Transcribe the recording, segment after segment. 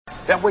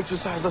That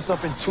waitress sized us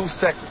up in 2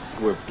 seconds.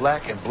 We're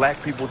black and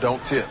black people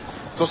don't tip.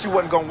 So she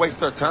wasn't gonna waste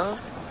her time.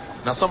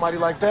 Now somebody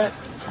like that,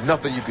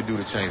 nothing you could do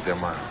to change their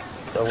mind.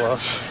 So,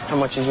 how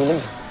much did you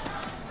leave?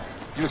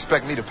 You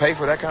expect me to pay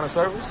for that kind of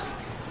service?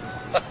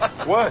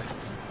 What?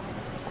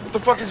 What the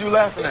fuck is you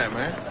laughing at,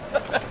 man?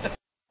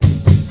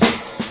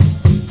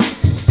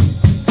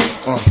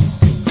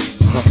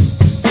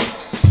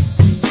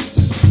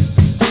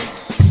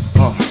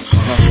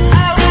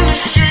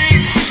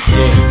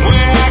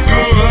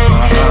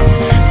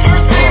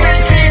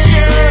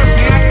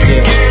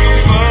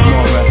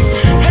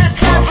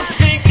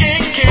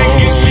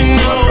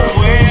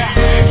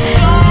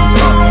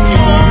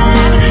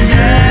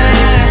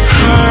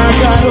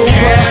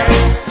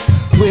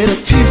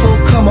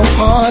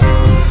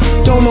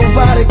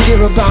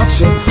 Care about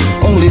you.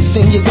 Only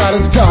thing you got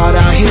is God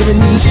out here in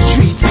these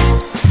streets.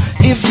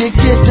 If you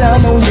get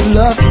down on your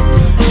luck,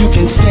 you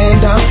can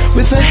stand out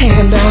with a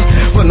hand out,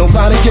 but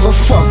nobody give a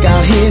fuck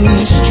out here in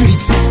these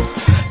streets.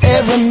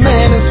 Every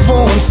man is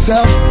for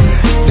himself.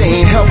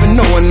 They ain't helping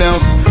no one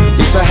else.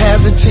 It's a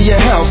hazard to your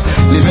health,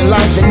 living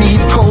life in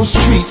these cold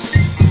streets.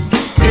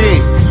 Hey,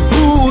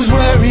 who's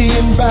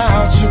worrying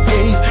about you,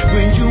 babe,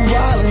 when you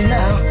wildin'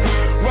 out,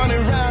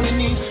 running around in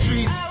these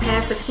streets?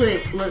 Half the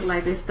clique look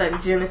like they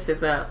stuck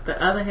Genesis up.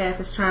 The other half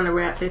is trying to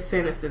wrap their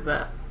sentences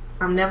up.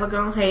 I'm never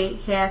gonna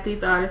hate. Half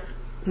these artists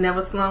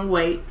never slung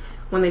weight.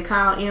 When they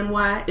call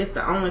NY, it's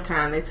the only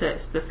time they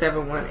touch the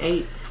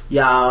 718.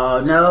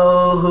 Y'all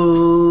know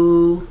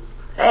who.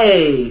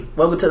 Hey,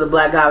 welcome to the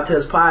Black Guy Who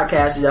Tips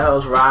podcast. Your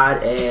host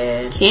Rod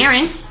and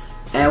Karen.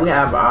 And we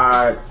have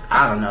our,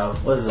 I don't know,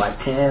 what is it, like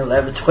 10,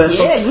 11, 12?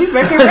 Yeah, you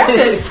breaking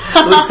records.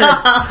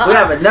 we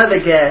have another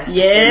guest in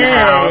the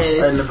house,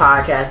 in the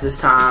podcast this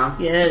time.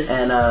 Yes.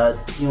 And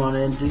you want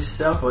to introduce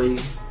yourself, or you?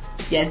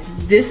 Yeah,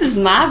 this is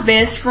my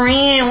best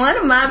friend, one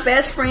of my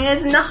best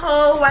friends in the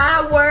whole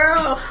wide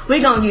world.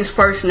 We're going to use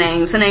first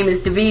names. Her name is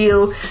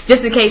DeVille.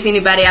 Just in case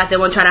anybody out there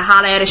want to try to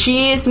holler at her,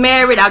 she is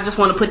married. I just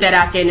want to put that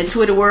out there in the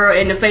Twitter world,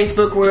 in the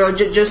Facebook world,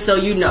 just so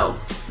you know.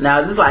 Now,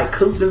 is this like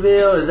Coupe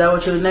DeVille? Is that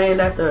what you're named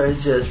after? Or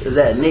is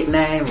that a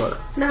nickname? Or?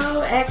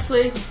 No,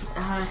 actually,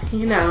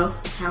 you know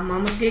how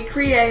mamas get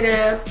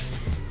creative.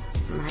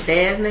 My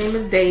dad's name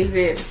is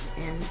David,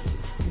 and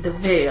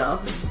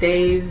DeVille is the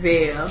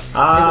way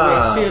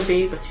it should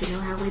be, but you know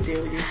how we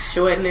do. We just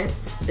shorten it.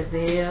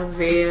 DeVille,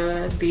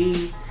 Ville,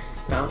 D.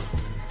 So,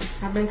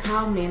 I've been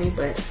called many,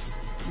 but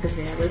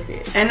DeVille is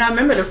it. And I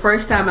remember the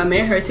first time I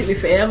met her, it took me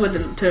forever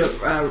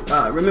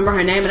to remember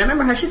her name. And I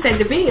remember her, she said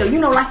DeVille, you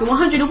know, like in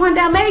 101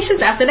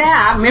 Dalmatians. After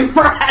that, I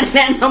memorized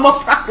that, no more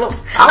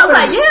problems. I was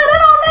like, yeah,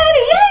 that old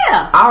lady,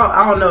 yeah.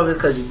 I don't know if it's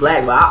because you're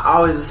black, but I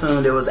always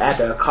assumed it was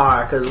after a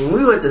car. Because when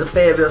we went to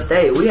Fayetteville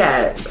State, we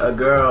had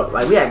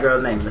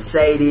girls named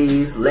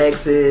Mercedes,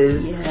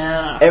 Lexus,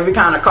 every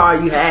kind of car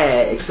you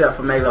had, except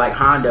for maybe like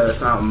Honda or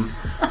something.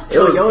 It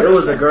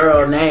was a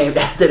girl named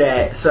after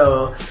that.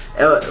 So,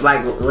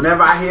 like,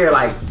 whenever I hear,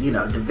 like, you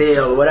know,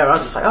 DeVille or whatever, I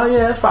was just like, oh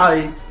yeah, that's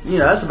probably, you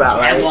know, that's about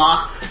right.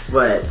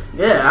 But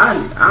yeah,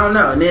 I don't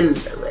know. And then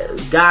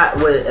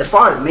as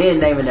far as men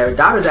naming their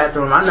daughters after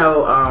them, I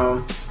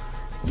know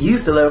you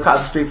used to live across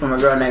the street from a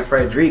girl named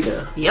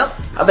Frederica. Yep.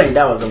 I think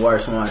that was the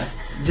worst one.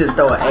 Just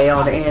throw an A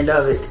on the end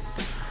of it.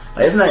 Like,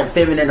 there's nothing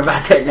feminine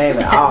about that name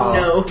at all.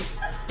 No.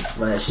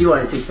 But she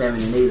wasn't too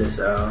feminine either,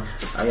 so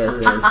I guess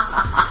it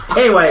is.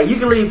 Anyway, you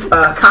can leave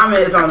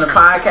comments on the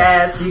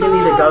podcast. You can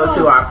either go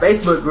to our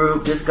Facebook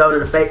group, just go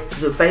to the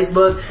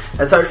Facebook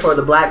and search for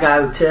The Black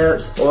Guy Who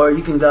Tips, or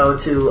you can go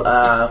to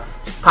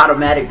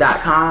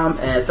Podomatic.com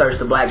and search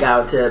The Black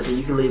Guy Who Tips, and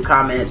you can leave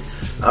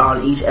comments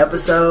on each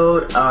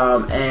episode.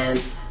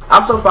 And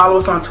also follow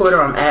us on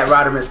Twitter. I'm at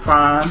Rodimus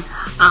Prime.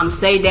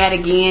 Say that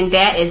again.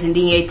 That is in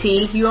DAT.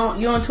 You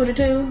on Twitter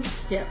too?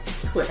 Yep,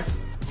 Twitter.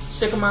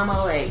 Sugar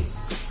Mama 08.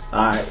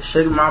 Alright,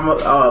 Sugar Mama.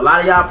 Oh, a lot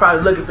of y'all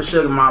probably looking for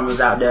Sugar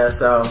Mamas out there,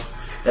 so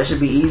that should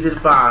be easy to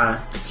find.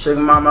 Sugar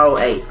Mama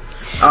 08.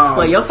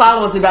 Well, your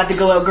followers about to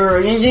go up,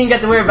 girl. You ain't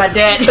got to worry about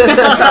that.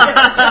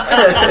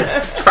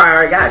 Probably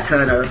already got a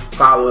ton of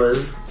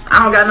followers.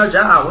 I don't got no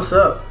job. What's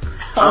up?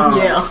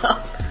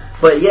 Yeah.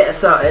 But yeah,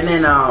 so, and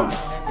then,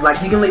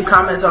 like, you can leave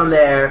comments on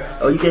there,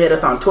 or you can hit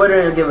us on Twitter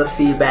and give us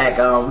feedback.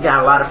 We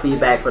got a lot of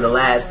feedback for the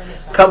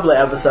last couple of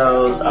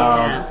episodes.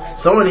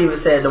 Someone even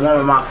said the one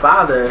with my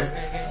father,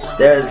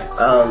 there's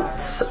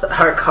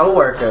her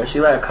coworker. She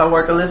let her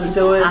coworker listen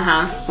to it,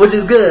 which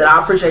is good.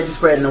 I appreciate you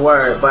spreading the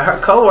word. But her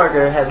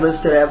coworker has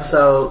listened to the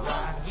episode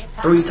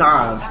 3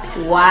 times.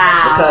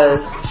 Wow!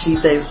 Because she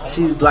thinks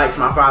she likes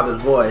my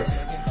father's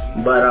voice.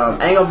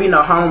 But ain't gonna be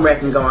no home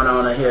wrecking going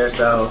on in here,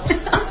 so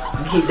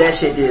keep that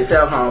shit to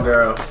yourself,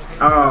 homegirl.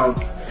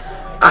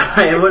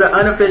 We're the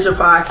unofficial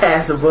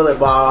podcast of Bullet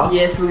Ball.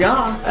 Yes, we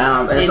are.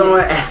 And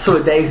someone asked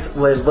would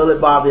Bullet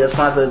Ball be a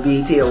sponsor of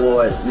BET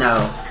Awards?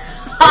 No.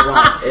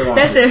 It won't.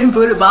 That's a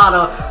Bullet Ball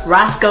or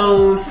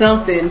Roscoe's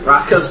something.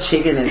 Roscoe's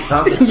Chicken and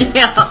something.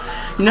 Yeah.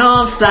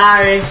 No, I'm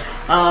sorry.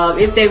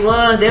 If they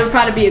was, they would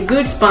probably be a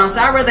good sponsor.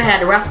 I'd rather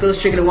have the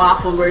Roscoe's Chicken and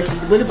Waffle versus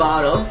the Bullet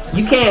Ball though.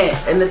 You can't,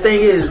 and the thing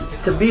is,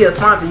 to be a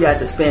sponsor, you have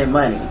to spend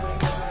money.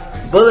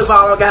 Bullet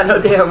Ball don't got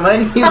no damn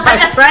money. He's like,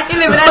 that's right. He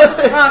living out of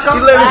his trunk. He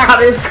living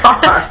out of his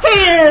car. He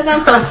is.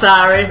 I'm so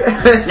sorry.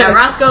 Now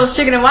Roscoe's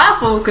Chicken and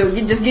Waffle could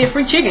just get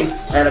free chicken.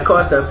 And of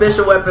course, the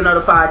official weapon of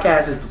the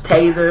podcast is the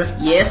taser.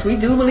 Yes, we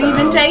do believe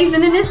in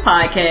tasing in this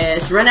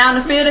podcast. Run out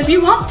in the field if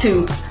you want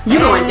to. You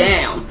going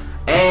down.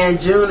 And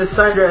June is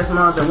Sundress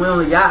Month, and we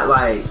only got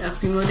like a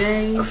few more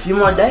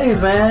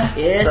days, man.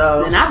 Yes,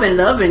 so, and I've been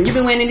loving. You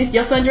been wearing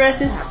your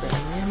sundresses? I've been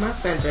wearing my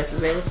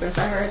sundresses ever since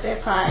I heard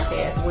that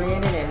podcast,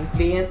 wearing it and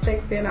being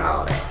sexy and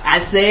all that. I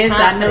said,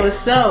 I know it's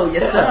so.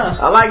 Yes, sir.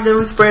 I like that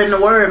we spreading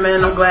the word,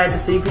 man. I'm glad to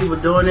see people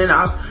doing it.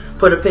 I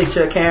put a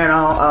picture of Karen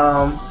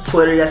on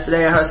Twitter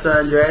yesterday in her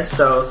sundress.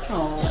 So,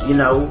 you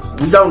know,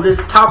 we don't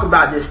just talk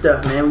about this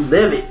stuff, man. We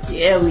live it.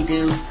 Yeah, we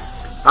do.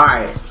 All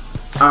right.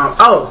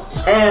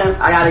 And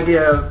I gotta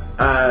give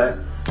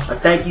a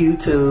thank you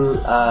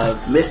to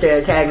Mr.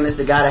 Antagonist,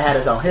 the guy that had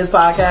us on his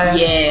podcast.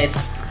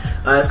 Yes.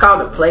 It's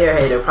called the Player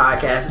Hater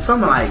Podcast. It's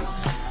something like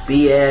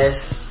BS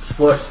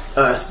Sports,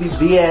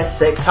 BS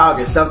Sex Talk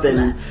or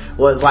something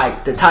was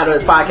like the title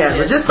of his podcast.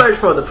 But just search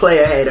for the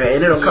Player Hater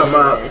and it'll come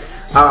up.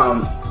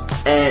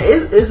 And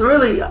it's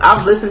really,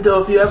 I've listened to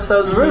a few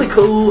episodes. It's really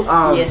cool.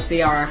 Yes,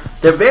 they are.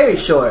 They're very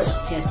short.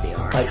 Yes, they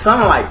are. Like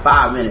some are like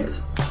 5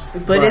 minutes.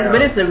 But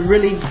it's a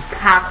really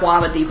high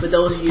quality for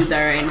those of you that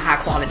are in high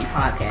quality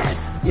podcasts.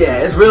 Yeah,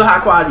 it's real high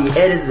quality.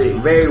 Edits it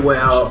very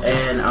well,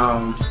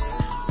 and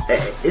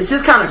it's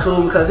just kind of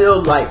cool because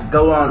it'll like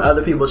go on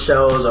other people's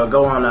shows or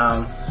go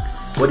on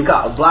what do you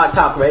call it, Blog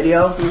Talk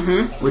Radio,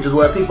 which is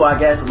where people, I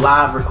guess,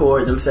 live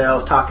record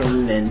themselves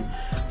talking and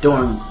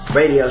doing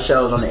radio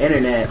shows on the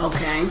internet.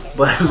 Okay.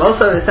 But most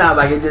of it sounds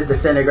like it just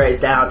disintegrates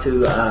down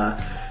to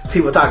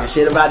people talking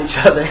shit about each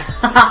other.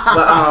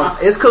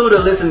 But it's cool to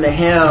listen to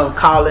him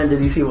call into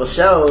these people's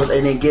shows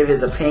and then give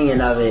his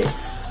opinion of it,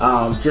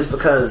 just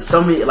because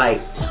so many,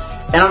 like,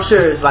 and I'm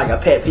sure it's like a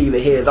pet peeve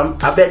of his.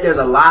 I bet there's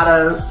a lot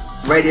of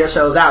radio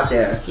shows out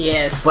there.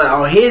 Yes. But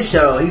on his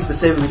show, he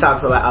specifically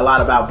talks a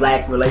lot about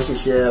black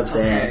relationships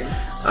and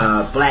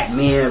black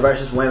men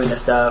versus women and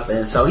stuff.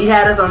 And so he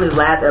had us on his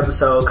last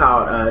episode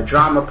called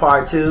Drama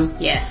Part 2.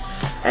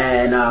 Yes.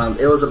 And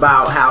it was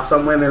about how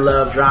some women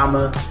love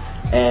drama.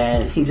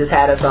 And he just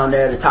had us on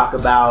there to talk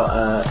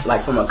about, like,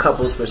 from a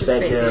couple's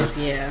perspective,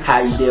 how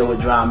you deal with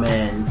drama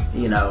and,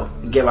 you know,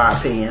 give our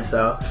opinion.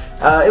 So,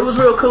 it was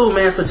real cool,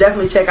 man. So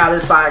definitely check out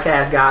this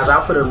podcast, guys.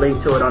 I'll put a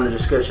link to it on the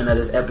description of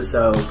this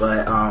episode.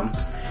 But,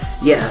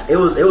 yeah, it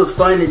was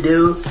fun to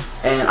do.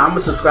 And I'm a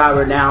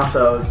subscriber now.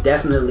 So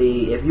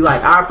definitely, if you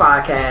like our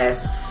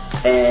podcast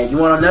and you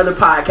want another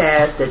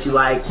podcast that you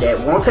like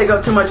that won't take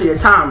up too much of your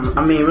time,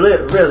 I mean,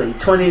 really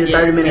 20 to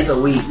 30 minutes a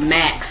week.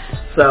 Max.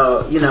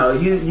 So, you know,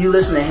 you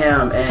listen to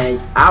him,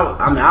 and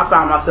I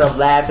found myself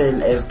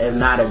laughing if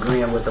not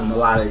agreeing with him a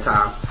lot of the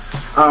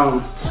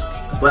time.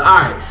 But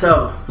alright,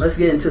 so let's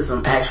get into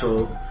some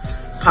actual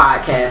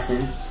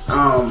podcasting.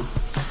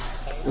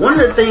 One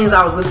of the things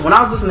when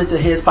I was listening to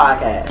his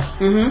podcast,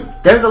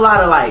 there's a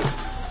lot of like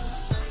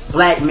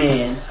black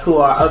men who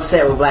are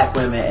upset with black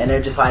women, and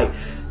they're just like,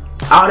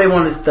 all they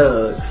want is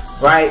thugs,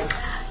 right?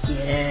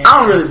 Yeah. I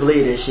don't really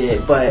believe this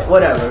shit, but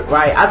whatever,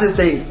 right? I just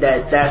think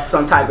that that's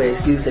some type of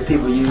excuse that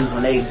people use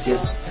when they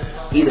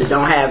just either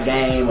don't have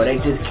game or they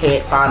just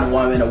can't find a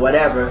woman or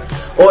whatever,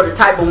 or the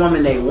type of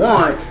woman they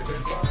want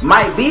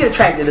might be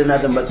attracted to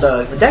nothing but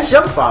thugs. But that's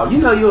your fault. You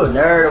know you're a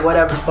nerd or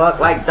whatever the fuck.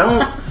 Like, don't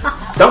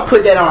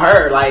put that on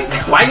her. Like,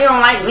 why you don't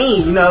like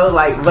me? You know,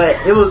 like, but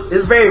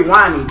it's very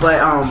whiny.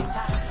 But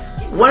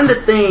one of the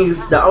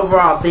things, the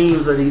overall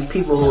themes of these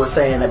people who are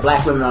saying that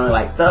black women only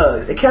like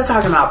thugs, they kept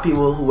talking about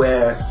people who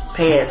wear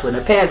pants when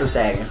their pants are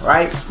sagging,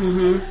 right?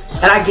 And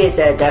I get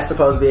that that's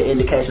supposed to be an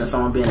indication of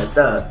someone being a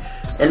thug.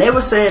 And they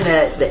were saying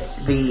that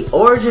the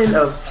origin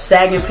of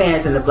sagging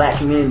pants in the black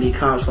community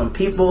comes from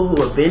people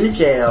who have been to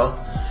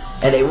jail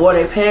and they wore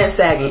their pants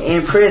sagging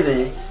in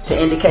prison to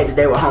indicate that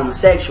they were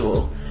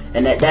homosexual,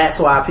 and that's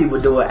why people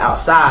do it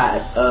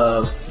outside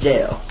of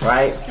jail,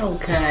 right?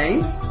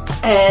 Okay.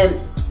 And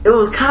it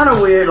was kind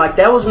of weird. Like,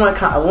 that was a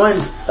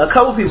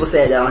couple people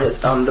said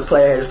that on the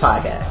Player Haters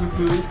podcast,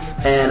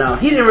 and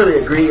he didn't really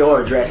agree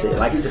or address it.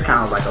 Like, he just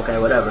kind of was like, okay,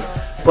 whatever.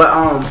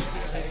 But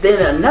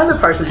then another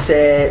person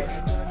said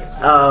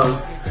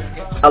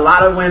a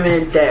lot of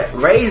women that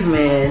raise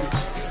men,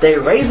 they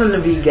raise them to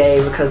be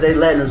gay because they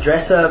let them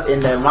dress up in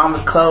their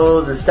mama's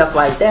clothes and stuff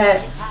like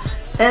that.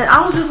 And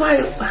I was just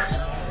like,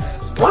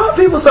 why are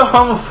people so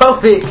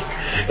homophobic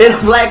in the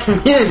black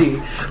community?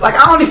 Like,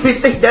 I don't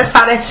even think that's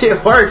how that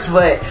shit works,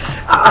 but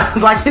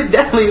like, it's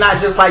definitely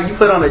not just like you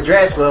put on a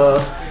dress. Well,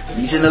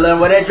 you shouldn't have let him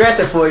wear that dress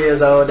at 4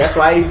 years old. That's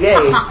why he's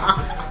gay.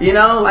 You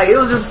know, like, it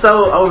was just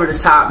so over the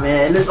top,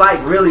 man. And it's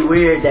like really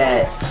weird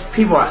that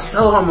people are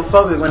so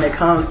homophobic when it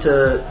comes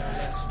to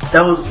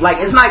those. Like,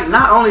 it's like,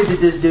 not only did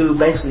this dude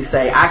basically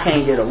say, I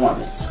can't get a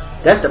woman.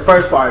 That's the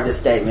first part of this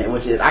statement,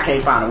 which is, I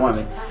can't find a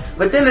woman.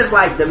 But then it's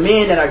like the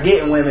men that are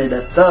getting women,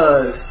 the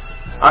thugs,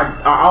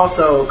 are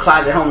also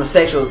closet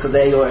homosexuals because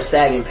they wear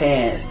sagging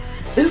pants.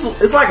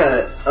 It's like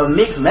a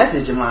mixed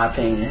message, in my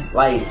opinion.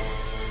 Like,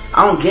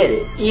 I don't get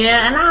it.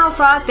 Yeah, and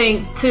I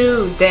think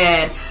too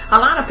that a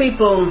lot of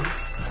people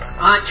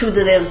aren't true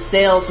to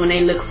themselves when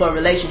they look for a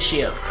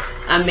relationship.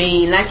 I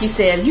mean, like you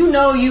said, you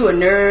know you a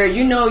nerd,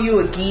 you know you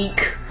a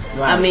geek.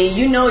 Right. I mean,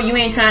 you know you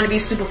ain't trying to be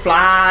super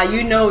fly,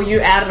 you know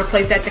you're out of the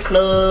place at the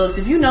clubs.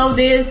 If you know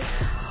this,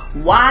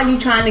 why are you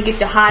trying to get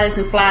the hottest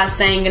and flyest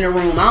thing in the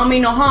room? I don't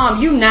mean no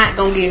harm. You not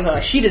gonna get her.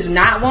 She does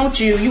not want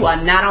you. You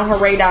are not on her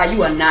radar.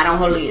 You are not on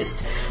her list.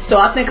 So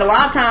I think a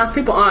lot of times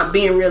people aren't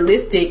being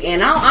realistic,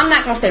 and I'm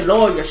not gonna say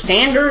lower your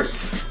standards,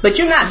 but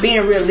you're not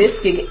being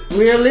realistic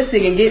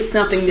and get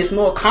something that's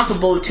more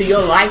comparable to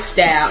your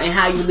lifestyle and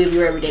how you live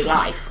your everyday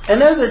life. And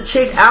there's a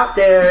chick out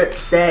there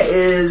that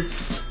is,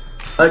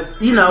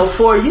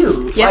 for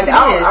you. Yes,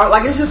 like, it is.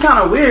 Like, it's just kind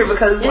of weird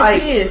because,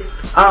 yes, it is.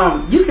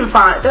 You can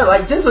find that,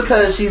 like, just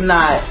because she's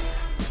not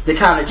the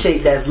kind of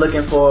chick that's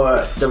looking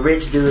for the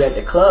rich dude at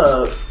the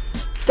club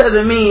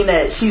doesn't mean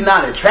that she's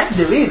not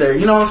attractive either.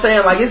 You know what I'm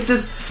saying? Like, it's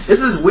just,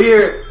 this is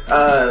weird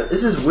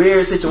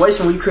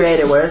situation we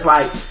created where it's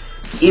like,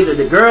 either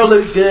the girl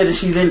looks good and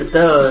she's into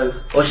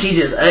thugs, or she's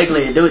just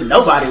ugly and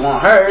nobody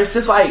want her. It's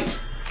just like,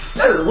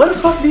 where the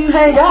fuck do you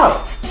hang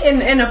out?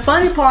 And the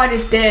funny part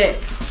is that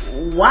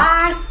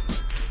why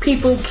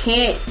people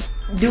can't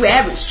do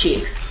average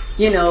chicks.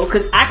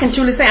 Because I can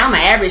truly say I'm an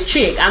average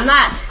chick. I'm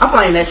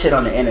playing that shit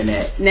on the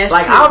internet. That's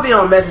like, true. I'll be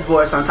on message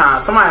boards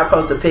sometimes. Somebody will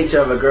post a picture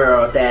of a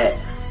girl that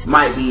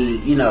might be,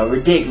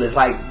 ridiculous.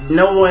 Like,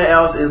 no one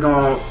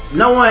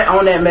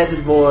on that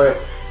message board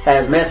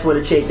has messed with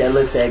a chick that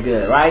looks that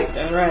good, right?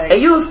 That's right.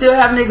 And you'll still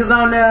have niggas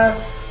on there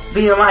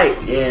being like,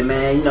 yeah,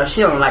 man,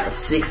 she on like a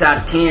 6 out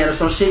of 10 or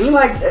some shit. And you're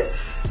like,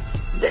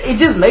 it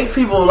just makes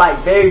people like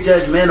very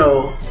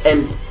judgmental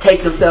and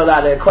take themselves out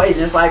of the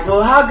equation. It's like,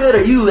 well, how good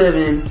are you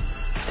living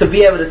to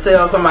be able to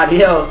sell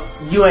somebody else?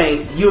 You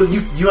ain't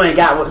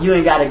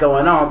got it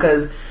going on.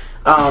 Because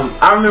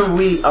I remember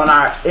we on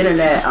our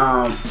internet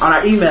on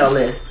our email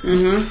list,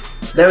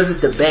 there was this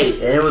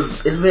debate, and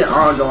it's been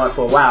ongoing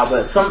for a while.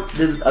 But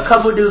there's a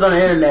couple of dudes on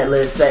the internet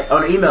list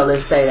on the email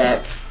list say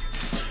that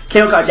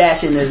Kim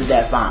Kardashian isn't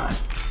that fine,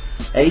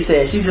 and he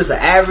said she's just an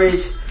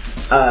average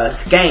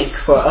skank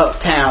for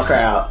uptown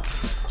crowd.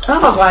 And I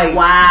was like,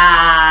 wow,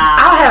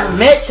 I haven't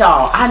met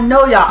y'all. I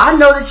know y'all. I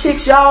know the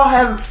chicks y'all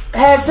have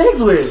had sex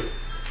with.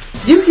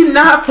 You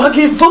cannot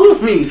fucking fool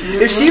me.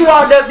 If she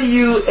walked up to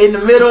you in the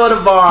middle of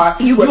the bar,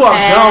 you are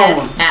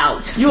gone.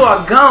 Out. You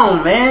are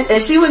gone, man.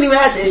 And she wouldn't even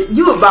have to.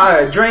 You would buy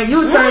her a drink. You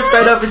would turn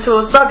straight up into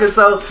a sucker.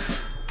 So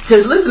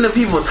to listen to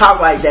people talk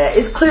like that,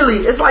 it's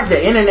like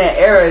the internet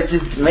era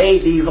just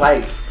made these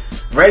like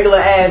regular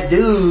ass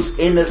dudes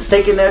into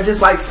thinking they're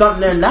just like something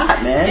they're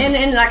not, man.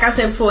 And like I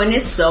said before, and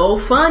it's so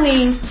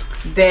funny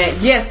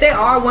that yes, there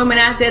are women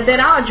out there that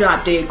are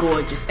drop dead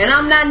gorgeous, and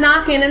I'm not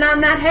knocking and I'm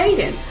not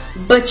hating,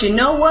 but you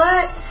know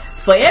what?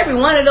 For every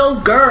one of those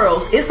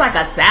girls, it's like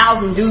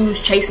 1,000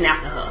 dudes chasing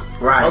after her.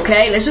 Right.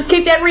 Okay, let's just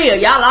keep that real.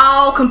 Y'all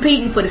all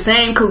competing for the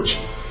same coochie.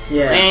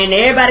 Yeah. And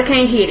everybody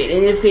can't hit it,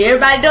 and if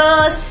everybody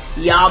does,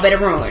 y'all better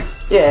run.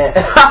 Yeah.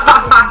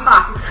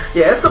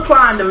 Yeah, it's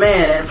supply and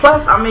demand. And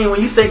plus, I mean,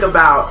 when you think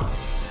about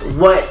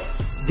what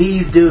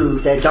these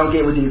dudes that don't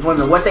get with these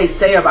women, what they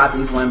say about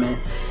these women,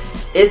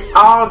 it's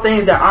all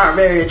things that aren't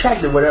very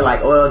attractive, where they're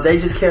like, oh, they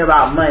just care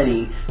about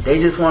money. They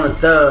just want a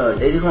thug.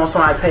 They just want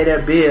somebody to pay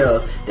their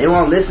bills. They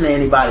won't listen to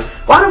anybody.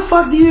 Why the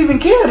fuck do you even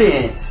care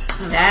then?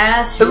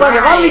 That's It's like,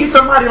 if I meet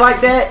somebody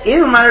like that, it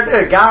doesn't matter if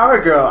they're a guy or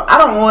a girl. I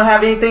don't want to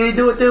have anything to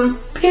do with them,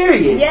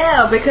 period.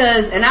 Yeah,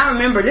 because, and I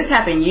remember this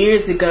happened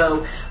years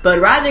ago,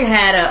 but Roger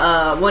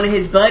had one of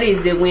his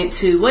buddies that went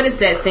to, what is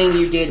that thing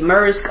you did,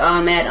 Mersk,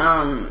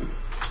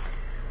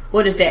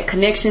 what is that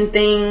connection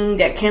thing,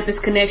 that campus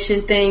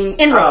connection thing,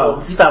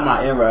 Inroads. Oh, you talking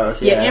about Inroads?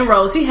 Yeah,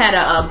 Inroads. He had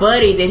a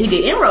buddy that he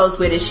did Inroads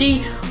with, and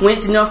she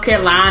went to North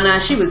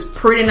Carolina. She was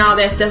pretty and all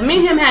that stuff. Me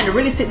and him had to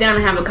really sit down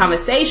and have a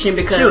conversation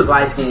because she was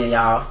light skinned,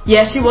 y'all.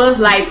 Yeah, she was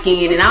light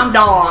skinned, and I'm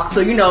dark, so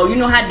you know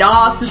how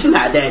dark. She's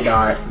not that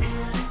dark.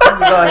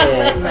 Go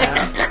ahead.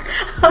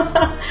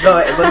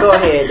 Go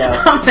ahead though.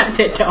 I'm not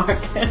that dark.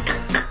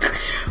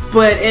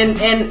 But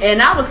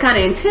and I was kind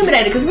of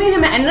intimidated because me and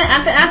him, and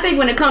I think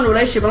when it comes to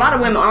relationship, a lot of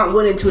women aren't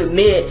willing to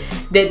admit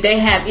that they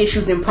have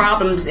issues and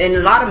problems, and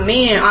a lot of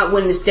men aren't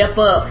willing to step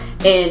up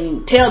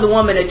and tell the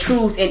woman the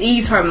truth and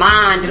ease her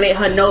mind to let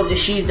her know that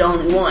she's the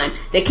only one.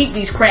 They keep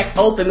these cracks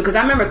open because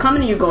I remember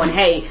coming to you going,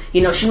 hey,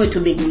 she went to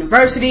a big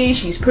university,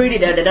 she's pretty,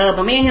 da da da.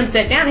 But me and him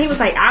sat down and he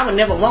was like, I would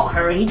never want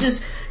her. And he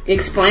just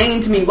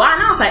explained to me why,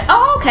 and I was like,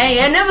 oh, okay.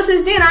 And ever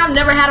since then, I've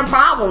never had a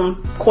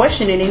problem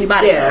questioning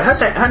anybody else.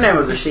 Her name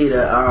was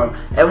Rashida,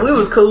 and we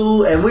was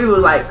cool, and we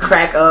would like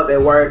crack up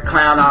at work,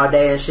 clown all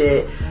day and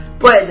shit.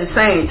 But at the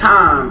same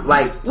time,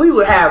 like, we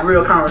would have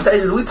real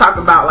conversations. We talk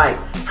about like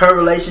her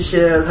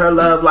relationships, her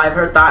love life,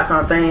 her thoughts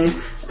on things.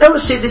 There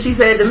was shit that she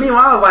said to me when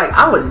I was like,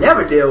 I would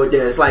never deal with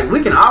this. Like,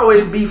 we can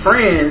always be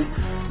friends,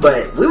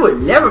 but we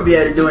would never be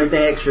able to do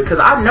anything extra because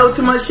I know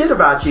too much shit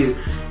about you.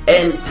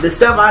 And the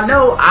stuff I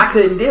know, I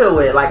couldn't deal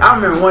with. Like, I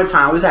remember one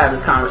time we was having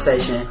this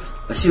conversation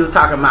when she was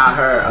talking about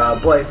her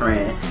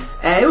boyfriend.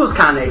 and it was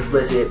kind of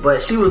explicit,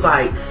 but she was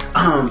like,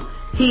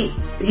 she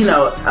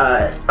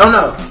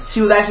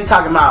was actually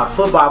talking about a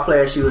football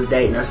player she was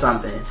dating or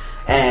something,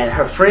 and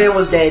her friend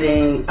was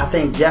dating, I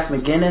think, Jeff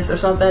McGinnis or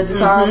something at the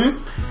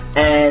time,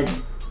 and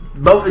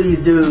both of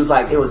these dudes,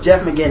 like, it was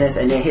Jeff McGinnis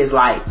and then his,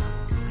 like,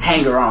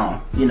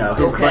 hanger-on, his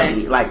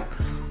buddy, like,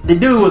 the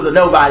dude was a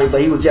nobody,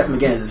 but he was Jeff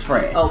McGinnis'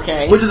 friend.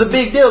 Okay. Which is a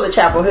big deal at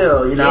Chapel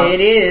Hill,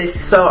 It is.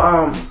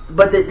 So,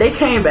 but they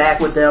came back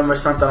with them or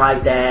something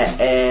like that,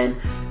 and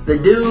the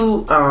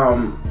dude,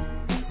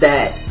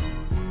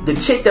 the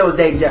chick that was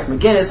dating Jeff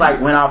McGinnis, like,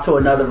 went off to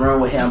another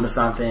room with him or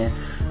something.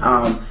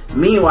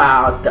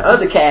 Meanwhile, the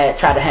other cat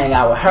tried to hang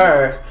out with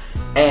her,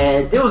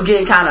 and it was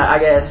getting kind of, I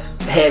guess,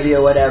 heavy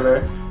or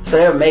whatever. So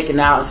they were making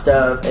out and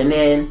stuff, and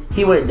then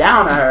he went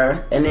down to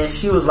her, and then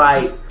he was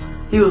like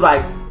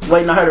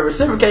waiting on her to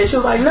reciprocate. She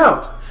was like,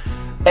 no.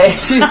 And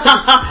he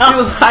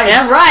was like,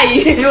 yeah, right.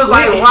 He was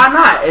like, why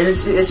not?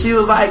 And she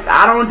was like,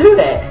 I don't do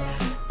that.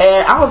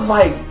 And I was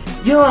like,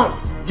 you don't,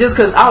 just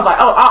cause I was like,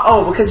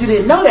 oh, because you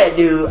didn't know that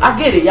dude. I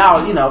get it,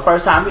 y'all,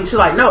 first time meet. She's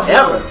like, no,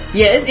 ever.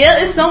 Yeah,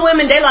 it's some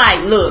women, they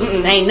like, look,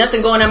 ain't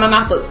nothing going in my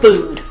mouth but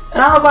food.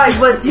 And I was like,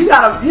 but you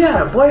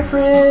had a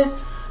boyfriend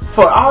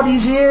for all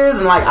these years,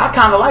 and like, I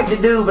kind of like the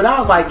dude, but I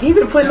was like, he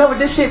been putting up with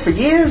this shit for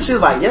years? She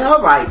was like, yeah. I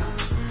was like,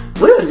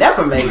 we'll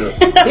never make it.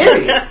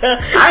 Period.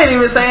 I ain't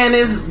even saying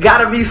it's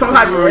gotta be some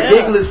type of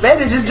ridiculous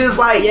fetish. It's just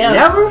like,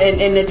 never.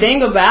 And the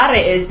thing about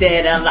it is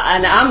that,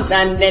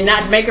 and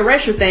not to make a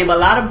racial thing, but a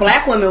lot of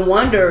black women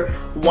wonder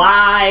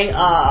why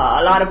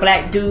a lot of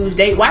black dudes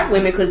date white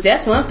women, because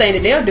that's one thing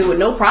that they'll do with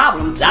no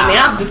problems. I mean,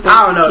 I'm just gonna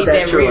I don't know keep if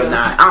that's that true real. or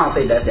not. I don't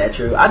think that's that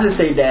true. I just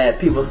think that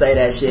people say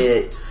that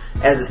shit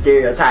as a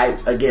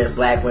stereotype against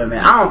black women.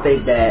 I don't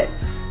think that.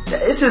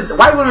 It's just,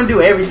 white women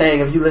do everything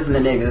if you listen to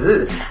niggas.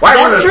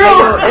 That's true.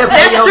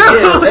 That's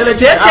true. They'll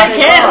take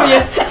care of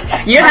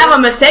you. You have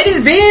a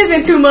Mercedes Benz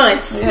in 2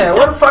 months. Yeah,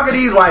 what the fuck are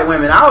these white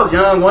women? I was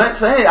young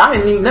once. I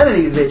didn't need none of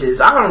these bitches.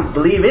 I don't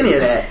believe any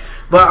of that.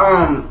 But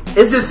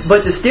it's just,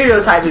 but the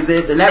stereotype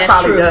exists, and that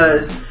probably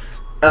does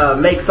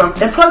make some.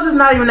 And plus, it's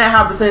not even that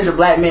high percentage of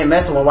black men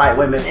messing with white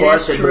women for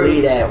us to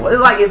believe that.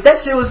 Like, if that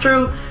shit was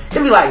true,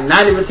 it'd be like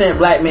 90%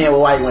 black men with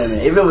white women.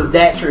 If it was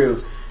that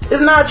true. It's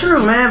not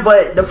true, man.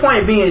 But the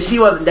point being, she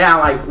wasn't down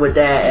like with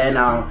that, and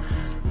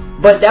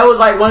but that was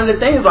like one of the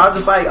things where I was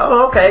just like,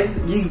 oh, okay,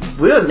 we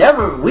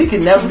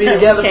can never be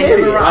together.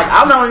 Period. Like,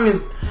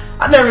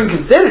 I never even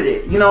considered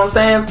it. You know what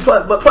I'm saying?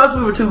 But plus,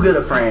 we were too good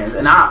of friends,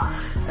 and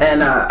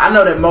I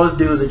know that most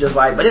dudes are just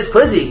like, but it's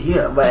pussy,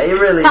 but it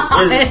really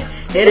is.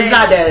 It's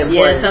not that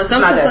important. Yeah, it's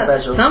not that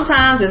special.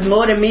 Sometimes it's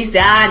more than meets the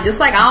eye.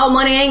 Just like all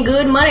money ain't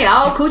good money,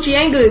 all coochie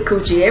ain't good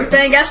coochie.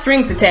 Everything got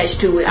strings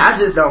attached to it. I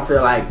just don't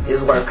feel like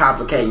it's worth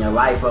complicating your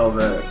life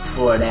over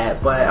for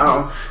that.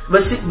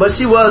 But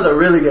she was a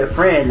really good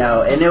friend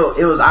though, and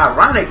it was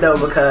ironic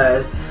though,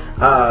 because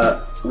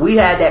we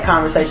had that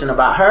conversation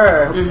about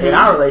her in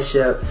our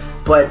relationship,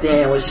 but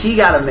then when she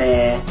got a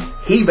man,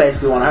 he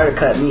basically wanted her to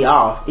cut me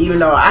off, even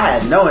though I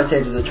had no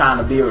intentions of trying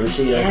to be with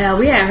Rashida. Yeah,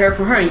 we hadn't heard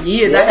from her in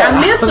years.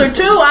 I miss her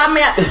too. I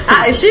mean,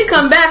 if she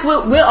come back,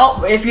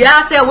 we'll if you're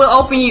out there, we'll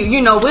open you.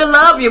 We'll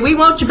love you. We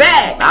want you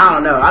back. I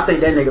don't know. I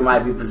think that nigga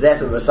might be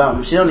possessive or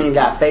something. She don't even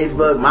got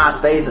Facebook,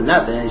 MySpace, or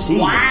nothing. She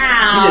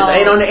just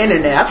ain't on the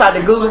internet. I tried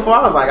to Google for.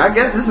 I was like, I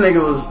guess this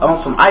nigga was on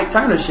some Ike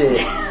Turner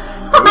shit.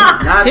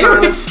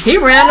 He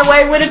ran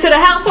away with it to the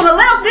house on the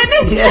left,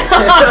 didn't he?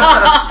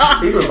 Yeah.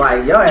 He was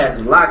like, your ass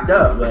is locked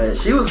up, but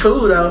she was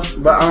cool though.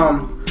 But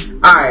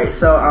alright,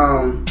 so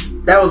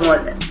that was one.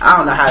 I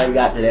don't know how they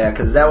got to there,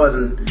 because that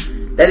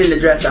didn't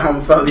address the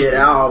homophobia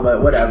at all,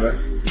 but whatever.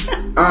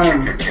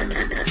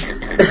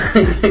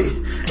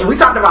 We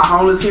talked about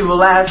homeless people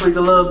last week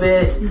a little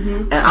bit,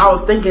 and I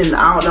was thinking,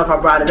 I don't know if I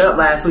brought it up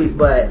last week,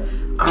 but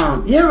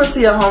you ever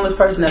see a homeless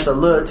person that's a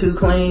little too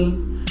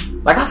clean?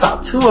 Like, I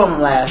saw 2 of them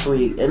last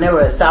week, and they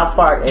were at South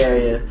Park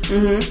area,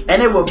 and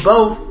they were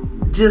both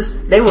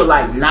they were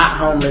like not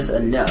homeless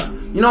enough.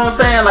 You know what I'm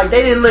saying? Like,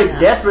 they didn't look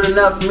desperate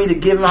enough for me to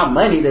give my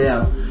money to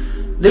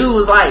them. Dude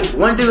was like,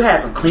 one dude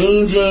had some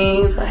clean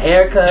jeans, a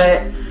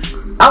haircut.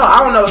 I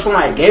don't know if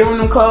somebody gave him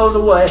them clothes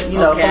or what.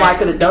 Somebody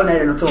could have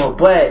donated them to him,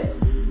 but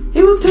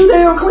he was too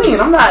damn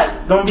clean. I'm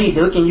not gonna be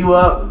hooking you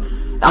up.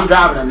 I'm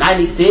driving a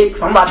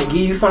 96. I'm about to give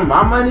you some of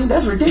my money.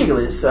 That's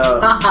ridiculous.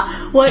 So,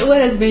 what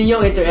has been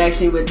your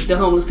interaction with the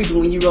homeless people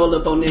when you roll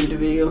up on them,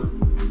 DeVille?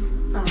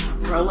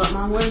 Roll up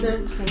my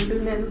window. Can't do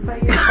nothing for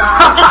you.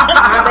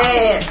 My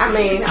bad. I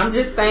mean, I'm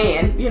just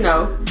saying.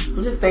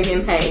 I'm just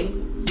thinking, hey,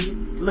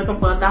 looking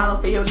for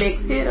 $1 for your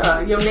next hit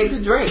or your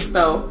next drink.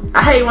 So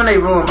I hate when they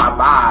ruin my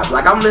vibe.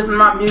 Like, I'm listening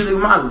to my music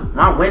with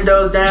my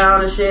windows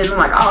down and shit, and I'm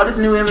like, oh, this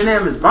new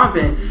Eminem is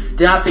bumping.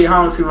 Then I see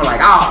homeless people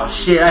like, oh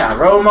shit, I gotta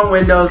roll my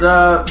windows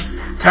up,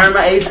 turn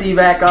my AC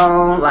back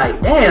on.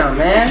 Like, damn,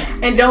 man.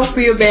 And don't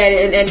feel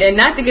bad. And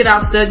not to get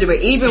off subject, but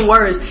even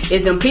worse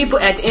is them people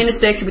at the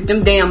intersection with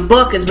them damn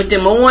buckets with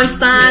them orange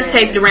sign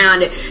taped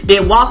around it. They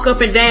walk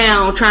up and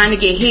down trying to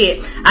get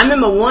hit. I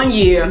remember one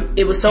year,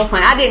 it was so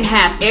funny. I didn't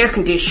have air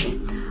conditioning.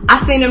 I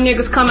seen them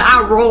niggas coming.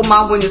 I rolled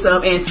my windows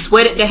up and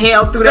sweated the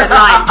hell through that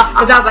light.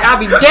 Cause I was like, I'll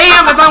be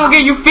damned if I'm gonna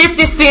give you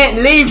 50 cents.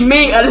 Leave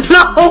me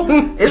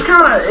alone. It's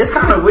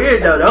kind of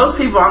weird though. Those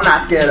people I'm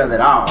not scared of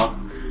at all.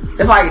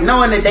 It's like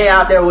knowing that they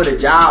out there with a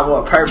job or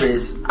a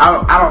purpose.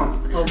 I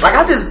don't like.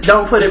 I just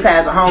don't put it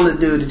past a homeless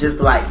dude to just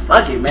be like,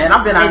 "Fuck it, man.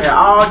 I've been out here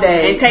all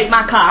day and take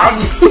my car."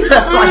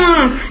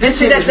 This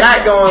shit is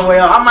not going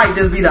well. I might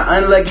just be the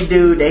unlucky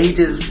dude that he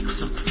just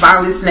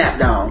finally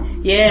snapped on.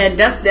 Yeah,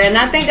 and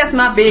I think that's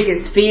my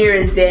biggest fear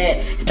is that,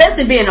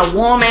 especially being a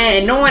woman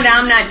and knowing that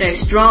I'm not that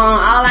strong,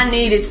 all I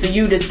need is for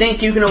you to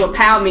think you can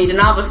overpower me. Then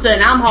all of a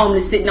sudden I'm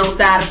homeless sitting on the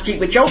side of the street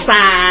with your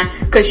sign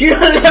because you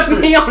left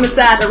me on the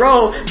side of the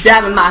road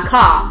driving my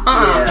car.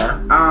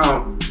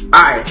 Yeah.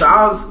 Alright, so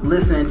I was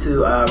listening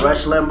to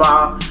Rush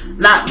Limbaugh.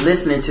 Not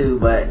listening to,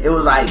 but it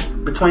was like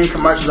between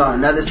commercials on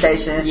another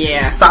station.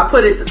 Yeah. So I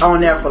put it on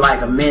there for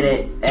like a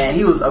minute, and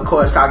he was, of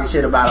course, talking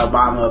shit about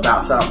Obama,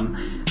 about something.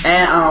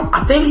 And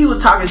I think he was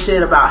talking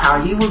shit about how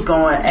he was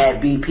going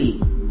at BP.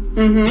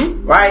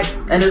 Mm-hmm. Right?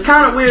 And it's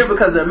kind of weird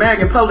because the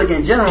American public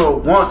in general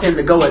wants him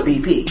to go at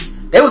BP.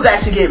 They was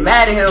actually getting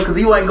mad at him because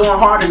he wasn't going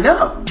hard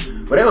enough.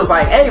 But it was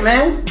like, hey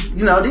man,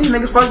 you know, these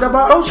niggas fucked up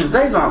our ocean,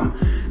 say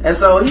something. And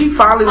so he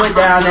finally went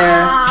down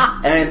there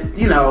and,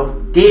 you know,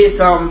 did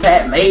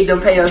something, made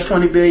them pay us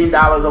 $20 billion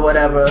or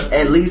whatever,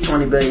 at least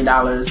 $20 billion.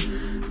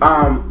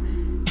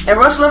 And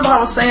Rush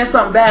Limbaugh was saying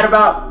something bad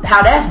about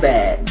how that's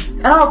bad.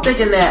 And I was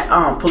thinking that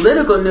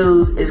political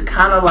news is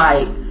kind of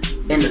like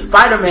in the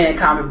Spider-Man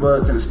comic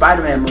books and the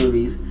Spider-Man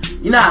movies.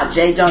 You know how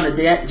J. Jonah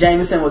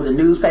Jameson was a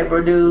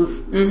newspaper dude?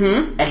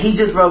 Mm-hmm. And he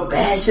just wrote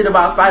bad shit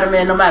about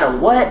Spider-Man no matter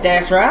what?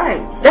 That's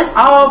right. That's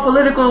all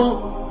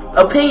political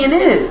opinion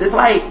is. It's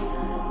like,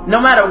 no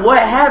matter what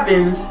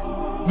happens,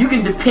 you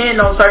can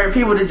depend on certain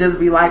people to just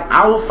be like,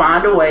 I will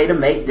find a way to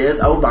make this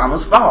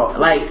Obama's fault.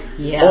 Like,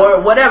 or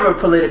whatever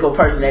political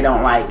person they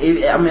don't like.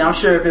 I mean, I'm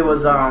sure if it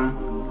was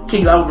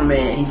Keith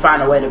Olbermann, he'd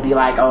find a way to be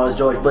like, oh, it's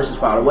George Bush's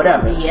fault or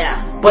whatever.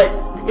 Yeah. But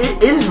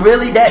it is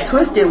really that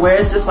twisted where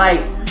it's just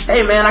like,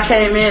 hey man, I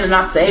came in and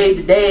I saved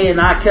the day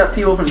and I kept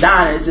people from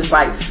dying. It's just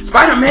like,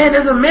 Spider-Man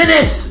is a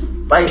menace.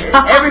 Like,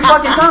 every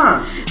fucking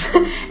time.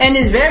 And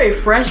it's very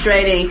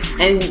frustrating,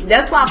 and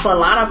that's why for a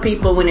lot of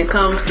people when it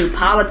comes to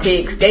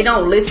politics, they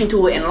don't listen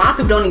to it, and a lot of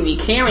people don't even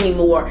care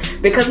anymore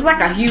because it's like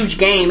a huge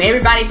game.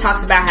 Everybody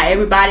talks about how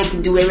everybody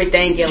can do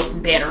everything else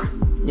better.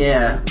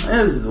 Yeah,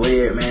 this is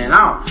weird, man.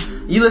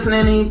 You listen to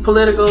any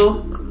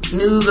political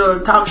news or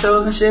talk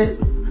shows and shit?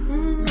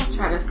 I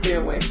try to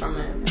steer away from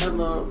it a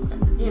little,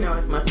 you know,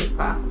 as much as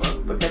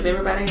possible because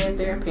everybody has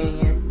their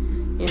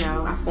opinion. You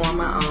know, I form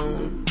my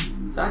own,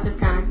 so I just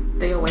kind of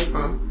stay away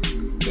from,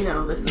 you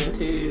know, listening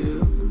to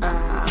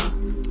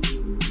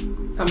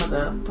some of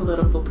the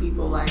political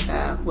people, like,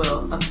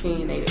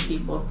 opinionated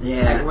people,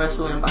 like Rush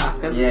Limbaugh,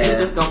 because it's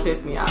just gonna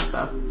piss me off.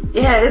 So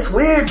yeah, it's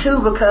weird too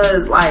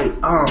because like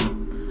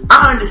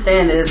I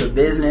understand that it's a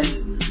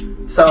business.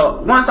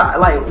 So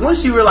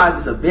once you realize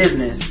it's a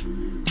business,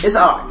 it's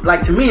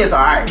like, to me it's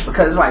alright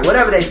because it's like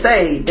whatever they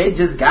say, they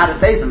just gotta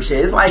say some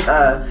shit. It's like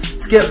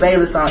Skip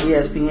Bayless on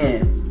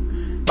ESPN.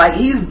 Like,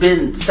 he's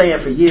been saying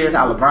for years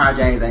how LeBron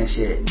James ain't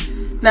shit.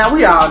 Now,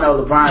 we all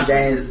know LeBron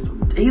James,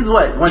 he's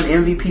won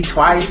MVP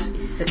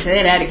twice.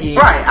 Say that again.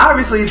 Right.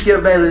 Obviously,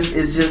 Skip Bayless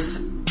is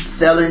just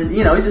selling,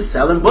 you know, he's just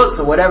selling books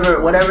or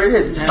whatever it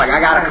is. It's just like, I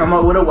gotta come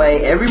up with a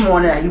way. Every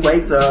morning he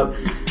wakes up,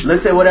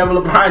 looks at whatever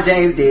LeBron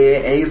James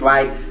did, and he's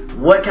like,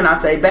 what can I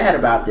say bad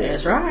about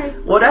this? That's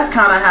right. Well, that's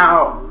kind of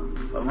how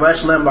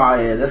Rush Limbaugh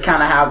is. That's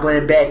kind of how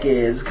Glenn Beck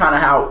is. It's kind of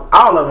how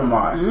all of them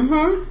are.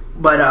 Mm-hmm.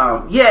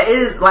 But, yeah, it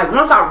is, like,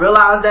 once I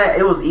realized that,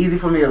 it was easy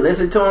for me to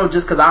listen to them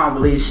just because I don't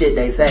believe shit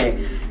they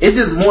say. It's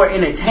just more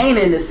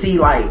entertaining to see,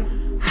 like,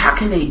 how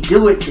can they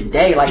do it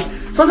today? Like,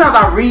 sometimes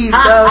I read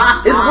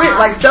stuff, it's weird,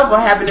 like, stuff will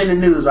happen in the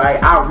news,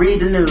 right? I'll read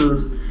the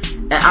news,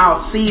 and I'll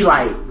see,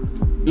 like,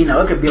 you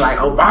know, it could be like,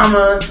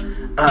 Obama,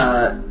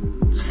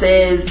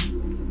 says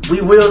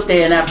we will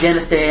stay in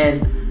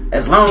Afghanistan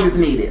as long as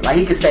needed. Like,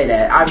 he could say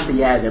that. Obviously he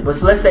hasn't, but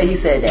so let's say he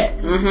said that.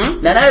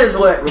 Mm-hmm. Now that is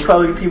what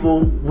Republican people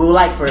will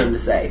like for him to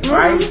say,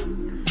 right?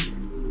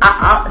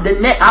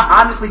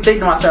 I honestly think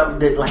to myself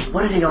that, like,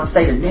 what are they gonna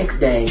say the next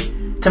day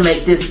to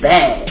make this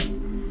bad?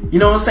 You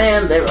know what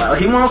I'm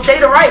saying? He won't stay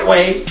the right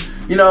way,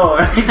 you know.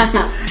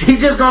 He's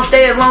just gonna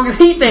stay as long as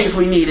he thinks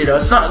we need it,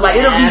 or something. Like,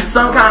 it'll be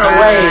some kind of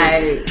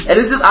way, and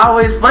it's just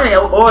always funny.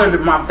 Or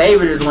my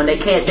favorite is when they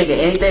can't think of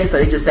anything, so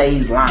they just say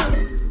he's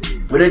lying.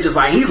 But they're just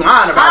like, he's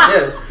lying about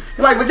this.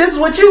 You're like, but this is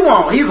what you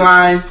want. He's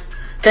lying.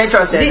 Can't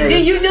trust that nigga.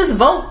 Did you just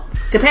vote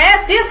to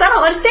pass this? I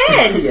don't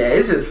understand. Yeah,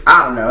 it's just,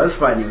 I don't know. It's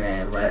funny,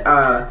 man. But,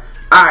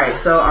 alright,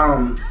 so,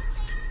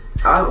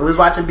 I was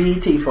watching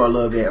BET for a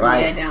little bit,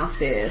 right? Yeah,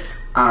 downstairs.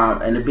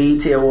 And the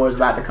BET Awards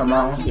about to come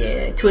on.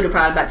 Yeah, Twitter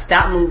probably about to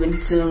stop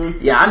moving soon.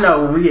 Yeah, I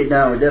know when we get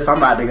done with this, I'm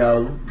about to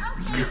go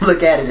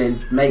look at it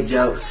and make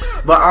jokes.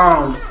 But,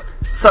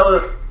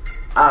 so,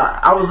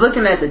 I was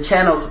looking at the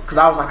channels, because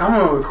I was like, I'm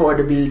going to record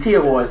the BET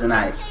Awards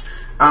tonight.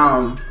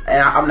 And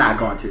I'm not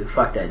going to.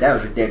 Fuck that. That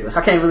was ridiculous.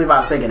 I can't believe I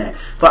was thinking that.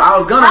 But I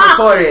was gonna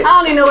record it. I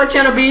only know what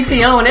channel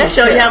BT on. That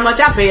show you how much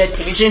I pay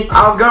attention.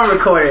 I was gonna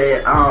record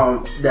it.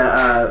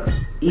 The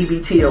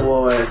EBT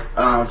Awards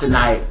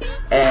tonight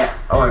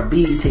or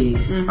BET.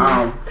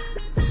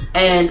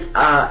 And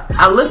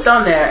I looked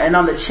on there, and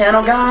on the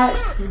channel guide,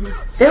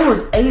 there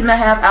was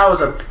 8.5 hours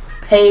of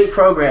paid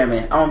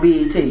programming on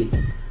BET.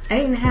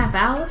 8.5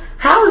 hours?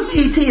 How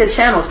is BET a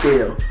channel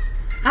still?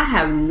 I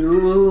have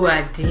no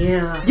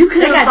idea. You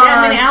couldn't They got find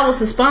that many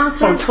hours of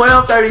sponsors? from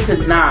 12:30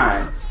 to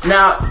 9.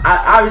 Now,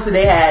 obviously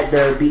they had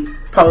the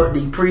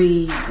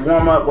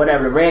pre-warm up,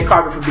 whatever, the red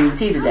carpet for BET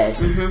today.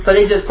 So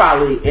they just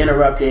probably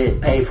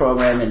interrupted paid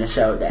programming and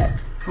showed that.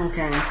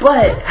 Okay.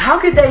 But how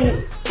could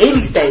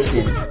any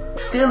station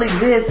still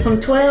exist From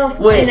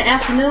 12 in the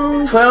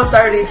afternoon?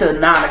 12:30 to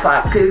 9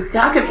 o'clock?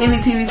 How can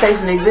any TV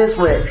station exist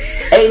with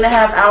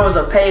 8.5 hours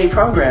of paid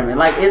programming?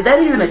 Like, is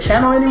that even a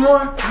channel anymore?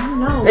 I don't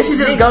know. They should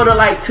just go to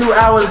like 2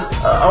 hours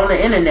on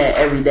the internet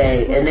every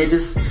day and they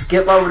just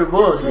skip over the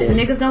bullshit.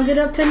 Niggas don't get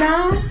up to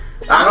 9?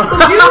 I'm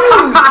confused.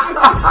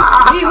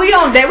 we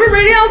on that. We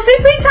really on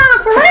CP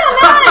time for real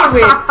now, ain't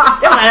we?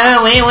 They're like,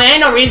 oh, we ain't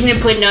no reason to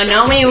put no.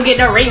 We ain't gonna get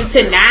no ratings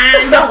to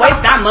 9. Don't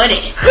waste our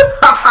money.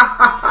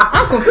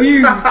 I'm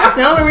confused. That's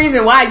the only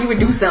reason why you would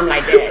do something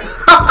like that.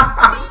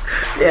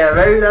 Yeah,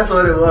 maybe that's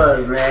what it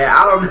was, man.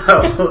 I don't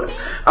know.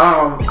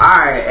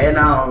 Alright,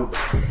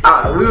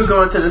 and we were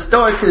going to the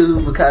store too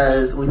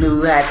because we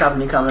knew we had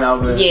company coming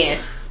over.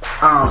 Yes.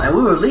 And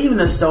we were leaving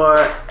the store,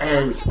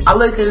 and I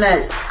looked in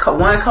that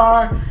one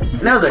car, and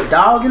there was a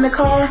dog in the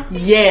car.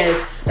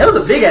 Yes. It was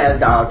a big ass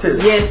dog too.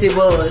 Yes, it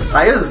was.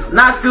 Like, it was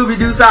not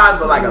Scooby-Doo size,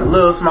 but like a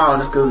little smaller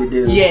than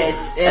Scooby-Doo.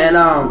 Yes. And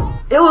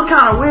it was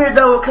kind of weird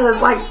though,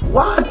 because like,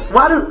 why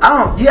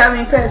do you have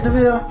any pets,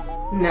 DeVille?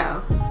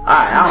 No.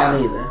 Alright, I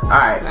don't either.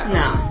 Alright.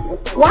 No.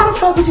 Why the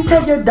fuck would you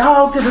take your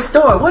dog to the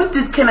store? What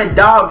can a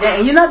dog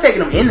gain? You're not taking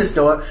them in the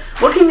store.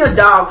 What can your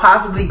dog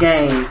possibly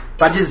gain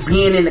by just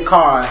being in the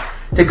car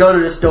to go to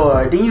the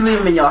store? Then you leave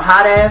him in your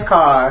hot ass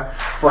car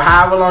for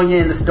however long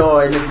you're in the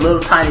store in this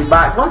little tiny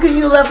box. Why couldn't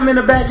you left him in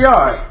the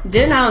backyard?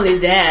 Then not only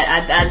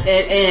that,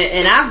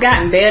 I've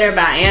gotten better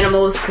about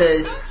animals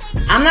because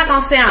I'm not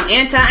gonna say I'm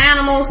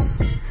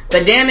anti-animals,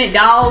 but damn it,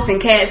 dogs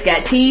and cats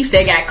got teeth,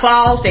 they got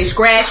claws, they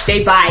scratch,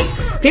 they bite.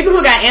 People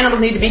who got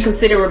animals need to be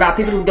considerate about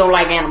people who don't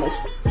like animals.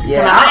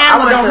 Yeah, my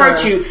animal don't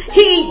hurt you.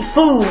 He eat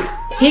food,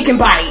 he can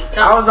bite.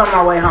 I was on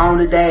my way home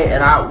today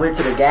and I went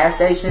to the gas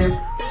station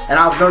and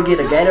I was gonna get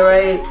a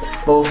Gatorade,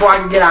 but before I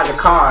could get out of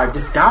the car,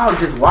 this dog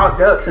just walked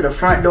up to the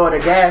front door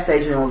of the gas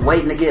station and was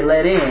waiting to get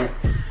let in.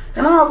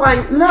 And I was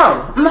like,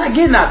 no, I'm not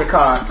getting out the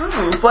car.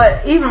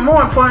 But even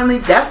more importantly,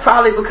 that's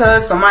probably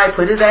because somebody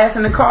put his ass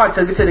in the car,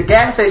 took it to the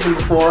gas station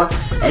before,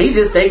 and he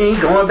just thinking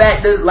he's going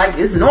back to, like,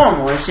 it's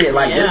normal and shit.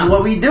 Like, this is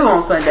what we do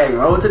on Sunday,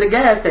 roll to the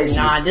gas station.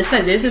 Nah, this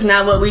is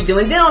not what we do.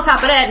 And then on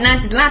top of that,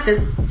 not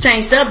to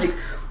change subjects,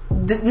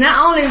 not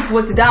only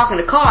was the dog in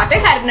the car, they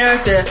had a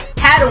nurse to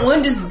have the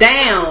windows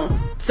down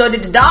so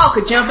that the dog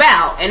could jump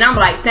out. And I'm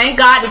like, thank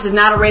God this is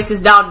not a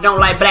racist dog that don't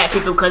like black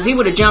people, because he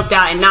would have jumped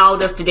out and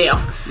gnawed us to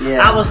death. Yeah.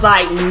 I was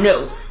like,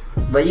 no.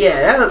 But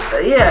that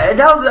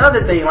was the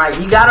other thing. Like,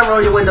 you gotta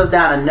roll your windows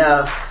down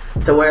enough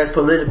to where it's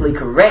politically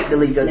correct to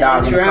leave your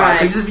dog in the car.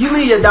 Because if you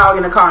leave your dog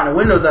in the car and the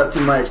windows up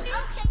too much,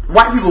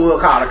 white people will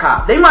call the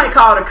cops. They might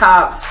call the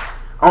cops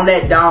on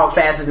that dog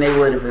faster than they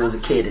would if it was a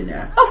kid in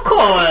there. Of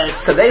course.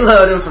 Because they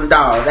love them some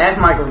dogs. That's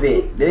Michael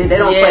Vick. They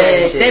don't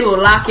play that shit. They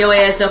will lock your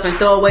ass up and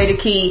throw away the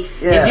key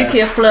if you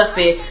kill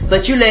Fluffy,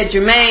 but you let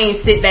Jermaine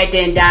sit back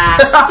there and die.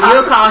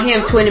 You'll call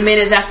him 20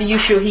 minutes after you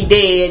sure he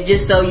dead,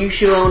 just so you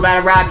sure I'm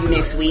about to rob you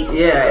next week.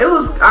 Yeah, it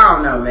was, I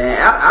don't know,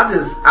 man. I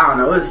don't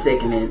know, it was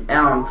sickening.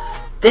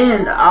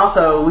 Then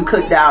also we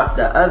cooked out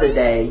the other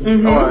day,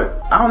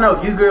 or I don't know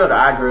if you grilled or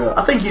I grilled.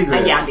 I think you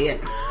grilled. Yeah, I did.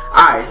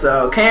 Alright,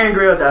 so Karen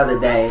grilled the other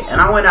day, and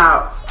I went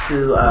out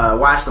to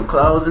wash some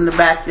clothes in the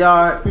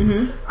backyard.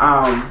 And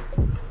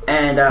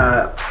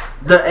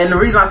the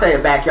reason I say a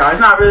backyard,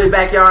 it's not really a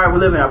backyard. We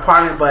live in an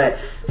apartment, but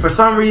for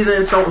some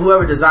reason,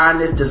 whoever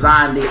designed this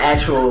designed the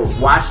actual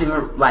washing,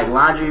 like,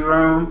 laundry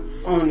room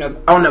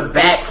on the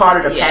back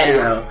part of the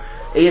patio.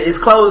 It's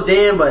closed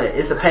in, but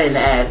it's a pain in the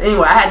ass.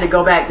 Anyway, I had to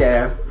go back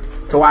there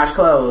to wash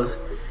clothes,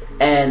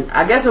 and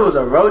I guess it was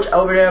a roach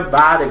over there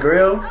by the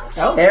grill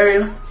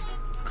area.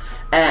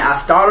 And I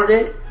startled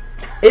it.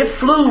 It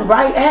flew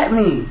right at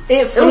me.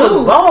 It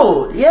was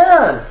bold.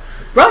 Yeah.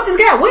 Roaches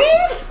got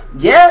wings?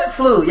 Yeah, it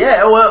flew.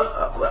 Yeah.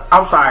 Well,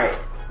 I'm sorry.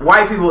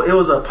 White people, it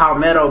was a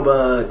palmetto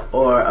bug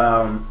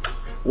or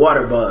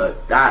water bug.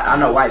 I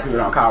know white people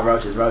don't call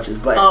roaches, but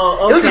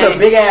it was just a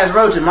big ass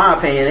roach in my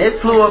opinion. It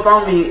flew up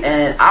on me,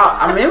 and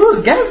I mean, it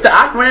was gangster.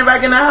 I ran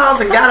back in the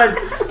house and got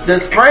the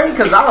spray,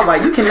 because I was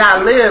like, you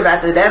cannot live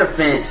after that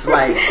offense.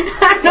 Like,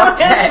 I know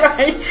that's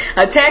right.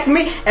 Attack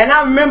me. And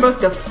I remember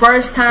the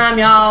first time,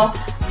 y'all,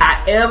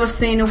 I ever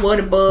seen a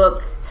water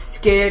bug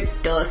scared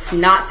the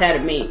snots out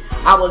of me.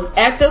 I was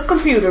at the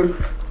computer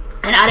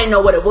and I didn't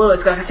know what it was,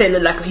 because I said it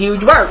looked like a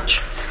huge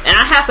roach. And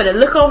I happened to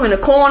look over in the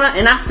corner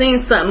and I seen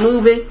something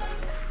moving.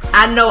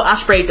 I know I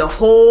sprayed the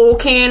whole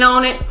can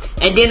on it,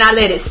 and then I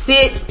let it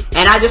sit,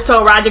 and I just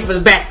told Roger it was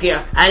back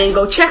there. I didn't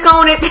go check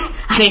on it.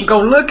 I didn't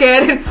go look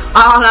at it.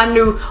 All I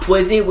knew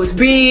was it was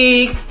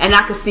big, and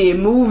I could see it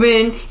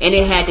moving, and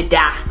it had to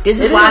die.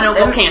 This is why I don't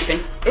go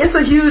camping. It's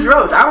a huge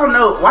roach. I don't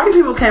know. White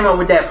people came up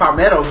with that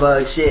palmetto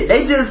bug shit.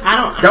 They just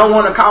don't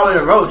want to call it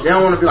a roach. They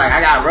don't want to be like,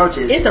 I got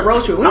roaches. It's a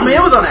roach. I mean, it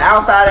was on the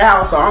outside of the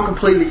house, so I'm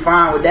completely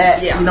fine with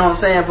that. Yeah. You know what I'm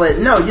saying? But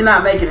no, you're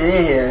not making it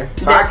in here.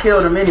 So I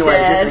killed him anyway,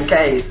 just in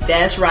case.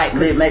 That's right.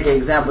 Make an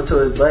example to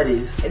his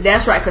buddies.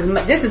 That's right, because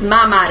this is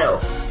my motto.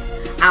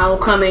 I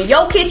don't come in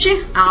your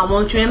kitchen. I don't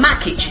want you in my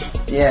kitchen.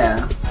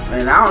 Yeah.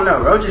 And I don't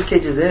know. Roach's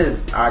Kitchens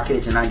is our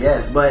kitchen, I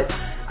guess. But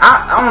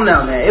I don't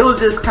know, man. It was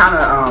just kind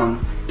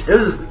of, it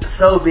was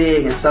so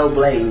big and so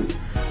blatant.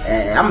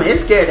 And I mean, it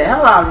scared the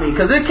hell out of me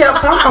because it kept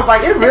coming. I was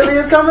like, it really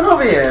is coming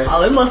over here.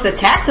 Oh, it must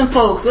attack some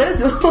folks. What is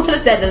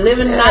that? The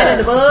living night of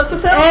the bugs or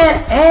something?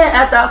 And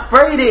after I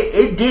sprayed it,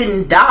 it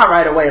didn't die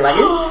right away. Like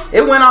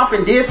it went off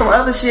and did some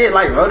other shit,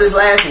 like rode his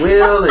last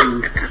wheel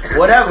and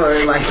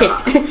whatever. Like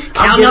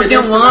counting up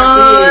them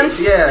ones.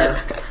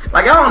 Yeah.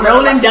 Like, I don't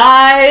know. Rolling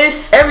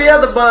dice. Every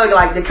other bug,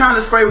 like, the kind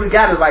of spray we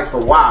got is, like, for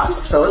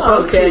wasps. So it's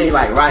supposed to kill you,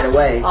 like, right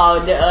away.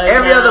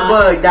 Every other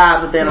bug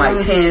died within,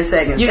 like, 10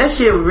 seconds. That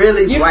shit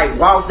really, like,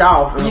 walked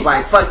off and was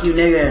like, fuck you,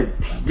 nigga,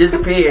 and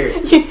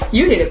disappeared.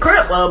 You hit a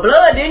crip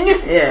blood, didn't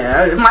you?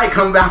 Yeah, it might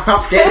come back.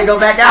 I'm scared to go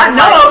back out. I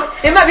know.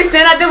 It might be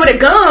standing out there with a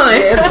gun.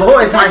 Yeah, his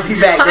boys might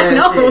be back there. I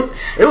know. Shit.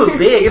 It was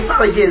big. It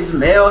probably gets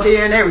smell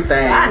here and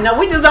everything. I know.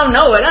 We just don't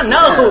know it. I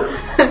know.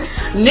 Yeah.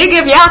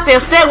 Nigga, if you're out there,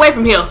 stay away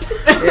from here.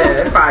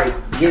 Yeah, it probably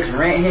gets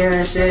rent here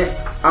and shit.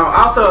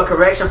 Also, a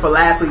correction for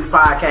last week's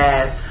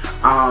podcast.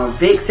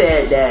 Vic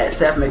said that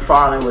Seth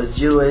MacFarlane was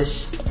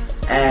Jewish,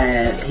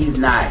 and he's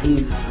not.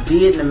 He's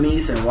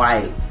Vietnamese and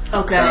white.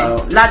 Okay.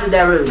 So, not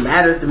that really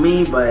matters to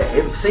me, but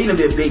it seemed to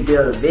be a big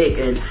deal to Vic.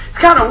 And it's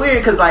kind of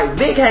weird because, like,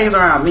 Vic hangs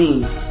around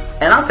me,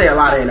 and I say a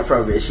lot of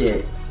inappropriate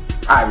shit,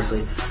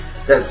 obviously.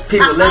 That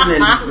people listening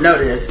know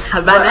this.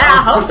 By now,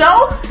 I hope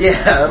so.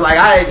 Yeah,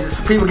 like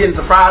people getting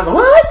surprised.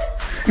 What?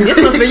 This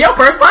must be your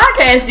first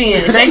podcast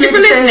then. Thank you for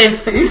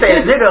listening. He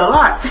says nigga a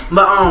lot.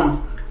 But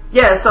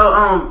yeah,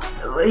 so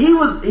he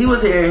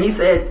was here and he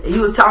said he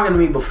was talking to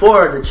me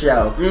before the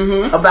show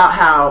about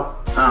how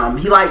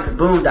he likes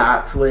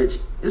Boondocks, which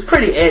is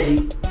pretty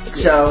edgy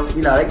show.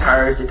 You know, they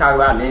curse, they talk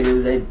about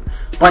niggas, they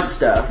bunch of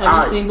stuff.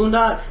 Have you seen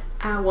Boondocks?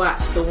 I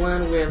watched the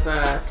one with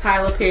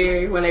Tyler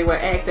Perry when they were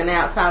acting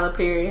out Tyler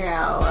Perry,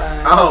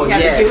 how you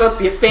had to give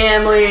up your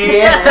family.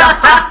 Yeah.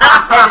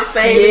 Had to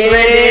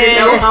say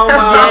no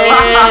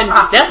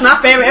homo. That's my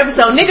favorite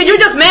episode. Nigga, you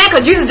just mad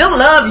because Jesus don't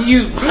love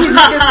you. These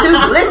niggas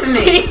too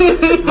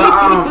listening.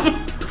 But,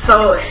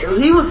 so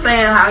he was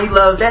saying how he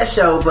loves that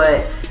show,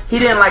 but he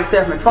didn't like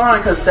Seth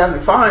MacFarlane because Seth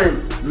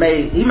MacFarlane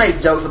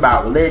makes jokes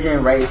about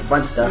religion, race, a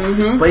bunch of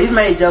stuff. But he's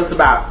made jokes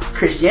about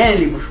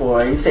Christianity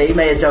before. He said he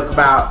made a joke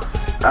about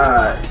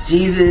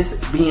Jesus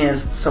being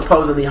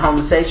supposedly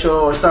homosexual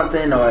or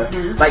something, or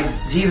like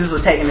Jesus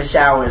was taking a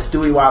shower and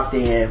Stewie walked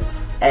in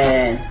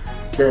and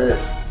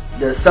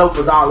the soap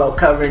was all over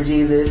covering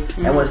Jesus,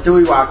 and when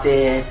Stewie walked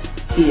in,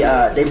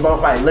 they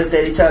both like looked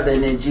at each other,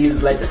 and then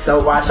Jesus let the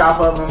soap wash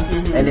off of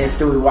him, and then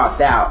Stewie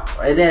walked out.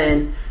 And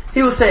then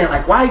he was saying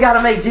like, why you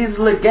gotta make Jesus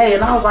look gay?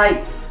 And I was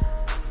like,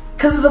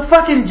 cause it's a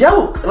fucking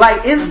joke.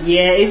 Like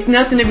it's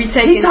nothing to be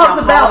taken. He talks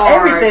about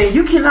everything.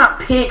 You cannot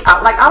pick.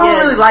 Like I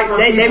don't really like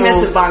when they mess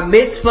with bar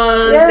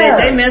mitzvahs. Yeah.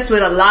 They mess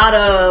with a lot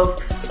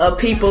of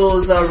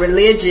people's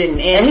religion.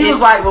 And he was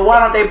like, well, why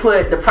don't they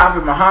put the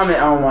Prophet Muhammad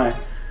on one?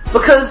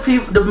 Because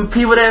the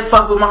people that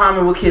fuck with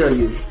Muhammad will kill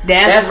you.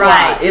 That's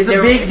right. Why. It's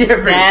a big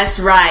difference. That's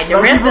right.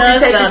 Some the rest of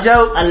us take a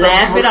joke,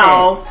 laugh it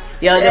off.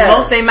 Yo, the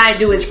most they might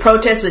do is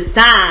protest with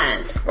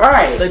signs.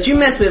 Right. But you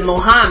mess with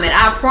Muhammad,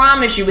 I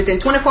promise you, within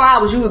 24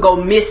 hours, you would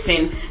go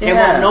missing and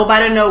won't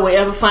nobody know will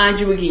ever find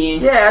you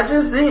again. Yeah,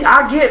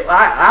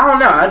 I don't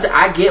know.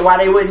 I get why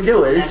they wouldn't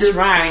do it. It's That's just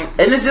right.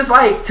 And it's just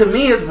like, to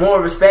me, it's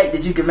more respect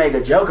that you can make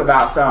a joke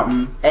about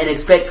something and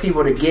expect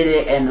people to get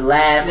it and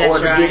laugh, or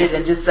to get it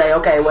and just say,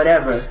 okay,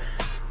 whatever.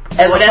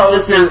 As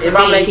opposed to, if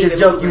I make this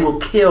joke, you will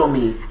kill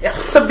me.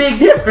 It's a big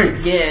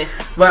difference.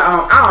 Yes. But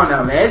I don't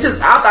know, man. It's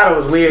just, I thought it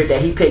was weird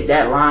that he picked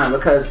that line,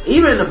 because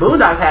even the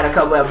Boondocks had a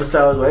couple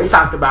episodes where he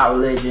talked about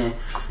religion.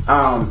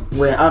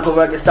 When Uncle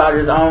Rugged started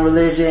his own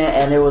religion,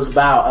 and it was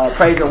about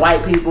praising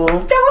white people.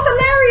 That was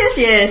hilarious,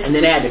 yes. And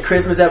then they had the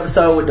Christmas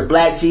episode with the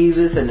black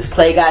Jesus, and the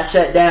play got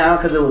shut down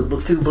because it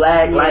was too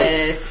black.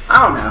 Yes. Like,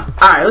 I don't know.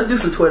 Alright, let's do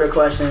some Twitter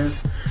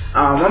questions.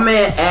 My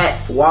man at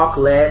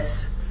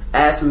WalkLess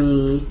asked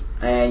me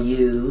and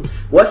you,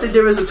 what's the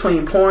difference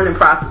between porn and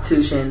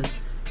prostitution?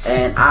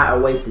 And I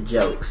await the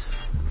jokes.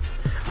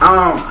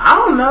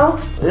 I don't know.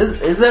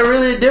 Is there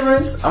really a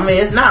difference? I mean,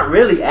 it's not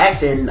really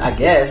acting, I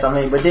guess. I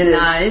mean, but then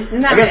it's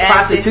not. I guess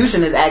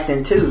prostitution is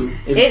acting too.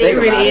 It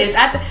really is.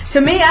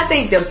 To me, I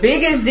think the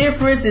biggest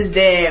difference is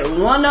that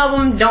one of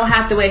them don't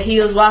have to wear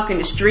heels walking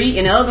the street,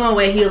 and the other one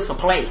wear heels for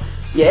play.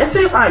 Yeah, it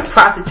seems like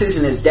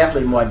prostitution is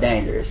definitely more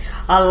dangerous.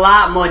 A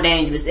lot more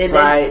dangerous.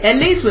 Right. At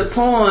least with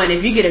porn,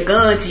 if you get a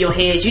gun to your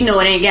head, you know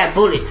it ain't got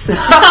bullets.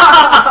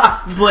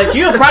 But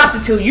you're a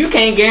prostitute, you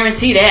can't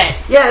guarantee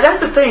that. Yeah, that's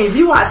the thing. If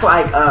you watch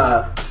like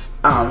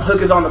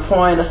Hookers on the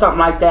Point or something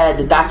like that,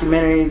 the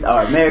documentaries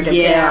or American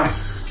Film,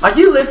 like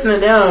you listen to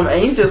them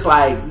and you just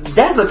like,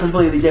 that's a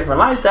completely different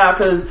lifestyle,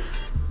 because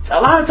a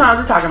lot of times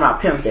they're talking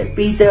about pimps that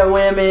beat their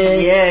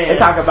women. Yes. They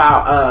talk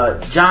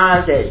about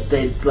Johns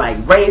that like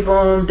rape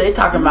them. They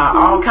talking about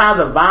all kinds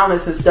of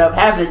violence and stuff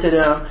happening to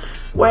them.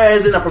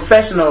 Whereas in a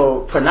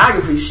professional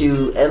pornography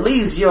shoot, at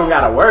least you don't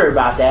gotta worry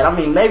about that. I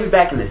mean, maybe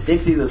back in the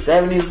 60s or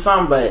 70s or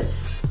something, but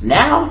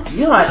now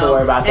you don't have to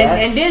worry about that.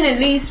 And then at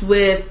least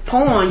with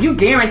porn, you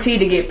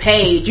guaranteed to get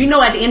paid. You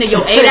know, at the end of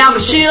your 8-hour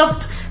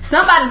shift,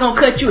 somebody's gonna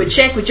cut you a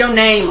check with your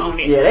name on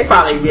it. Yeah, they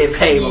probably get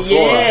paid before.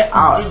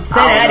 Yeah, say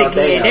that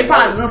again. They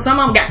probably, some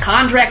of them got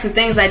contracts and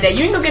things like that.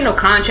 You ain't gonna get no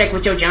contract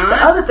with your John. The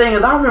other thing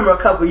is, I remember a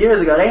couple years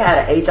ago, they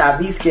had an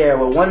HIV scare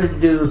where one of the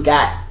dudes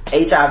got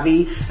HIV,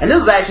 and this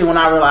was actually when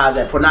I realized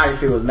that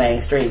pornography was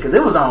mainstream, because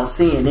it was on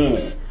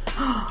CNN.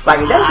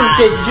 Like, that's some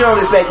shit that you don't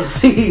expect to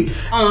see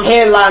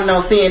headlining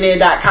on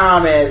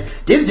CNN.com as,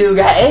 this dude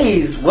got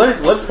AIDS.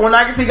 What's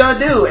pornography gonna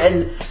do?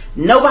 And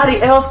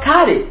nobody else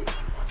caught it.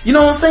 You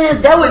know what I'm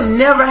saying? That would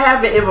never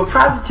happen if a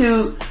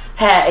prostitute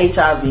had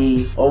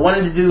HIV, or one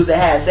of the dudes that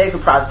had sex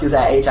with prostitutes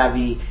had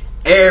HIV.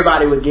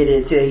 Everybody would get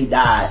it until he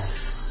died.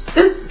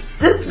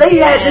 They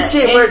had this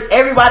shit where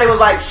everybody was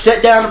like,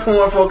 shut down the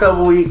porn for a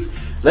couple weeks.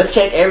 Let's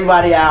check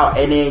everybody out,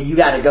 and then you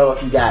gotta go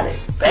if you got it.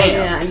 Bam.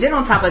 Yeah, and then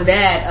on top of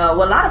that,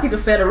 what a lot of people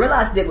fail to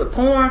realize that with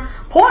porn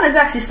is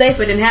actually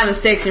safer than having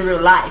sex in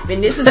real life.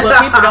 And this is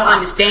what people don't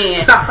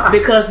understand.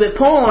 Because with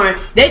porn,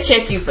 they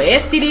check you for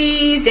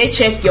STDs, they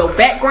check your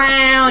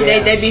background,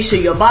 they be sure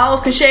your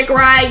balls can shake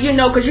right, you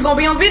know, because you're going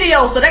to be on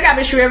video, so they got to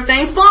be sure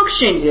everything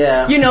function.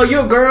 Yeah. You know,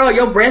 you're a girl,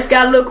 your breasts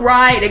got to look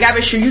right, they got to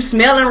be sure you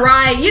smelling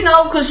right, you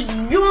know, because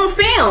you on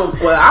film.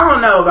 Well, I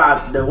don't know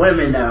about the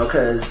women, though,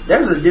 because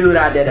there's a dude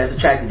out there that's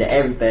attracted to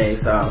everything,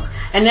 so.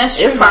 And that's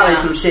true. It's probably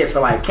some shit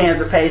for, like,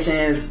 cancer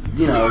patients,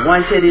 you know,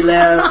 one titty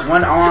left,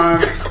 one arm.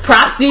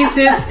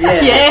 Prosthesis.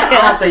 Yeah.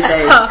 I don't think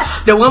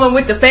they... the woman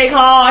with the fake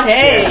heart,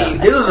 hey.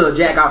 Yeah, dudes will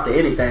jack off to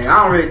anything.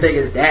 I don't really think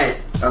it's that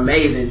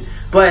amazing.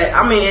 But,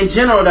 I mean, in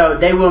general, though,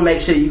 they will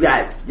make sure you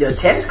got your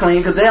test clean,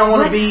 because they don't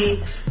want to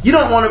be... You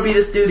don't want to be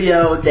the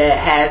studio that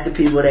has the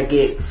people that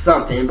get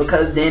something,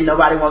 because then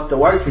nobody wants to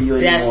work for you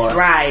anymore. That's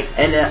right.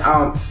 And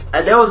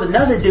then, there was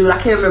another dude, I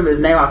can't remember his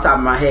name off the top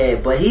of my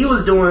head, but he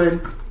was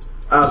doing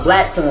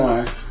black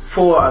porn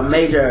for a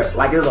major,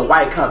 like, it was a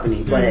white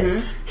company,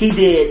 but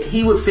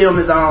he would film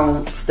his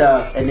own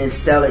stuff and then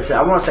sell it to,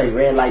 I want to say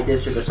Red Light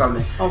District or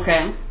something.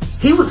 Okay.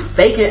 He was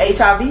faking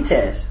HIV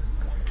tests.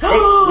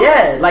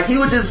 Yeah, like he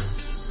would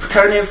just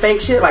turn in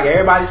fake shit like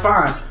everybody's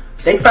fine.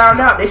 They found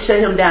out, they shut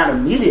him down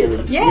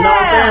immediately. Yeah. You know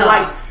what I'm saying?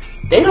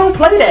 Like, they don't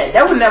play that.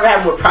 That would never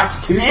happen with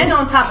prostitution. And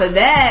on top of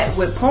that,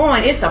 with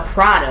porn, it's a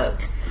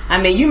product. I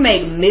mean, you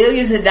make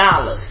millions of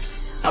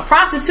dollars. A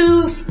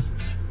prostitute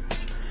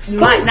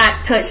might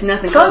not touch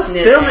nothing close to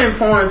that. Filming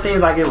porn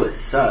seems like it would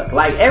suck.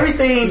 Like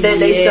everything that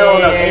they show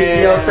on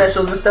HBO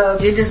specials and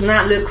stuff, it does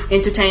not look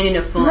entertaining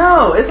or fun.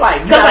 No, it's like,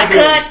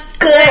 cut.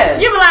 Yeah.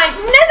 You be like,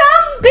 nigga,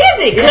 I'm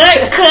busy.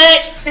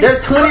 Cut.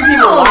 There's 20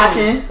 people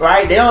watching,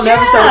 right? They don't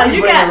never show people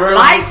you got in the room.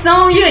 Lights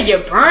on you,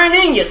 you're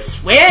burning, you're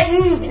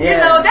sweating. You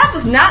know, that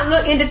does not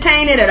look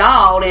entertaining at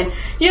all. And,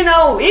 you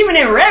know, even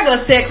in regular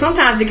sex,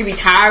 sometimes it can be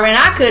tiring.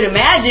 I could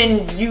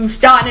imagine you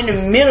starting in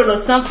the middle of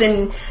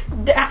something.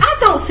 I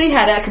don't see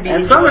how that could be.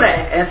 And some of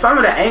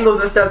the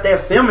angles and stuff they're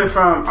filming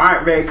from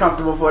aren't very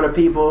comfortable for the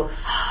people.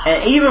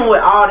 And even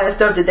with all that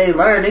stuff that they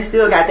learned, they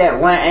still got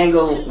that one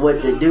angle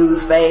with the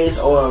dude's face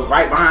or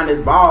right behind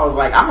his balls.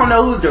 Like, I don't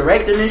know who's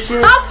directing this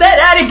shit. I'll say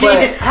that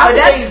again.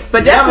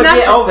 But that's never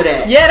get over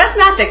that. Yeah, that's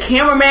not the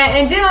cameraman.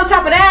 And then on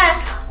top of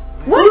that,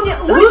 who's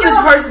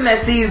the person that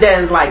sees that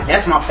and is like,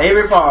 that's my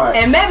favorite part?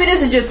 And maybe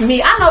this is just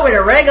me. I know with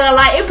a regular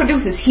light, it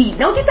produces heat.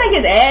 Don't you think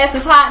his ass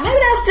is hot? Maybe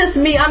that's just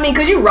me. I mean,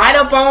 because you right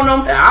up on him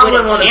with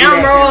the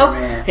camera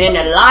and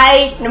the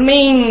light. I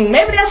mean,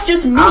 maybe that's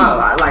just me.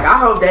 I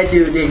hope that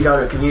dude didn't go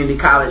to community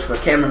college for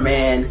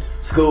cameraman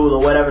school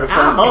or whatever the fuck.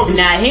 I hope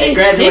not. He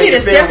need to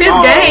step his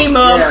game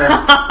up.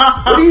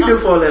 Yeah. What do you do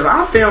for a living?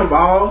 I film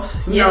balls.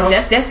 You know,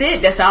 that's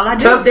it. That's all I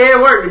do. Tough day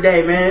at work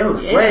today, man. It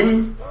was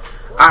sweating.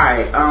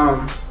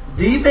 Alright,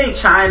 do you think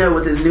China,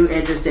 with his new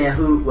interest in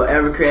hoop, will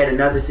ever create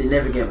another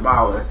significant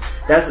baller?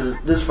 This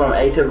is from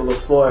Atypical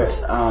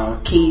Sports.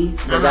 Key,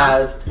 the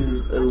guy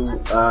who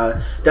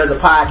does a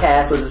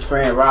podcast with his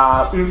friend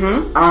Rob.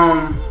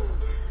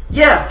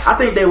 Yeah, I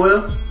think they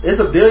will. It's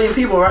 1 billion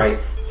people, right?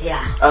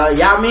 Yeah.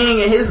 Yao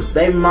Ming and his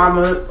baby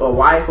mama or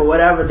wife or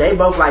whatever, they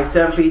both like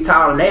 7 feet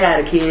tall and they had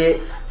a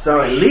kid. So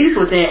at least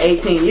within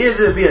 18 years,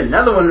 there'll be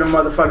another one of them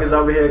motherfuckers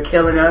over here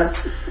killing us.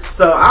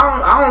 So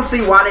I don't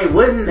see why they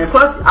wouldn't. And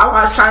plus, I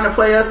watched China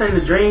play us in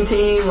the Dream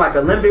Team, like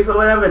Olympics or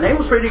whatever, and they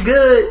was pretty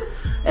good.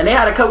 And they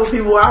had a couple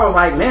people where I was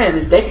like, man,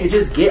 if they could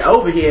just get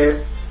over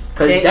here.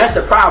 Because that's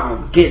the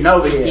problem, getting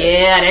over here.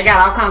 Yeah, they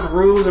got all kinds of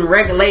rules and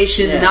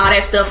regulations and all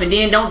that stuff. And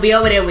then don't be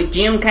over there with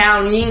Jim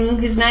Cao-Ning,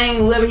 his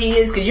name, whoever he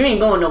is, because you ain't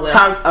going nowhere.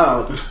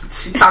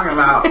 She's talking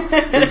about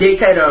the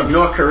dictator of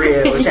North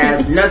Korea, which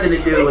has nothing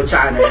to do with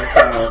China.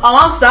 So. Oh,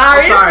 I'm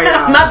sorry.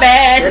 My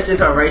bad. That's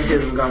just her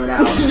racism coming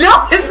out.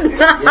 No,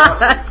 it's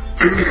not. Yep.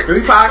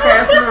 3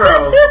 podcasts in a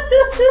row.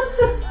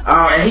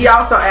 And he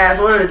also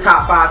asked, what are the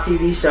top 5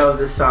 TV shows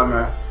this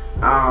summer?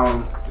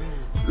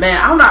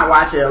 Man, I'm not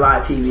watching a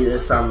lot of TV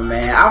this summer,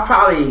 man. I'll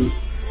probably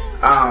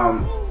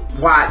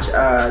watch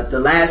The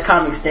Last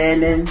Comic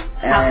Standing.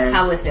 And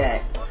how was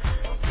that?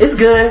 It's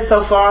good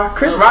so far.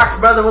 Chris Rock's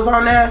brother was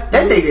on there.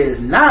 That nigga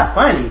is not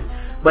funny.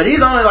 But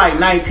he's only like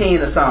 19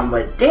 or something.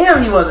 But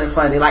damn, he wasn't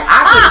funny. Like,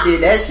 I could have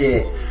did that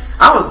shit.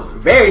 I was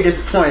very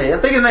disappointed. I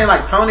think his name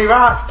like Tony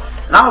Rock.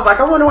 And I was like,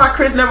 I wonder why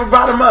Chris never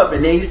brought him up.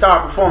 And then he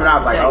started performing. I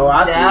was like, oh,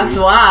 I see. That's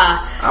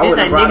why. It's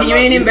like, nigga, you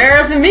ain't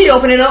embarrassing me.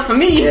 Open it up for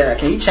me. Yeah,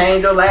 can you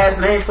change your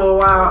last name for a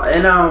while?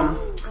 And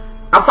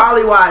I'll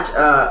probably watch,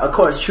 of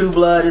course, True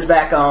Blood is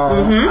back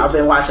on. Mm-hmm. I've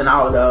been watching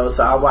all of those,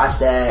 so I'll watch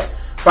that.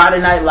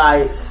 Friday Night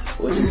Lights,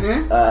 which is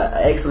an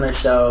excellent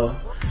show.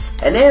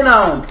 And then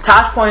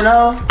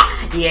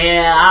Tosh.0.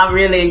 Yeah, I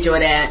really enjoy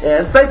that. Yeah,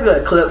 it's basically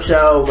a clip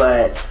show,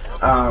 but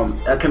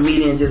a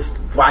comedian just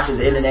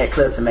watches internet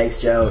clips and makes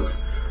jokes.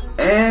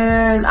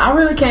 And I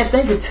really can't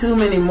think of too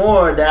many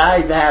more that I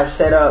even have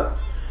set up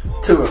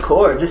to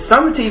record. Just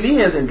summer TV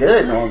isn't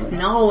good normally.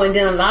 No, and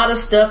then a lot of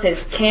stuff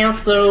has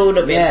canceled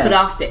or been put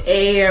off the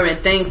air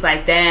and things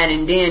like that.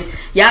 And then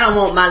y'all don't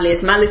want my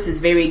list. My list is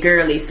very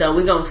girly, so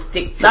we're gonna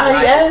stick to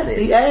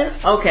he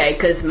asked. Okay,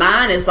 because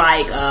mine is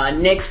like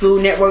Next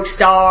Food Network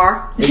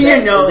Star. Is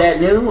that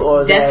new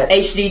or is that's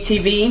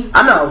HGTV?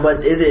 I know,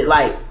 but is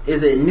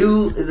it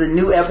new? Is it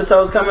new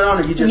episodes coming on?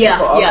 Or you just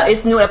yeah,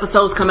 it's new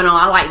episodes coming on.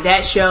 I like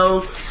that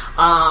show.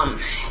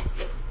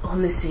 Let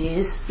me see,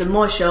 it's some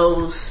more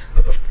shows.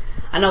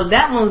 I know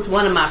that one's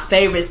one of my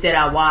favorites that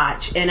I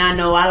watch, and I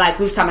know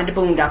we was talking about the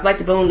Boondocks, like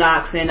the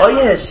Boondocks, and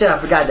I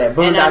forgot that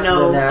Boondocks. And I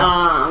know is in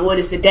there. what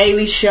is the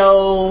Daily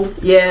Show?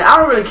 Yeah, I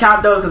don't really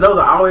count those because those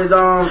are always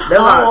on. They're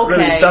not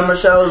really summer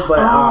shows, but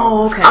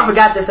I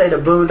forgot to say the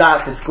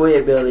Boondocks and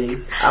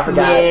Squidbillies. I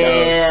forgot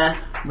those.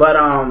 But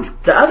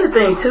the other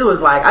thing too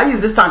is like I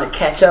use this time to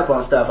catch up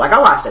on stuff. Like I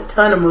watched a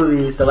ton of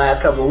movies the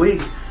last couple of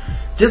weeks.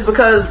 Just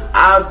because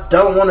I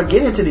don't want to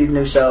get into these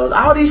new shows.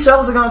 All these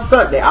shows are gonna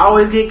suck. They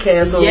always get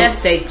canceled. Yes,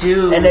 they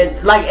do. And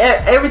then, like,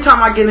 every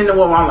time I get into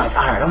one, I'm like,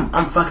 alright,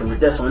 I'm fucking with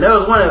this one. There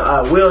was one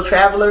of Will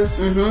Travelers.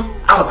 Mm-hmm.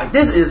 I was like,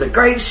 this is a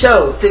great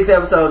show. 6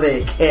 episodes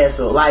and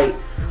canceled. Like,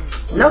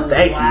 no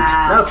thank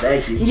you. No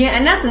thank you. Yeah,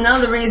 and that's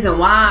another reason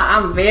why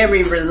I'm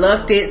very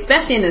reluctant,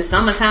 especially in the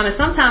summertime and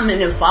sometimes in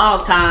the fall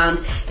times.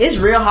 It's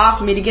real hard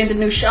for me to get into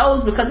new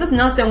shows because there's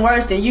nothing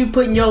worse than you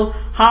putting your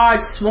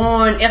hard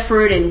sworn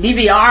effort and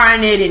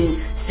DVRing it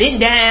and sit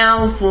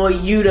down for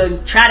you to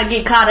try to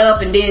get caught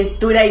up, and then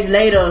 3 days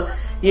later,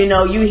 you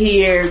know, you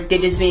hear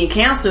that it's being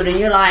canceled and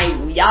you're like,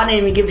 y'all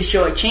didn't even give the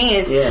show a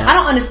chance. Yeah. I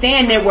don't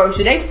understand networks.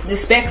 Do they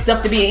expect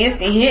stuff to be an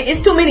instant hit? It's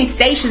too many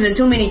stations and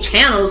too many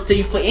channels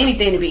for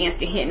anything to be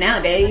instant hit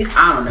nowadays.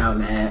 I don't know,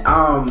 man.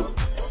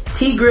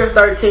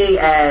 T-Griff13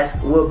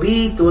 asks, will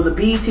the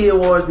BET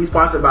Awards be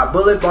sponsored by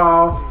Bullet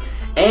Ball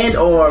and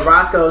or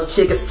Roscoe's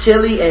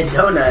Chili and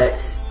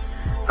Donuts?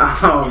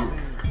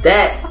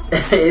 That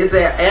is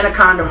an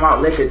Anaconda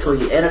Malt Liquor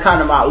tweet.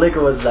 Anaconda Malt Liquor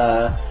was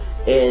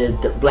in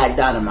Black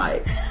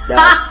Dynamite. But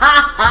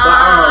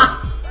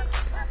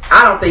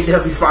I don't think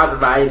they'll be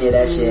sponsored by any of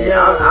that shit.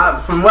 No.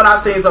 From what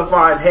I've seen so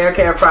far, it's hair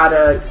care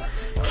products,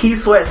 Keith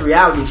Sweat's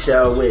reality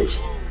show, which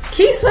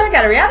Keith Sweat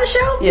got a reality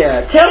show?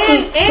 Yeah. Tell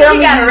me he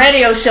got a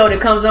radio show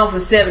that comes on from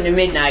 7 to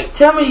midnight.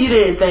 Tell me you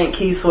didn't think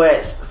Keith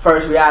Sweat's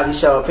first reality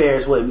show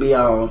appearance wouldn't be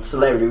on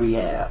Celebrity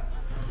Rehab.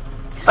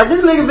 Like,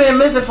 this nigga been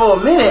missing for a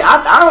minute.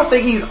 I don't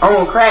think he's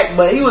on crack,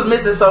 but he was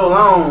missing so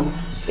long.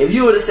 If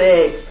you would have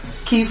said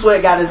Keith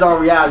Sweat got his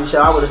own reality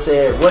show, I would have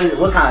said,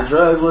 what kind of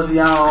drugs was he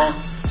on?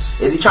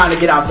 Is he trying to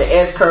get off the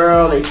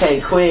S-curl and he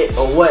can't quit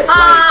or what?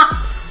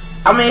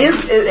 I mean,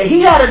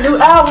 he had a new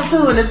album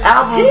too, and this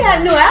album... He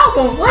had a new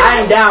album? What?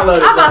 I ain't downloaded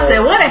it. I'm about to say,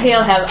 where the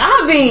hell have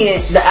I been?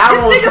 The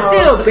album this nigga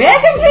still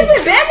begging? He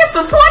been begging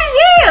for 40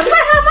 years.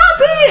 Where have I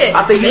been?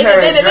 I think you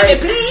heard Drake.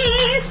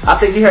 Please. I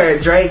think you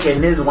heard Drake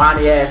and his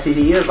whiny ass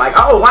CD. He was like,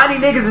 oh, whiny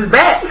niggas is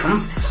back.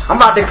 I'm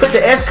about to put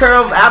the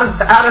S-curl out of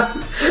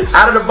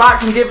the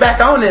box and get back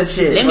on this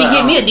shit. Let me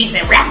get me a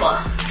decent rapper.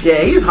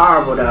 Yeah, he's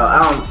horrible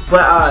though.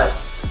 But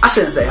I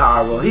shouldn't say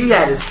horrible. He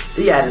had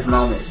his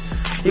moments.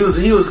 He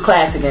was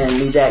classic in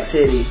New Jack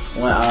City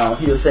when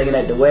he was singing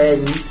at the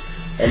wedding,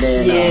 and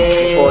then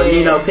before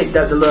Nino picked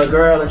up the little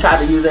girl and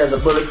tried to use it as a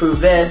bulletproof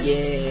vest.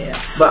 Yeah,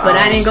 but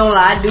I ain't gonna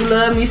lie, I do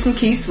love me some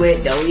Keith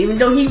Sweat though. Even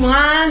though he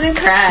whines and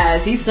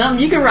cries, he's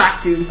something you can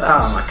rock to.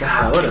 Oh my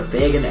god, what a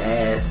big in the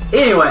ass.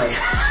 Anyway,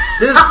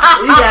 he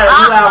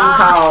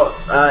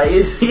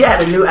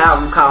had a new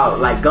album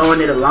called like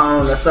Going It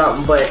Alone or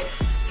something, but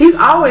he's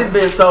always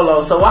been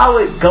solo, so why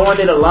would Going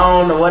It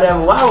Alone or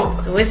whatever?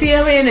 Why was he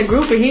ever in a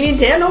group and he didn't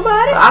tell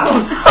nobody? I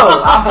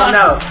don't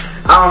know.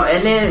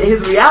 And then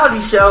his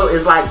reality show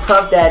is like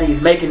Puff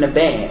Daddy's Making the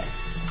Band.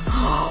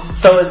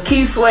 So it's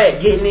Keith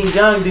Sweat getting these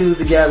young dudes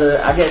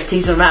together, I guess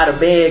teaching them how to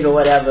beg or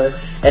whatever,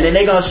 and then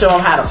they're gonna show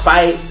them how to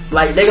fight.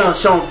 Like they're gonna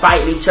show them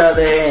fighting each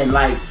other, and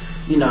like,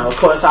 you know, of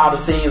course all the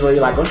scenes where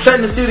you're like, I'm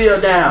shutting the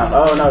studio down.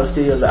 Oh no, the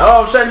studio's back.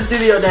 Oh, I'm shutting the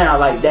studio down.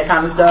 Like that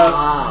kind of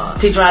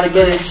stuff. Teach them how to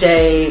get in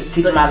shape,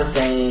 teach them how to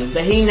sing.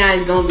 But he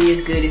not gonna be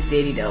as good as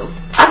Diddy though.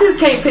 I just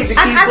can't pick the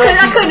Keith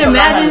Sweat. I couldn't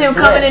imagine him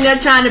coming in there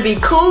trying to be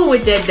cool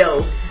with that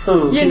though.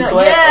 Who? You know,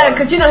 Sweat? yeah,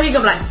 because you know he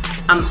gonna be like,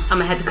 I'm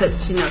gonna have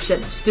to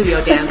shut the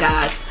studio down,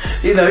 guys.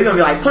 You know, he's gonna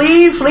be like,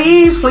 please,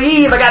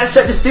 I gotta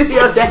shut the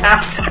studio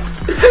down.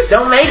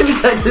 Don't make me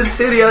cut the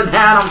studio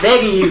down, I'm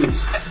begging you.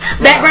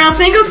 Background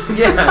singers?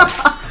 Yeah.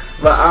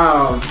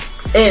 But,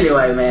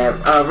 anyway,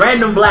 man,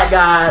 random black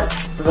guy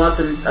wants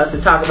us to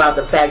talk about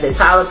the fact that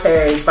Tyler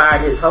Perry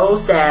fired his whole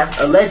staff,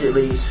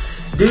 allegedly,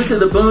 due to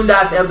the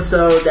Boondocks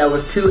episode that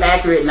was too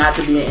accurate not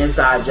to be an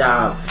inside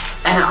job.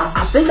 And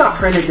I think I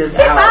printed this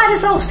out. He fired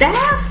his whole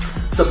staff?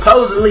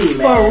 Supposedly,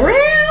 man. For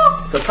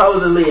real?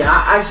 Supposedly.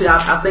 I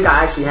think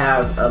I actually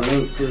have a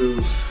link to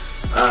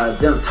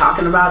them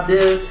talking about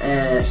this,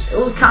 and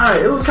it was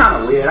kind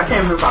of weird. I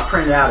can't remember if I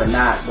printed it out or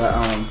not,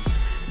 but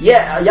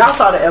yeah, y'all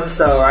saw the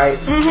episode, right?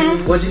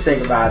 Mm-hmm. What'd you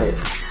think about it?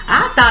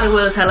 I thought it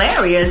was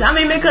hilarious. I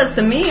mean, because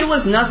to me it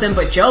was nothing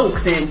but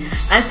jokes, and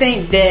I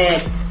think that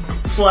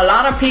for a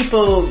lot of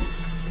people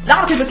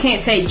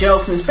can't take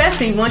jokes, and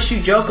especially once you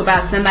joke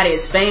about somebody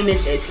as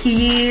famous as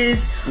he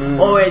is,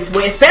 or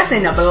especially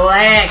in the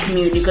black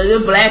community, because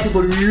the black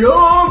people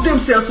love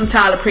themselves some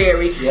Tyler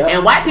Perry,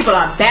 and white people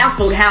are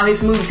baffled how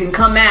his movies can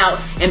come out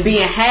and be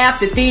in half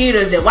the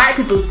theaters that white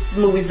people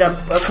movies are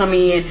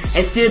coming in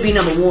and still be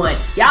number one.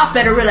 Y'all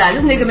better realize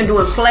this nigga been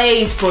doing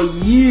plays for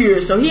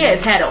years, so he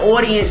has had an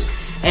audience,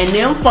 and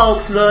them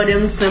folks love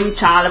them some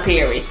Tyler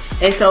Perry.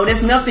 And so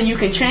there's nothing you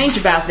can change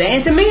about that.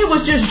 And to me, it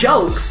was just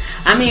jokes.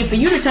 I mean, for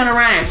you to turn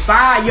around and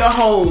fire your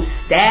whole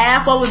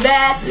staff over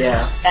that,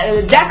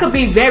 that could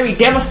be very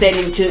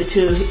devastating to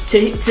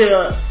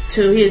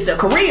his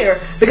career,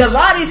 because a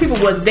lot of these people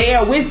were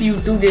there with you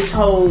through this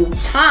whole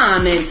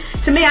time. And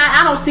to me,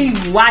 I don't see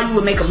why you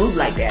would make a move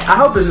like that. I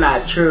hope it's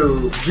not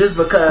true, just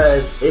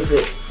because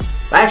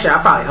actually, I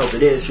probably hope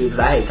it is true, because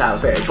I hate Tyler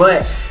Perry.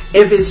 But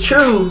if it's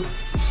true,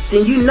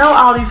 then you know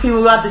all these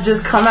people got to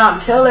just come out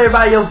and tell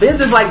everybody your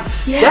business. Like,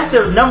 that's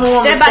the number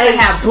one mistake. They're about to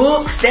have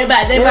books. They're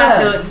about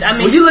to, I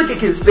mean... When you look at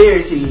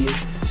conspiracies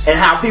and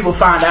how people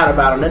find out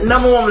about them, the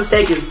number one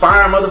mistake is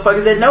firing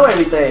motherfuckers that know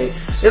everything.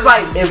 It's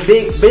like if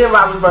Ben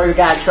Roethlisberger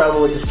got in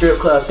trouble with the strip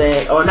club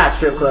thing, or not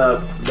strip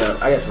club,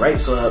 rape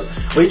club.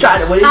 When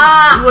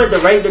he went to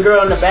rape the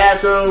girl in the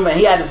bathroom, and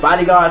he had his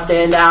bodyguard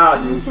stand out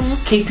and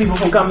keep people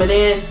from coming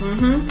in.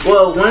 Mm-hmm.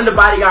 Well, one of the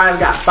bodyguards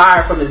got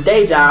fired from his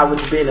day job,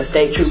 which is being a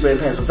state trooper in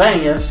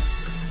Pennsylvania.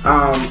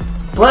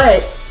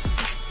 But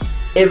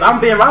if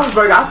I'm Ben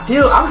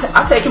Roethlisberger,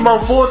 I take him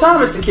on full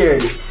time as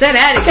security. Say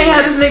that again. I can't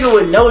have this nigga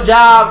with no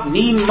job,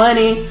 needing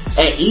money,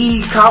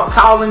 and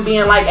calling,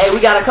 being like, "Hey, we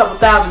got a couple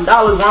 $1,000.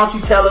 Why don't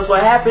you tell us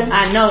what happened?"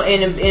 I know,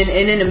 in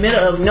the middle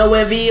of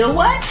Nowhereville,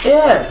 what?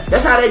 Yeah,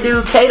 that's how they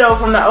do. Kato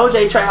from the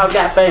OJ trial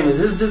got famous.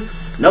 It's just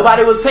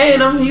nobody was paying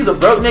him. He's a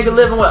broke nigga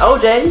living with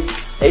OJ.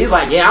 And he's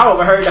like, "Yeah, I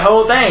overheard the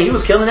whole thing. He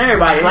was killing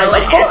everybody."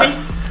 Like, of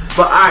course.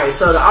 But alright,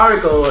 so the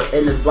article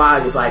in this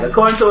blog is like,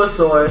 according to a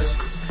source,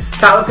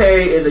 Tyler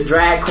Perry is a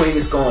drag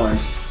queen scorned.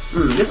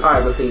 This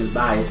article seems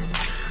biased.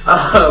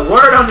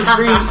 Word on the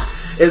streets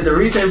is the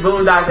recent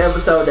Boondocks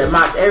episode that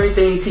mocked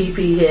everything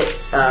TP hit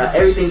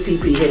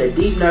a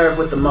deep nerve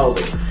with the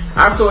mogul.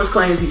 Our source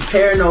claims he's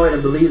paranoid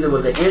and believes it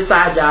was an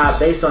inside job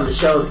based on the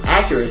show's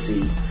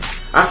accuracy.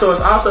 Our source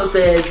also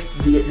says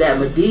that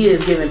Madea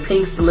is giving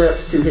pink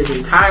slips to his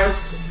entire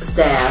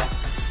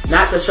staff,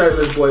 not the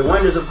shirtless boy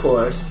wonders, of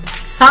course,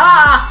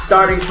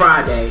 starting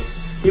Friday.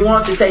 He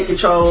wants to take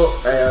control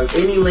of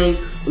any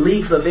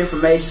leaks of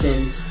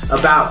information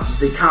about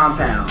the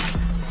compound.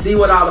 See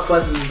what all the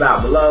fuss is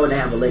about below, and they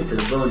have a link to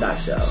the Boondocks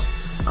show.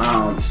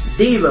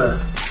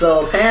 Diva.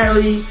 So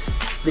apparently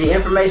the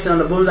information on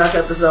the Boondocks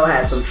episode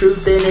has some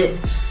truth in it,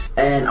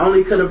 and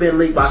only could have been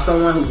leaked by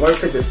someone who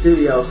works at the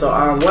studio. So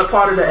what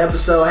part of the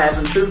episode has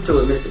some truth to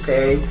it, Mr.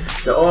 Perry?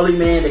 The oily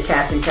man, the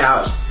casting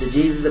couch, the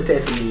Jesus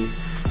epiphanies,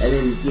 and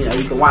then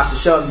you can watch the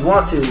show if you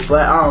want to.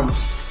 But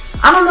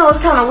I don't know, it's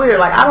kind of weird.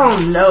 Like, I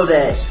don't know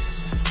that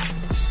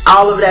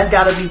all of that's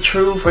got to be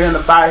true for him to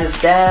fire his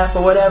staff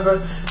or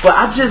whatever, but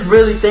I just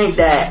really think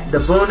that the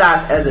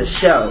Boondocks as a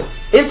show,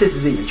 if this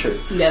is even true,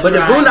 the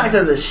Boondocks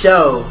as a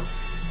show,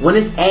 when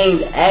it's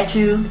aimed at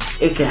you,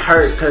 it can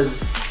hurt,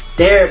 because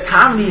their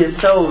comedy is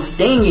so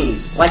stinging.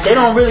 Like, they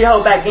don't really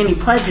hold back any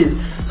punches.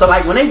 So,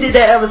 like, when they did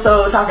that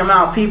episode talking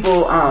about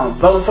people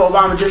voting for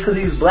Obama just because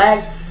he's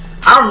black,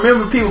 I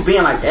remember people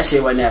being like, that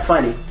shit wasn't that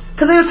funny,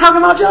 because they was talking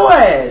about your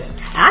ass.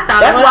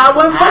 That's why it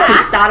wasn't funny.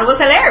 I thought it was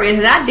hilarious,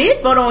 and I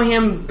did vote on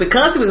him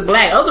because he was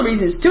black. Other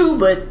reasons too,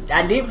 but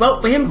I did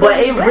vote for him. But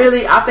it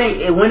really, I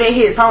think when it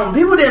hits home,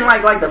 people didn't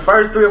like the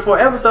first 3 or 4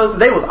 episodes.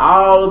 They was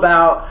all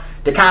about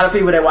the kind of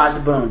people that watch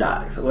the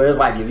Boondocks. Where it's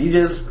like, if you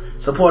just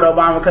support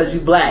Obama because you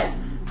black,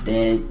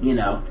 then, you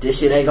know, this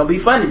shit ain't gonna be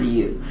funny to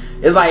you.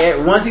 It's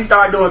like, once he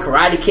started doing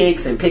karate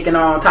kicks and picking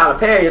on Tyler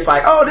Perry, it's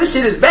like, oh, this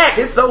shit is back.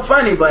 It's so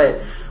funny.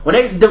 But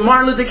when the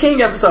Martin Luther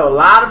King episode, a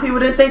lot of people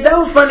didn't think that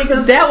was funny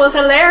because that was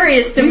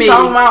hilarious to me. He's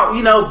talking about,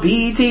 you know,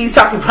 BET's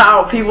talking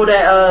about people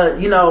that,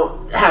 you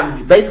know,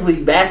 have basically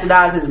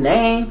bastardized his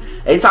name.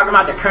 He's talking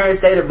about the current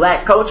state of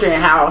black culture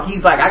and how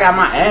he's like, I got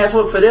my ass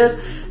whooped for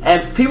this.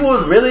 And people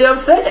was really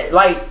upset.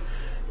 Like,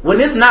 when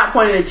it's not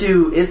pointed at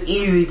you, it's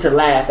easy to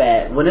laugh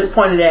at. When it's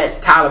pointed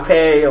at Tyler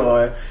Perry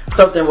or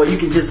something where you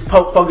can just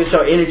focus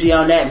your energy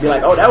on that and be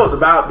like, oh, that was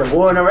about the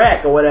war in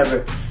Iraq or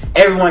whatever,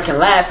 everyone can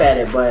laugh at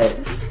it. But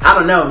I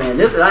don't know, man.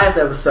 This last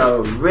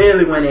episode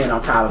really went in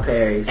on Tyler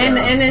Perry. So.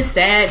 And it's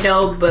sad,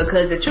 though,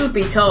 because the truth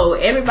be told,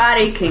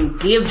 everybody can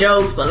give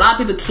jokes, but a lot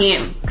of people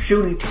can't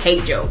truly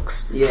take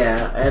jokes.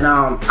 Yeah, and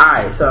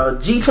alright, so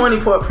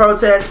G20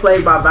 protest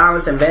plagued by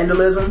violence and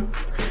vandalism.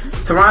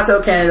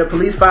 Toronto, Canada.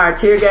 Police fired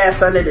tear gas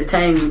Sunday to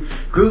tame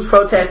groups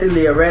protesting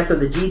the arrest of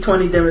the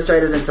G20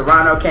 demonstrators in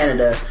Toronto,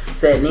 Canada,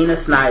 said Nina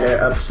Snyder,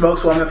 a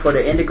spokeswoman for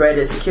the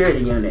Integrated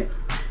Security Unit.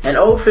 An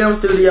old film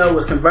studio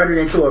was converted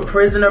into a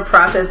prisoner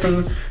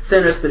processing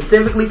center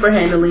specifically for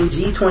handling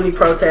G20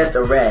 protest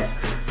arrests.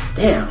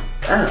 Damn,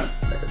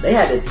 they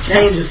had to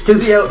change the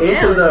studio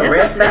into the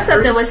arrest That's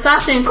up there with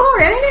Sasha and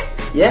Corey, ain't it?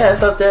 Yeah,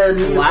 it's up there.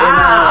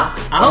 Wow.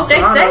 I hope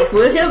they safe.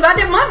 We'll hear about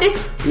it Monday.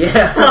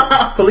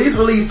 Yeah. Police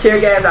released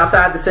tear gas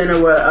outside the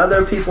center where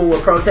other people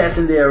were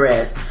protesting the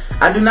arrest.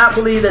 I do not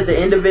believe that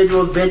the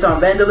individuals bent on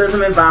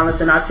vandalism and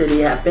violence in our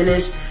city have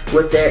finished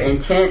with their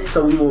intent,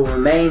 so we will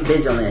remain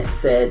vigilant,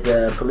 said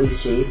the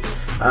police chief.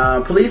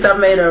 Police have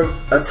made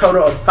a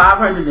total of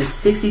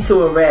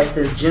 562 arrests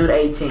since June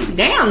 18th.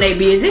 Damn, they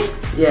busy.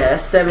 Yeah,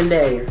 that's 7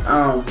 days.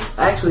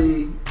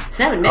 Actually,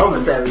 7 days. Over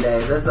 7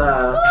 days. That's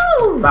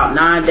about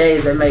 9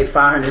 days. They made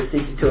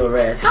 562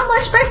 arrests. How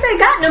much space they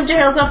got in them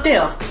jails up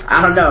there?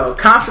 I don't know.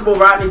 Constable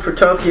Rodney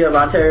Petrosky of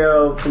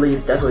Ontario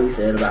Police, that's what he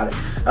said about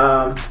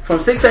it. From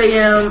 6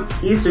 a.m.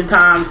 Eastern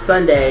Time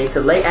Sunday to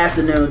late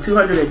afternoon,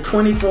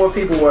 224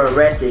 people were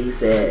arrested, he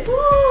said.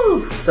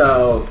 Woo.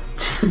 So,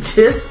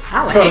 just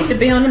I would hate to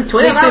be on them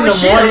 12-hour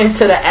 6 in the morning shifts.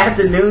 to the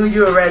afternoon,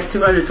 you arrest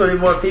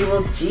 224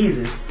 people?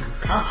 Jesus.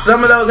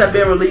 Some of those have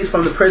been released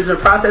from the prisoner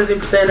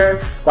processing center,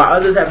 while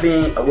others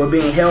were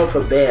being held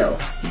for bail.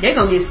 They're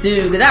gonna get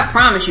sued, because I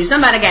promise you,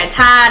 somebody got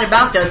tired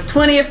about the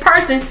 20th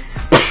person,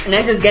 and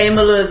they just gave him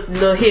a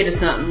little hit or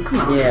something. Come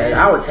on. Yeah, man.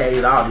 I would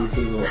tase all these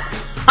people.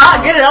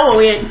 I'll get it over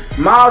with.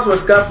 Mobs were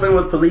scuffling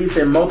with police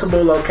in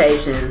multiple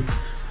locations.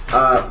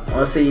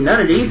 Let's see, none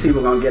of these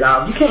people gonna get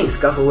off. You can't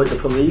scuffle with the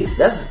police.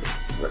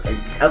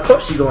 Of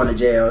course you going to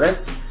jail.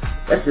 That's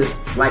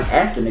just like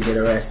asking to get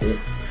arrested.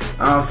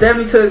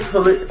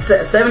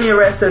 70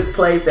 arrests took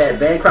place at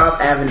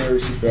Bancroft Avenue,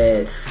 she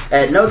said.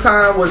 At no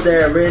time was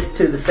there a risk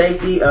to the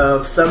safety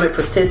of summit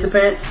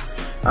participants.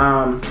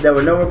 There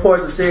were no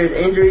reports of serious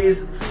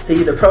injuries to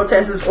either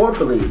protesters or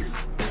police.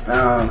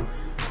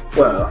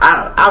 Well,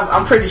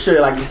 I'm pretty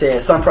sure, like you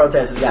said, some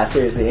protesters got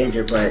seriously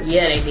injured, but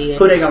yeah, they did.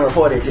 Who they gonna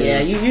report it to? Yeah,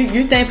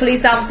 you think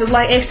police officers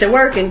like extra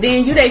work, and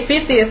then you they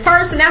 50th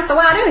person after a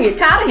while, they'll get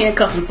tired of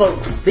handcuffing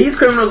folks. These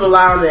criminals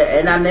rely on the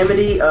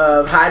anonymity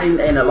of hiding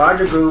in a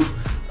larger group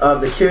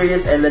of the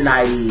curious and the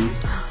naive.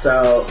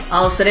 So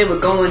they would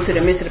go into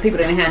the midst of the people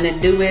that didn't have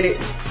nothing to do with it.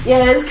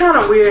 Yeah, it's kind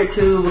of weird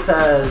too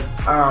because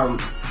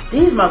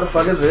these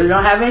motherfuckers really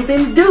don't have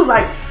anything to do.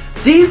 Like,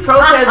 these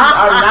protesters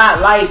are not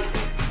like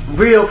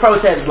real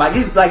protesters. Like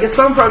it's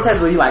some protests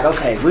where you're like,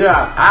 okay, we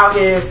are out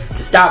here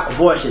to stop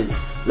abortions.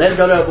 Let's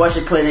go to an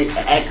abortion clinic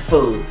and act the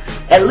fool.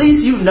 At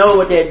least you know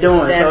what they're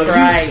doing. That's so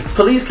right.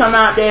 Police come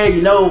out there,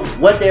 you know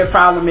what their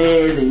problem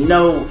is, and you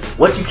know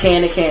what you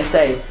can and can't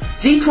say.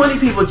 G20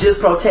 people just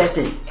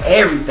protesting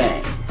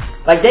everything.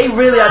 Like, they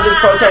really are just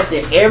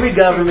protesting every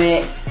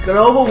government,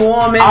 global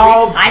warming,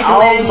 all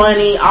recycling,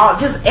 money, all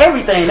just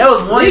everything. There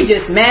was one. We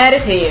just mad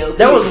as hell.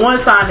 There was one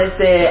sign that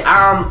said,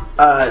 "I'm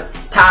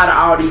tired of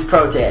all these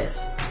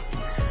protests."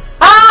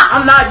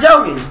 I'm not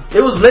joking.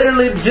 It was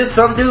literally just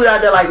some dude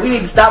out there like, we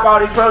need to stop all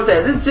these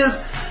protests. It's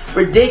just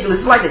ridiculous.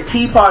 It's like the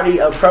Tea Party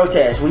of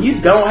protests. When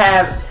you don't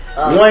have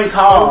one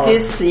cause,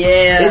 focus,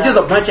 yeah. It's just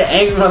a bunch of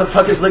angry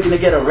motherfuckers looking to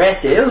get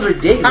arrested. It was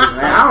ridiculous, man.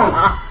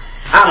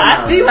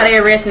 I see why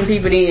they're arresting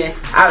people then.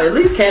 At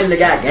least Canada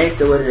got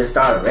gangster with it and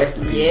started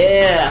arresting people.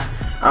 Yeah.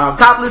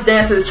 Topless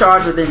dancers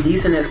charged with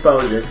indecent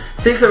exposure.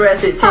 6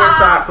 arrested, 10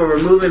 sought for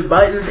removing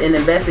buttons in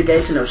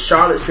investigation of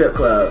Charlotte strip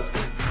clubs.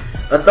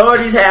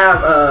 Authorities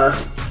have,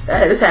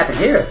 this happened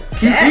here.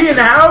 QC in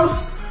the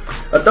house?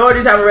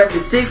 Authorities have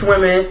arrested 6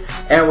 women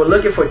and were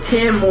looking for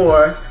 10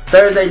 more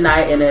Thursday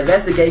night in an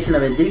investigation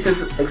of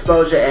indecent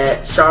exposure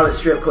at Charlotte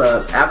strip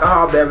clubs.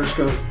 Alcohol beverage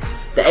crew,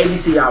 the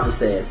ABC office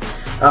says.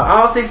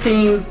 All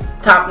 16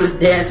 topless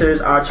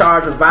dancers are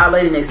charged with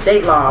violating a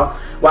state law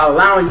while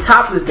allowing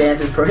topless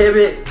dancers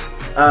prohibits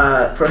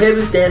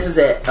dancers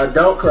at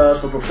adult clubs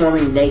from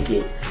performing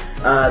naked.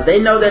 They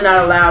know they're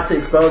not allowed to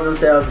expose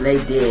themselves, and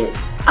they did.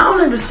 I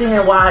don't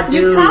understand why a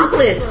dude... You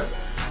topless.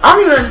 I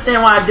don't even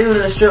understand why a dude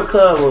in a strip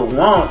club would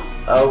want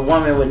a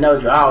woman with no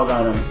drawers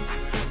on them.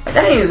 Like,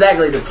 that ain't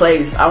exactly the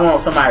place I want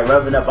somebody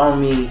rubbing up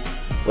on me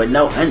with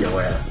no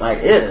underwear.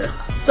 Like, ew.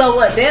 So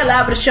what? They're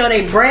allowed to show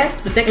their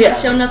breasts, but they can't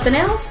show nothing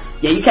else?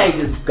 Yeah, you can't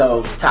just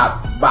go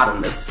top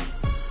bottomless.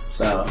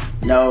 So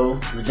no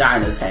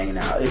vaginas hanging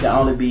out. It can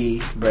only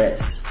be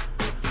breasts.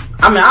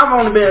 I mean, I've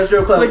only been in a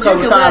strip club a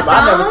couple times, but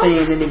I've never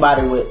seen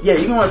anybody with. Yeah,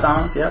 you can wear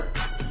thongs. Yep.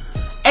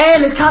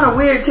 And it's kind of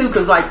weird too,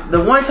 cause like the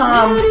one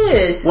time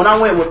when I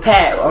went with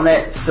Pat on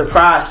that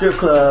surprise strip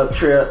club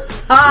trip,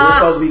 we were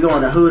supposed to be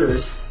going to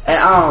Hooters,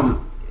 and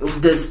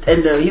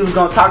he was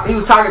gonna talk. He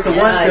was talking to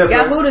one stripper.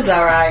 Got Hooters,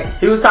 all right.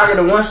 He was talking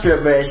to one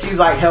stripper, and she's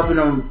like helping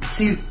him.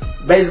 She's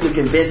basically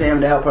convincing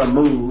him to help her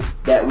move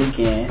that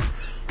weekend.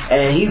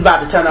 And he's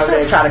about to turn over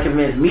there and try to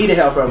convince me to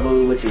help her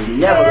move, which is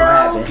never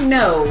gonna happen.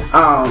 No.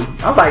 I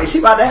was like, is she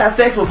about to have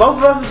sex with both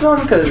of us or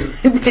something?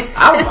 Because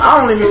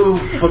I only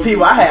move for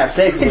people I have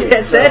sex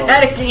with. Say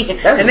that again.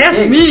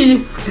 That's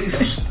me. You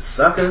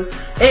sucker.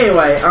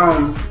 Anyway,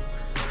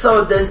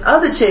 so this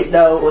other chick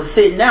though was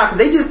sitting down because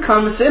they just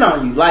come and sit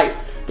on you. Like,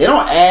 they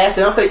don't ask,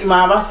 they don't say, you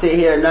mind if I sit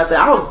here or nothing.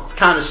 I was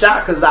kind of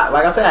shocked because,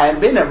 like I said, I hadn't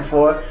been there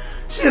before.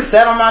 She just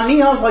sat on my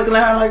knee. I was looking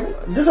at her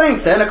like, this ain't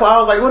Santa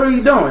Claus. Like, what are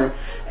you doing?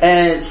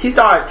 And she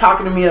started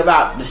talking to me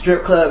about the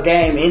strip club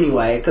game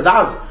anyway. Cause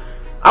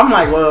I'm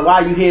like, well,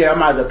 while you here, I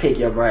might as well pick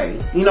your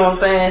brain. You know what I'm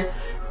saying?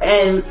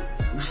 And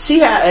she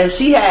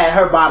had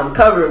her bottom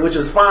covered, which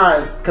was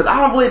fine. Cause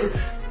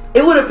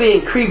it would have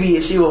been creepy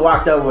if she would have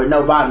walked over with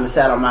no bottom and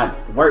sat on my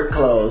work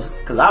clothes.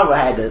 Cause I would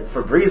have had to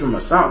Febreze them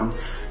or something.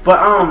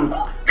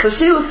 But, so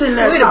she was sitting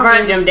there talking. We'd have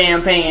burned them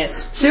damn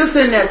pants. She was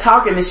sitting there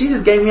talking, and she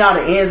just gave me all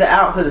the ins and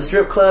outs of the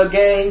strip club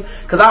game.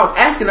 Cause I was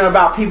asking her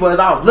about people as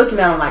I was looking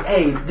at them, like,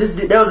 hey,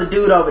 there was a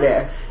dude over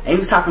there, and he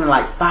was talking to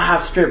like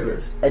 5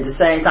 strippers at the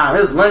same time.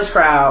 It was lunch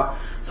crowd,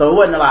 so it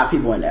wasn't a lot of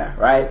people in there,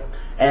 right?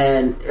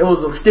 And it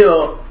was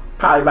still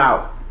probably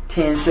about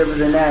 10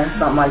 strippers in there,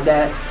 something like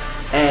that.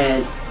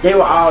 And they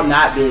were all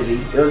not busy.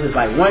 It was just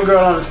like one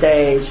girl on the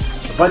stage,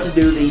 a bunch of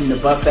dudes eating the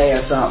buffet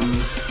or something.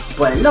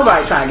 But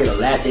nobody trying to get a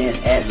lap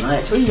dance at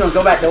lunch. When you gonna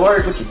go back to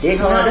work with your dick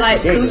hard? That's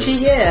like ridiculous. Coochie,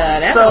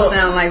 yeah. That don't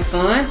sound like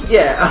fun.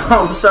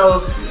 Yeah. So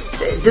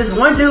this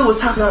one dude was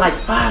talking to like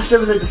 5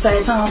 strippers at the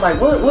same time. I was like,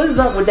 what is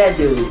up with that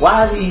dude?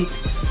 Why is he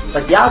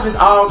like, y'all just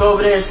all go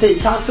over there and sit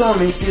and talk to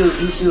him? And she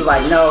was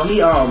like, no,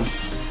 he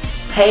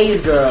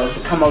pays girls to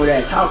come over there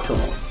and talk to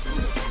him.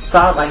 So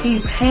I was like, he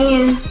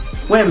paying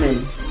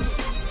women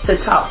to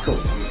talk to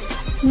him.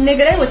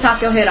 Nigga, they would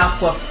talk your head off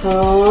for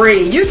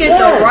free. You get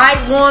the right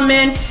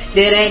woman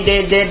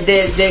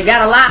that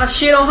got a lot of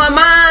shit on her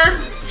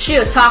mind,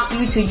 she'll talk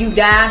you till you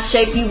die,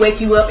 shake you, wake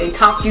you up, and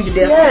talk you to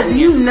death. Yeah,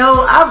 you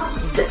know,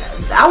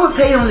 I would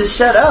pay them to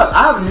shut up.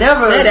 I've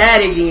never say that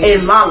again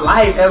in my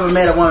life ever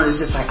met a woman that's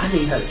just like, I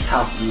need her to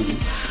talk to me.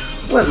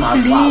 Where's my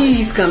wallet?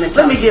 Please come and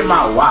talk. Let me get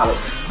my wallet.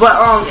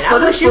 But so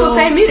I wish you would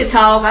pay me to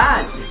talk.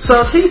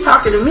 So she's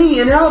talking to me,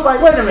 and I was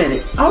like, wait a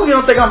minute, I hope you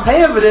don't think I'm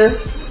paying for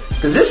this.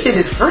 Cause this shit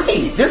is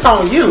free. This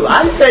on you.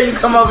 I didn't tell you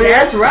come over here.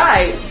 That's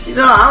right. You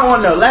know, I don't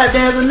want no lap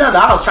dance or nothing.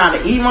 I was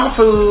trying to eat my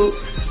food.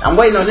 I'm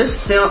waiting on this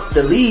simp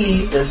to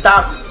leave and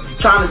stop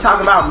trying to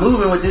talk about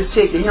moving with this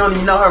chick that he don't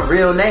even know her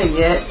real name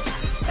yet.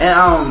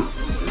 And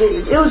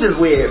it was just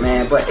weird,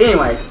 man. But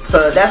anyway,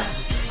 so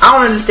I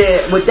don't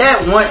understand with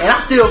that one, and I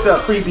still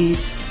felt creepy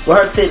with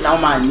her sitting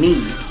on my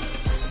knee.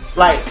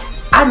 Like,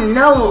 I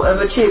know if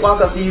a chick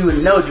walk up to you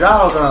with no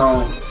drawers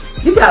on,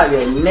 you gotta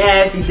be a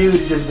nasty dude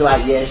to just be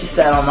like, yeah, she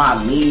sat on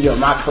my knee or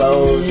my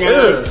clothes.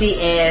 Nasty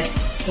ass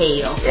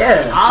hell.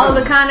 Yeah. All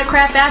the kind of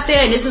crap out there,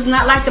 and this is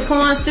not like the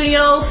porn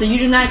studio, so you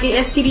do not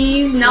get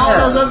STDs and all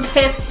those other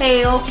tests.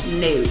 Hell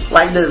no.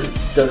 Like,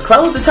 does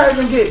clothes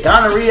detergent get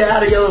gonorrhea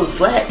out of your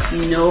slacks?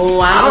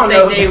 No, I don't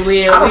think they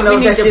real. I don't know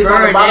if that shit's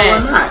on the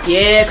bottom or not.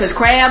 Yeah, because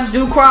crabs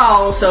do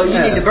crawl, so you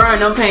need to burn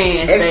them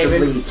pants, extra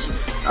baby. Bleach.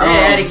 Say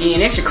that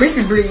again. Extra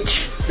crispy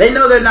bleach. They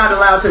know they're not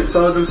allowed to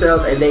expose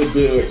themselves, and they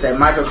did, said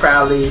Michael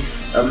Crowley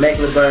of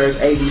Mecklenburg's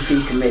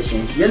ABC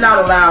Commission. You're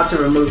not allowed to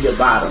remove your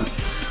bottom.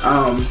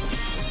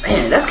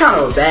 Man, that's kind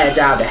of a bad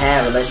job to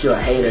have unless you're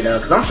a hater, though,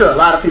 because I'm sure a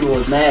lot of people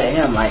was mad at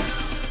him, like,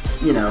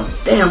 you know,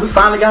 damn, we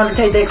finally got to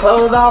take their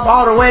clothes off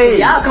all the way.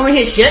 Y'all coming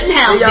here shutting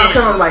house y'all down.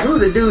 coming like, who's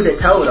the dude that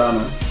told on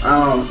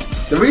them?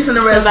 The recent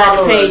arrest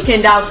somebody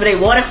paid $10 for their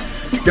water.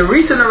 The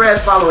recent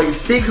arrest followed a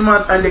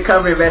 6-month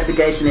undercover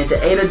investigation into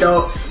 8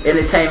 adult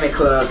entertainment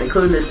clubs,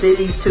 including the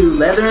city's 2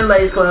 Leather and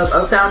Lace clubs,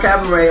 Uptown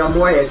Cabaret on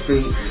Moorhead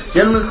Street,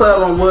 Gentleman's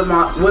Club on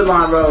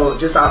Woodlawn Road,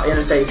 just off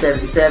Interstate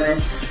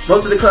 77.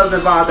 Most of the clubs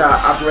involved are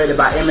operated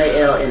by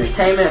MAL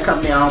Entertainment, a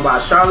company owned by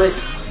Charlotte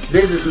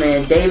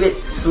businessman David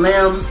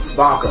Slim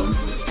Balcom.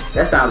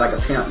 That sounds like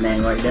a pimp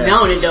name right there.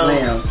 Don't it,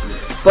 though? Slim.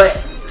 But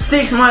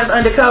 6 months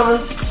undercover,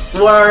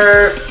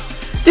 were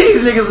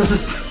these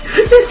niggas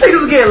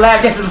get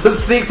lap dances for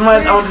 6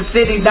 months on the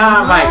city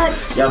dime.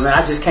 Like, yo, man,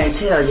 I just can't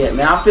tell yet,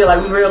 man. I feel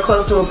like we're real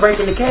close to a break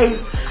in the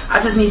case.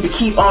 I just need to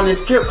keep on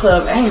this strip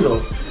club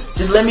angle.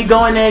 Just let me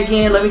go in there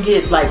again. Let me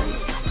get like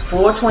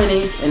 4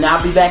 20s, and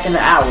I'll be back in an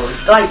hour.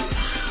 Like,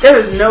 there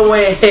is no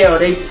way in hell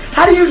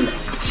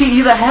She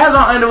either has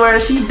on underwear or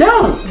she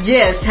don't.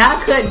 Yes, how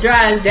cut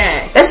dry is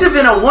that? That should have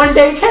been a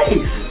 1-day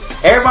case.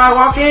 Everybody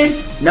walk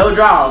in, no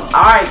draws.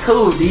 Alright,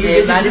 cool.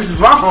 These bitches is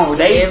wrong.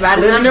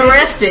 Everybody's under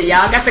arrested.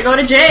 Y'all got to go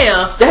to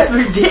jail. That's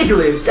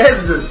ridiculous.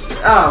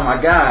 Oh my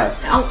god.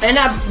 And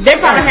they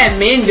probably had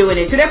men doing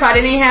it too. They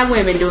probably didn't have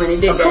women doing it,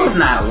 did they? Of course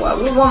not. What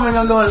woman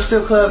gonna go to the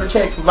strip club and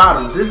check for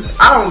bottoms?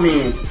 I don't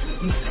mean,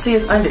 you see,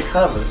 it's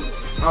undercover.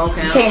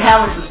 Okay. You can't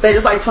have them suspended.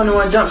 It's like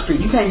 21 Jump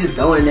Street. You can't just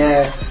go in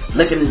there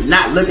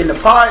not looking the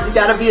part. You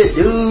gotta be a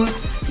dude.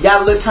 You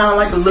gotta look kind of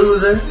like a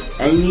loser,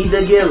 and you need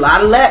to get a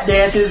lot of lap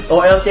dances,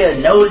 or else they'll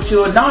know that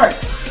you're a narc.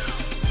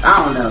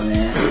 I don't know,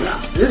 man.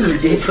 This is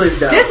ridiculous,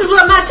 though. This is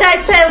what my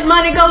taxpayers'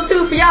 money go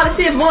to for y'all to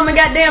see if a woman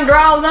got damn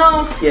draws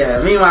on.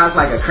 Yeah. Meanwhile, it's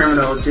like a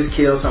criminal just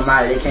killed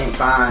somebody they can't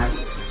find.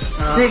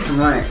 6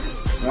 months.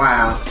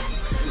 Wow.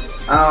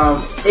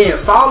 And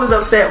Fall is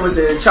upset with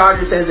the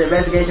charges. Says the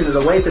investigation is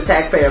a waste of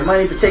taxpayer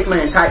money,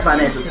 particularly in tight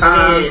financial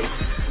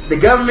times. The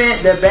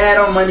government, they're bad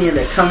on money and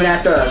they're coming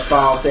after us,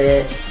 Fall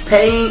said.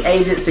 Paying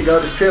agents to go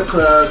to strip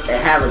clubs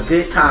and have a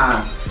good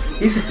time.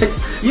 He said,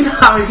 you know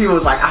how many people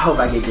was like, I hope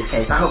I get this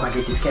case. I hope I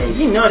get this case.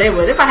 You know they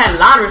would. If I had a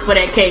lottery for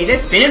that case, they're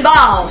spinning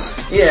balls.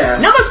 Yeah.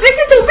 Number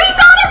 62, be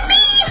honest, me.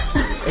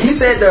 He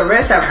said the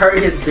arrests have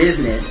hurt his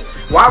business.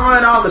 Why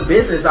run all the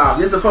business off?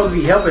 You're supposed to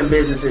be helping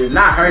businesses,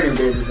 not hurting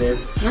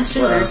businesses. That's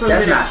true. Well,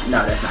 that's not true.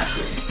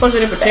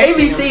 The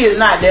ABC is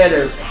not there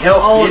to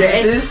help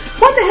businesses.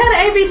 What the hell the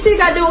ABC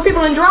got to do with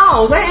people in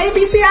draws? Ain't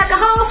ABC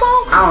alcohol,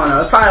 folks? I don't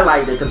know. It's probably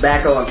like the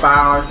tobacco and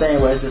firearms thing,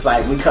 where it's just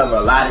like we cover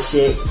a lot of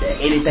shit.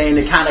 Anything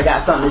that kind of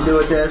got something to do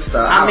with this.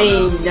 So I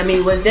mean,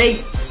 was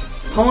they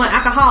pouring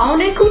alcohol on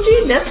their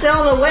coochie? That's the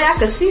only way I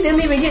could see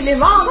them even getting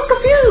involved. I'm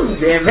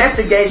confused. The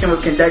investigation was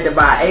conducted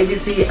by an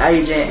ABC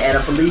agent and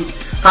a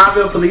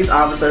Pineville police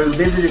officer who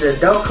visited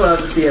adult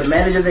clubs to see if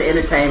managers and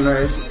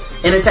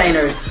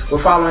entertainers were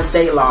following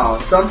state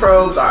laws. Some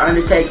probes are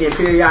undertaken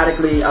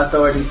periodically,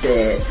 authorities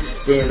said.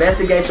 The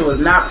investigation was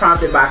not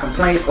prompted by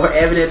complaints or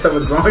evidence of a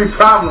growing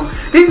problem.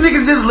 These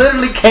niggas just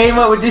literally came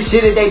up with this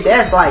shit at their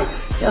desk like,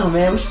 yo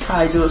man, we should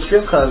probably do a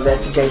strip club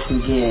investigation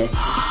again.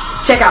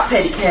 Check out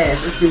Petty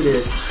Cash. Let's do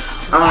this.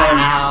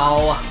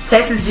 Wow.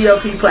 Texas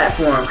GOP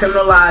platform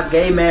criminalize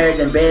gay marriage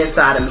and ban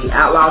sodomy,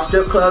 outlaw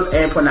strip clubs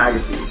and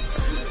pornography.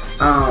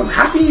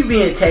 How can you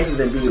be in Texas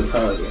and be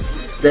Republican?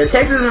 The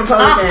Texas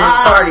Republican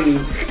Party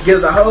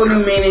gives a whole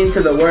new meaning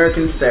to the word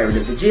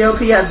conservative. The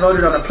GOP has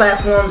voted on a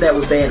platform that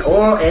would ban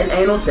oral and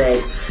anal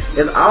sex.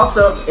 It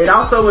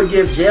also would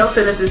give jail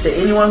sentences to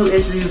anyone who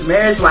issues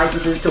marriage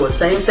licenses to a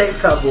same-sex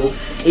couple,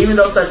 even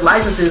though such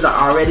licenses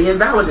are already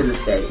invalid in the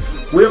state.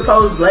 We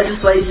oppose the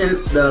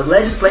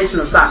legislation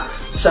of sodomy.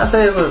 Should I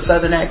say it with a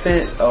southern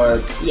accent? Or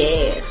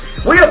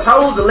yes. We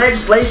oppose the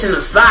legislation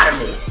of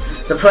sodomy,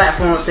 the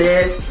platform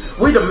says.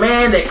 We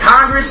demand that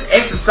Congress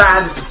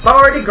exercise its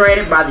authority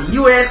granted by the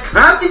U.S.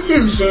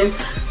 Constitution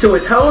to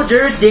withhold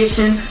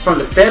jurisdiction from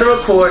the federal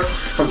courts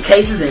from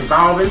cases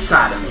involving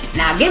sodomy.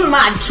 Now give me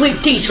my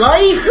sweet tea,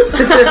 slave.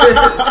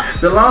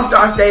 The Lone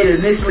Star State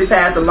initially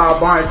passed a law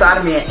barring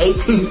sodomy in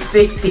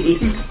 1860.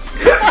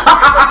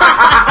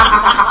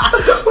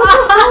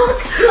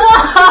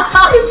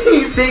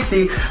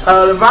 1860.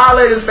 The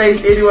violators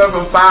faced anywhere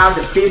from 5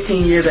 to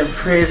 15 years in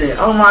prison.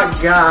 Oh my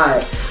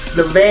god.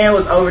 The ban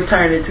was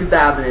overturned in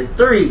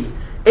 2003.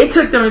 It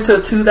took them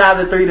until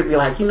 2003 to be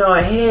like, you know,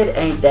 a head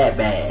ain't that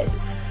bad.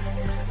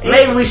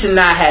 Maybe we should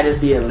not have this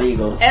be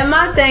illegal. And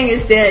my thing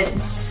is that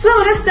some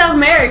of this stuff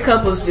married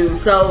couples do.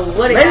 So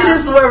what? Maybe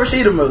this is where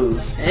Rashida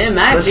moves. It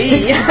might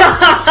be. She's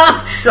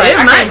like,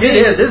 I can't do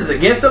this. This is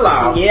against the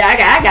law. Yeah, I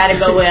gotta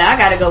go where I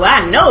gotta go.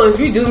 I know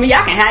if you do me,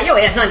 I can have your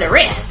ass under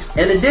arrest.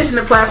 In addition,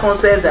 the platform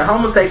says that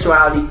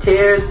homosexuality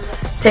tears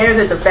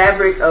at the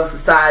fabric of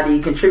society,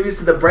 contributes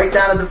to the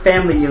breakdown of the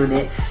family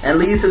unit, and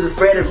leads to the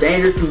spread of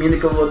dangerous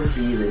communicable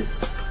diseases.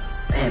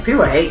 Man,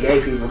 people hate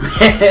gay people,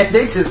 man.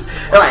 They're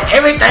like,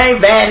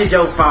 everything bad is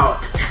your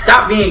fault.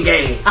 Stop being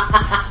gay.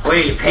 Where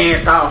your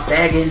pants all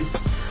sagging.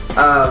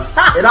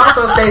 It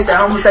also states that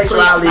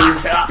homosexuality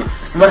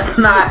must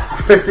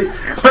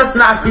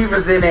not be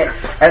presented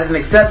as an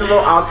acceptable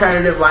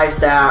alternative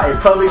lifestyle in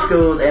public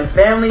schools, and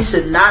families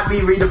should not be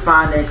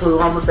redefined to include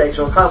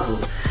homosexual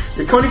couples.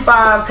 The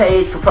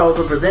 25-page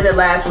proposal presented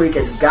last week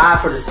as a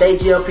guide for the state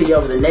GOP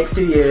over the next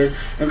 2 years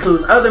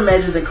includes other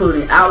measures,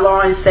 including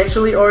outlawing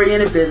sexually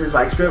oriented business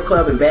like strip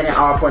club and banning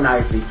all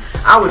pornography.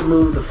 I would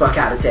move the fuck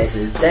out of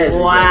Texas. That is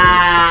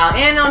wow.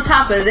 And on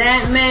top of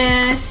that,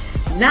 man,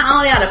 not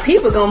only are the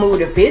people gonna move,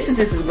 the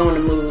businesses is gonna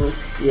move.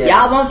 Yeah.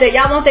 Y'all want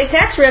their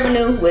tax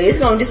revenue, well, it's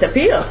gonna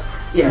disappear.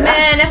 Yeah,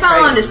 man, if I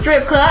owned a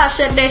strip club, I'd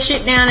shut that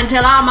shit down and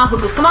tell all my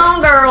hookers, come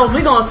on girls,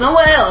 we going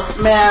somewhere else.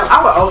 Man,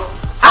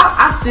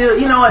 I still,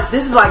 you know what,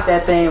 this is like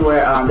that thing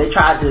where they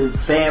tried to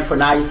ban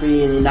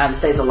pornography in the United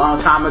States a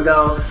long time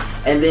ago,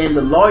 and then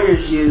the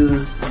lawyers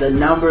used the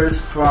numbers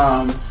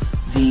from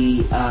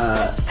the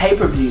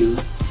pay-per-view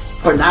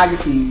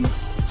pornography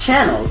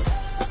channels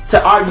to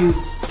argue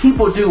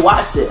people do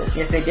watch this.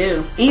 Yes, they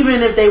do.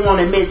 Even if they won't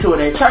admit to it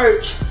in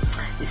church,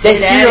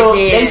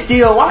 They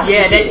still watch.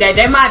 Yeah,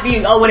 they might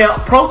be over there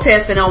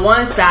protesting on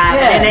one side,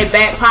 and in their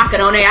back pocket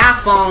on their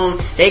iPhone,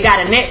 they got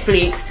a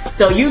Netflix.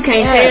 So you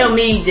can't tell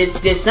me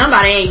this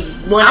somebody ain't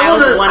one hour.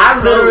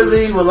 I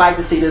literally would like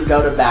to see this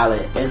go to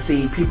ballot and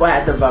see people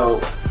have to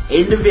vote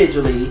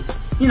individually.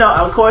 You know,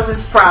 of course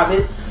it's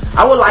private.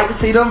 I would like to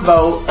see them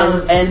vote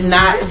and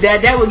not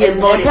that would get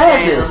voted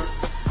down.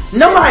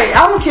 Nobody,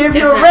 I don't care if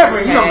you're a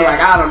reverend. You're gonna be like,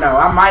 I don't know,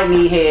 I might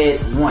need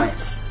head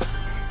once.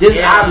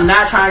 I'm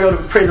not trying to go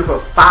to prison for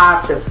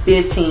 5 to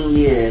 15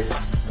 years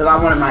because I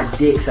wanted my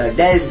dick sucked.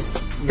 That's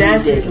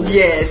ridiculous.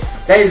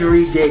 Yes. That is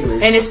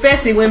ridiculous. And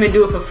especially women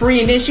do it for free,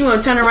 and then she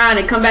want to turn around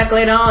and come back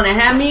later on and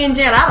have me in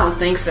jail. I don't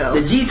think so. The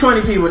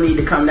G20 people need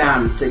to come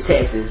down to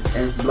Texas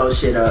and blow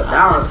shit up.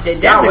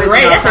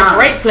 That's a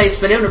great place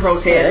for them to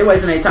protest. Yeah, they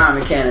wasting their time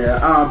in Canada.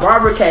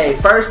 Barbara Kay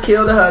first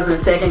killed her husband,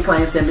 second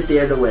claimed sympathy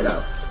as a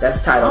widow. That's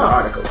the title of the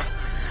article.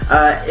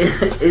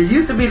 It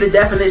used to be the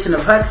definition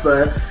of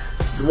chutzpah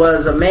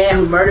was a man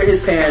who murdered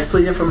his parents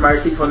pleading for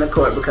mercy from the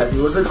court because he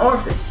was an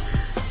orphan.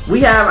 We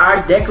have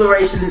our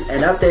declaration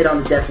and update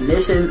on the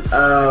definition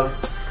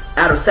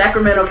out of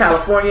Sacramento,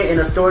 California, in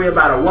a story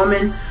about a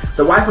woman,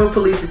 the wife of a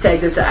police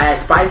detective, to add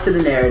spice to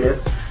the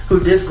narrative, who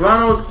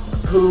disgruntled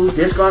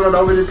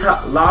over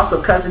the loss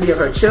of custody of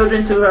her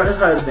children to her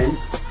husband.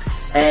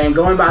 And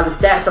going by the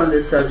stats on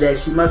this subject,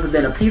 she must have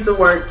been a piece of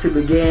work to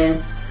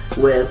begin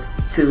with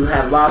to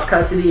have lost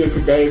custody in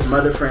today's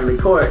mother-friendly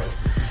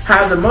courts.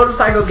 Hires a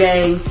motorcycle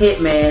gang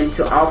hitman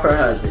to off her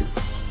husband.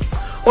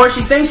 Or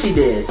she thinks she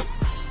did.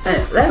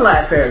 Man, that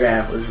last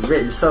paragraph was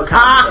written so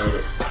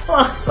complicated.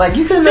 Like,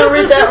 you couldn't have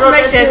written that. Just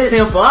make that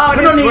simple. All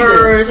these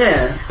words.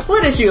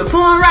 What is you, a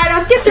porn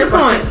writer? Get to the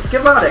point.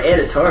 Skip all the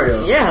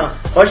editorial. Yeah.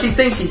 Or she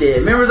thinks she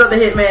did. Members of the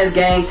hitman's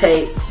gang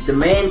take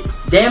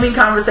damning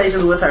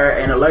conversations with her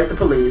and alert the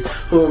police,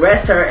 who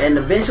arrest her and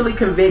eventually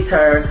convict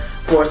her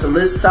for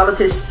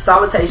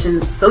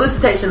solicitation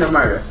of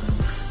murder.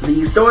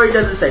 The story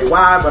doesn't say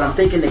why, but I'm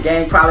thinking the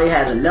gang probably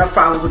has enough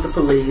problems with the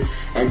police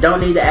and don't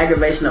need the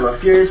aggravation of a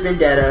furious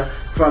vendetta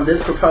from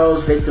this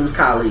proposed victim's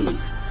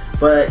colleagues.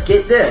 But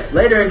get this,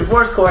 later in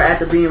divorce court,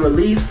 after being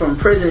released from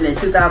prison in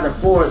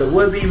 2004, the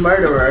would-be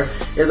murderer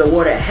is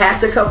awarded half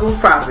the couple's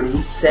property,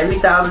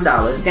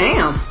 $70,000.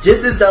 Damn.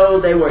 Just as though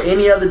they were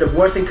any other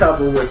divorcing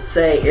couple with,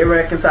 say,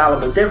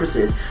 irreconcilable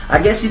differences.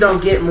 I guess you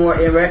don't get more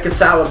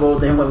irreconcilable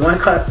than when one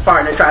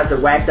partner tries to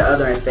whack the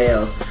other and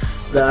fails.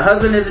 The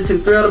husband isn't too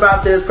thrilled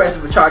about this,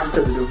 pressing for changes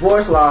to the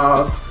divorce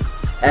laws.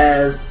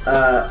 As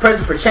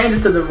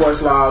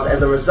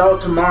a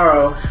result,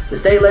 tomorrow the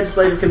state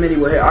legislative committee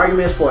will hear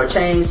arguments for a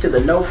change to the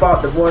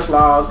no-fault divorce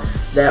laws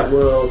that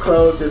will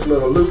close this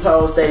little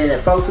loophole, stating that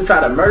folks who try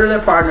to murder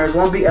their partners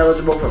won't be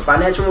eligible for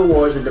financial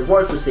rewards in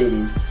divorce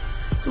proceedings.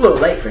 It's a little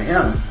late for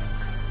him.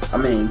 I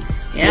mean,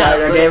 he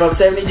already gave up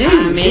 70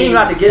 G's. She ain't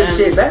about to get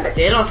shit back.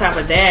 Then on top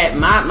of that,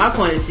 my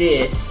point is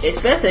this: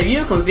 especially if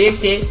you're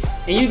convicted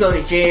and you go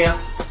to jail,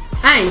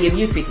 I ain't giving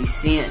you 50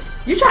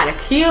 cents. You try to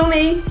kill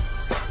me?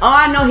 Oh,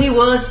 I know he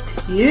was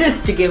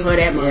pissed to give her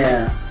that money.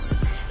 Yeah.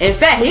 In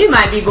fact, he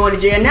might be going to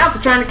jail now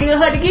for trying to kill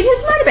her to get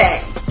his money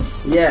back.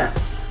 Yeah.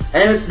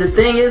 And the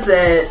thing is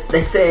that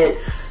they said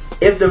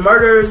if the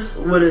murders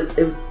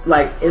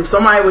if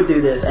somebody would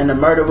do this and the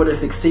murder would have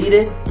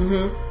succeeded,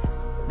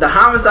 the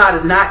homicide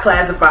is not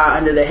classified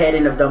under the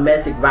heading of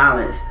domestic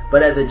violence,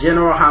 but as a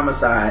general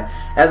homicide.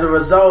 As a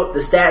result, the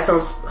stats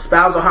on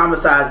spousal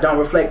homicides don't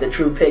reflect the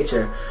true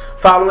picture.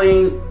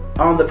 Following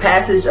on the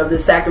passage of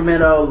this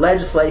Sacramento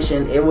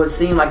legislation, it would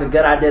seem like a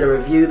good idea to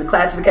review the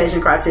classification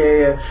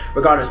criteria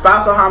regarding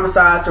spousal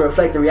homicides to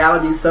reflect the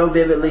reality so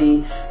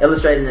vividly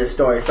illustrated in this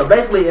story. So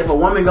basically, if a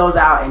woman goes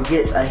out and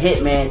gets a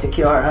hitman to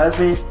kill her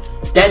husband,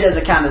 that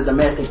doesn't count as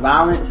domestic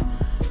violence.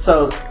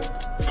 So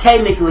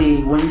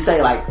technically, when you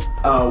say like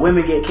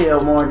women get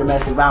killed more in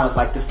domestic violence,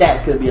 like the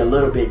stats could be a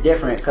little bit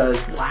different, because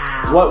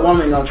what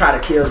woman gonna try to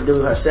kill the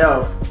dude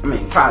herself? I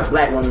mean, probably a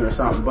black woman or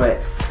something,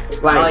 but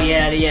like,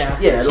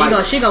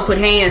 she gonna put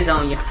hands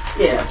on you.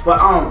 Yeah,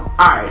 but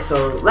alright,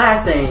 so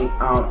last thing,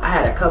 I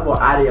had a couple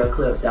audio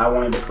clips that I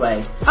wanted to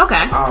play.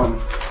 Okay.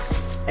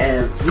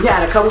 And we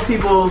had a couple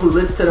people who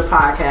listened to the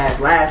podcast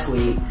last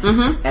week,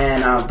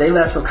 and they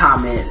left some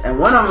comments, and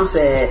one of them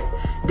said,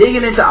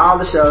 digging into all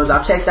the shows,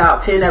 I've checked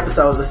out 10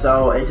 episodes or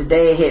so, and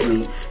today it hit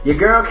me. Your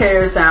girl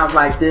Kara sounds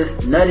like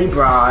this nutty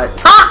broad.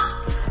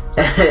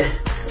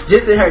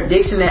 Just in her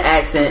diction and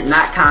accent,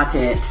 not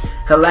content.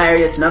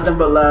 Hilarious, nothing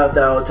but love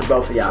though to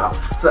both of y'all.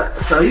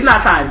 So he's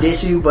not trying to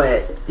dish you,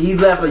 but he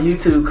left a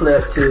YouTube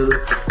clip to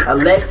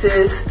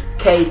Alexis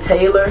K.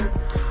 Taylor.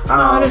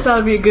 This ought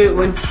to be a good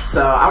one.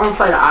 So I'm gonna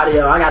play the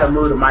audio. I gotta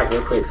move the mic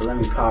real quick, so let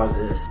me pause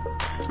this.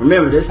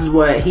 Remember, this is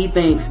what he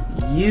thinks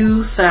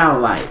you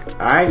sound like.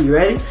 Alright, you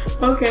ready?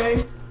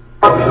 Okay.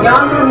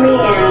 Younger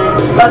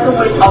men fucking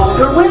with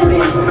older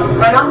women.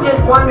 And I'm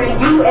just wondering,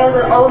 you as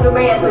an older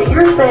man, so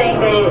you're saying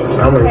that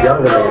I'm a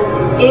younger man.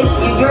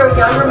 You're a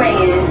younger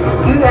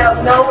man, you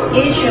have no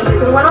issue,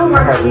 because when I'm working,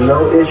 I have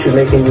no issue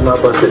making you my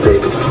busted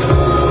baby.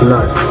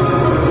 None.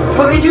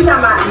 Because you talking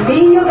about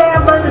me and your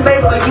dad busted busted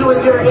baby, or you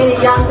and your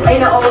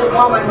any older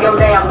woman your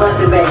damn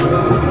busted baby?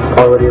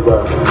 Already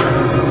above.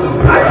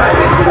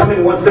 I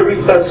mean, once they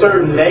reach that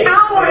certain age. I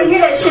don't want to hear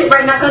that shit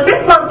right now, because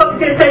this motherfucker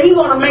just said he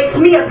want to make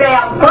me a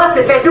damn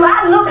busted baby. Do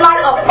I look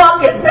like a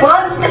fucking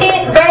busted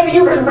baby?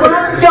 You can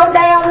bust your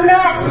damn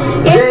nuts.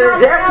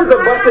 Janet Jackson's a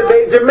busted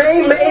baby.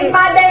 Jermaine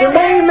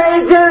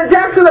made Janet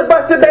Jackson a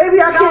busted baby.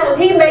 No,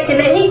 he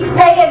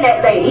paying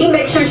that lady. He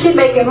makes sure she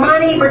making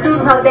money, he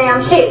produces her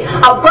damn shit.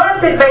 A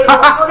busted baby,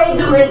 all they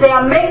do is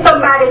damn make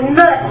somebody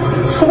nuts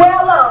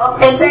swell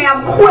up and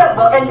damn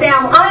quiver and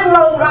damn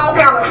unload all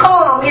kind of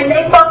cum in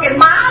their fucking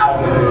mouth.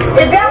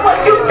 Is that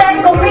what you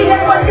think of me?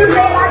 That's what you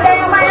say I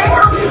damn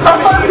am? A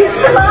fucking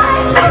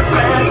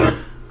slut?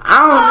 I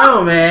don't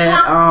know,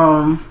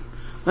 man.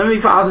 Let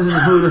me pause this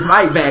and move the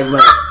mic back,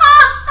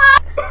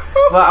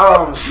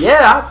 but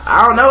yeah,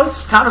 I don't know.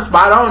 It's kind of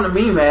spot on to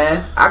me,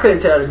 man. I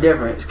couldn't tell the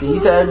difference. Can you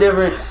tell the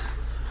difference?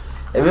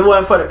 If it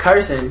wasn't for the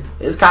cursing,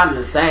 it's kind of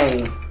the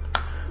same.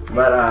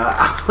 But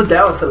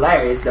that was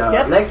hilarious, though.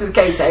 Yep. Alexis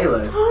K.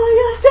 Taylor.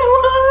 Oh yes, that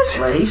was.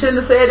 But he shouldn't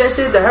have said that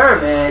shit to her,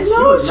 man.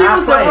 No, she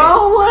was the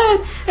wrong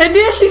one. And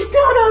then she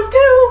stood up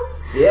too.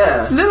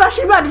 Yeah. She looked like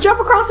she about to jump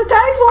across the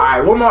table.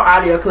 Alright, one more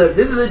audio clip.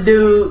 This is a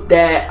dude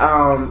that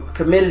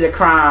committed a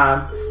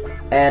crime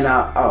and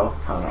hold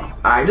on.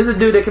 Alright, this is a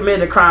dude that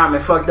committed a crime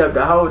and fucked up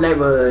the whole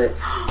neighborhood.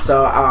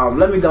 So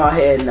let me go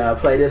ahead and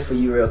play this for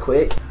you real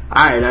quick.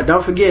 Alright, now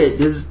don't forget,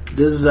 this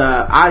is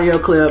an audio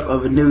clip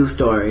of a news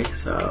story.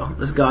 So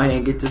let's go ahead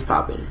and get this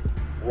popping.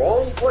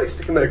 Wrong place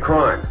to commit a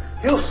crime.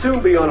 He'll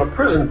soon be on a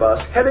prison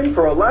bus heading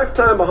for a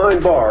lifetime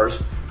behind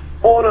bars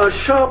on a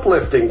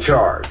shoplifting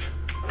charge.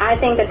 I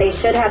think that they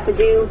should have to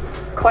do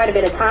quite a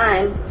bit of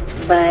time,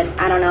 but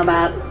I don't know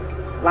about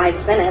life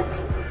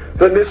sentence.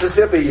 But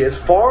Mississippi is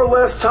far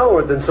less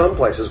tolerant than some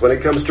places when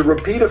it comes to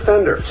repeat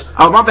offenders.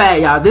 Oh, my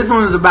bad, y'all. This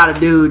one is about a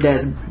dude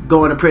that's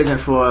going to prison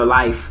for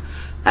life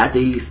after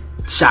he's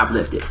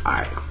shoplifted.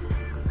 Alright.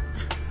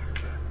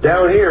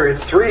 Down here,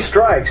 it's 3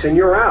 strikes and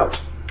you're out.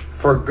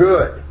 For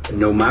good.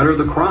 No matter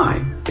the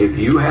crime, if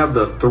you have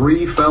the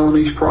 3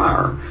 felonies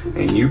prior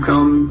and you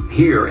come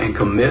here and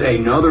commit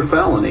another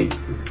felony,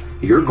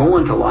 you're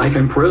going to life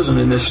in prison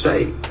in this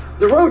state.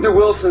 The road to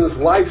Wilson's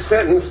life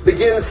sentence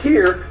begins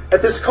here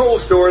at this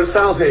Kohl's store in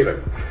South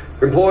Haven.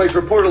 Employees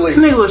reportedly... This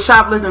nigga was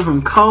shoplifting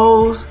from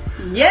Kohl's?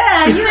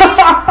 Yeah, you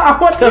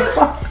ain't... What the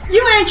fuck?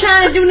 You ain't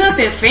trying to do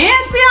nothing fancy.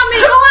 I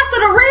mean, go after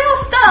the real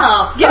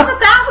stuff. Get the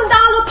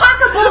 $1,000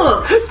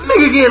 pocketbook. This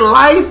nigga get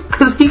life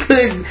because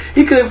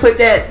he couldn't put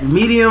that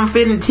medium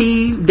fitting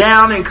tee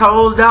down in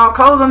Kohl's, dog.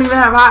 Kohl's don't even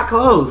have hot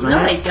clothes, man.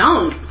 No, they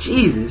don't.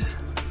 Jesus.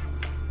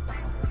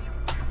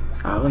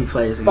 Oh, let me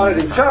play this again. Spotted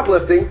him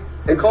shoplifting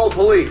and called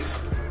police.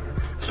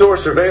 Store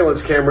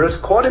surveillance cameras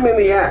caught him in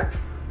the act.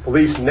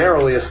 Police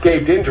narrowly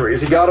escaped injury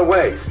as he got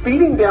away,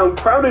 speeding down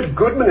crowded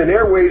Goodman and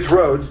Airways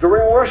roads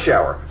during rush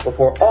hour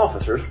before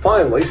officers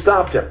finally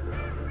stopped him.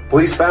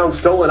 Police found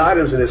stolen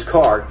items in his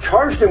car,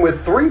 charged him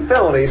with 3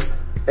 felonies,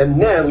 and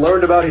then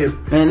learned about his...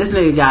 Man, this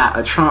nigga got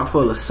a trunk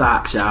full of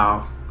socks,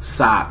 y'all.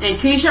 Socks. And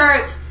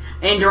t-shirts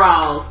and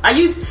drawers.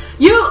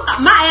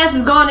 My ass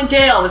is going to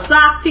jail with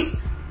socks,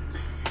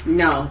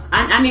 No,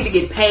 I need to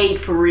get paid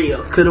for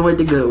real. Could've went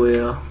to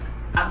Goodwill.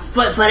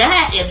 For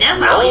that, if that's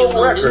all you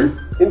want to do.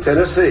 In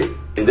Tennessee.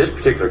 In this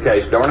particular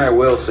case, Darnell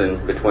Wilson,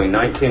 between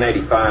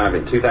 1985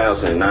 and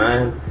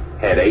 2009,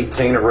 had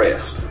 18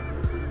 arrests,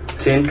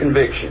 10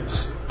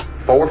 convictions,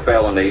 4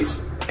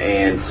 felonies,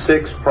 and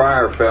 6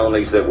 prior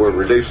felonies that were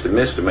reduced to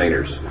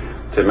misdemeanors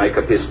to make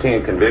up his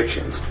 10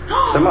 convictions.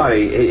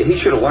 He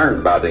should have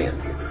learned by then.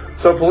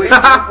 So police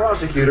and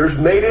prosecutors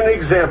made an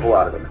example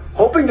out of him,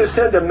 hoping to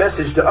send a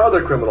message to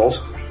other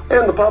criminals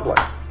and the public.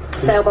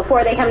 So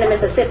before they come to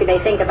Mississippi, they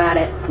think about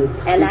it,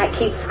 and that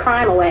keeps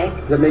crime away.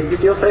 Does that make you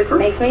feel safer?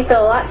 Makes me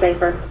feel a lot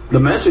safer. The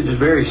message is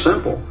very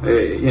simple.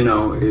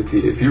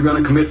 If you're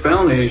going to commit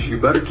felonies, you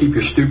better keep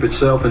your stupid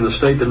self in the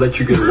state that lets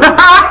you get away.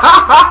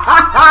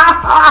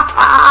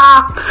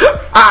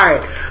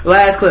 Alright,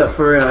 last clip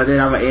for real, then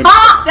I'm going to end it.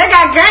 They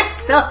got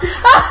gangsta.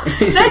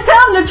 They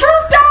telling the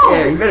truth, though.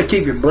 Yeah, you better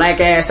keep your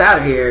black ass out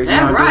of here.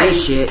 That's right. Do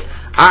this shit.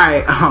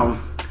 Alright,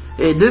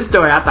 this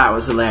story I thought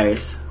was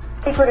hilarious.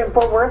 Secret in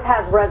Fort Worth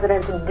has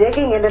residents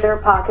digging into their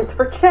pockets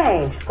for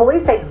change.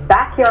 Police say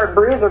backyard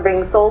brews are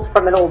being sold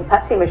from an old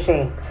Pepsi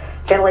machine.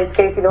 Channel 8's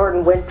Casey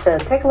Norton went to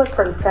take a look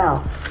for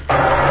himself.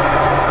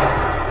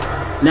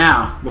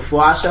 Now,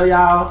 before I show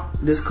y'all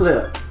this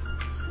clip,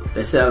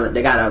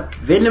 they got a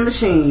vending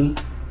machine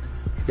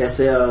that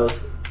sells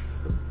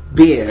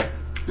beer.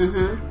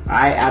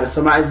 Alright, out of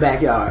somebody's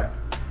backyard.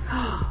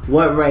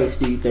 What race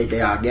do you think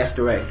they are? Guess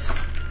the race.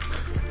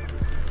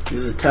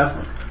 This is a tough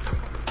one.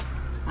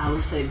 I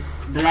would say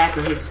black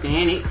or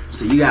Hispanic.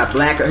 So you got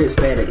black or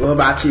Hispanic. What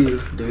about you,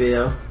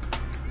 DeVille?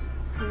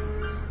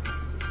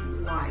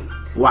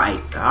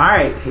 White.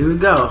 Alright, here we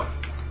go.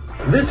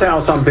 This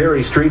house on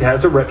Berry Street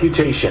has a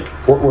reputation.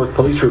 Fort Worth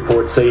police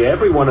reports say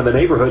everyone in the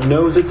neighborhood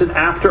knows it's an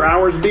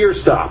after-hours beer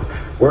stop,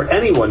 where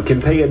anyone can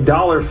pay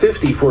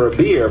 $1.50 for a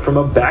beer from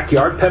a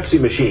backyard Pepsi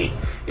machine.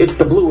 It's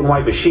the blue and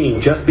white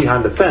machine just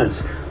behind the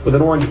fence, with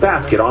an orange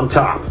basket on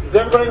top. Does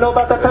everybody know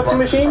about that Pepsi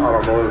machine? I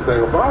don't know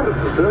anything about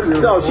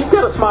it. No, she's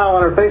got a smile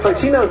on her face like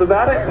she knows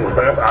about it.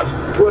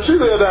 Well, she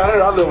lives down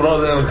here. I live on the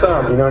other end of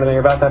town. You know anything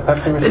about that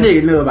Pepsi machine? The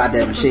nigga knew about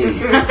that machine.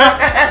 He's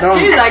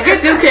like,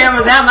 get them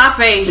cameras out my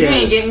face. You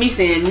ain't getting me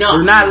saying no.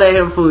 Do not let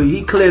him fool you.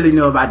 He clearly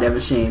knew about that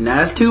machine. Now,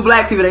 that's 2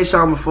 black people they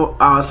show him before,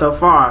 so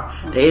far.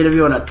 They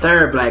interviewing a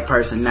 3rd black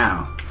person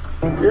now.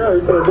 Yeah, he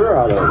said they're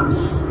out of it.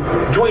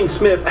 Dwayne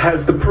Smith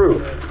has the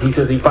proof. He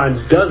says he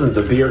finds dozens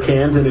of beer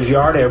cans in his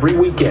yard every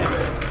weekend.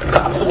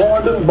 Cops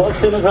warned him,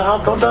 busted in his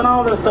house, done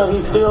all this stuff.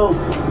 He's still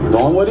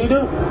doing what he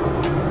do.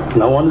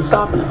 No one is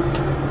stopping him.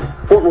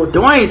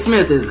 Dwayne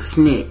Smith is a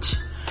snitch.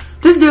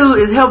 This dude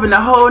is helping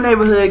the whole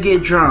neighborhood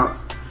get drunk.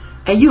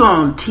 And you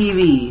on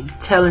TV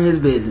telling his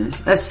business.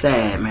 That's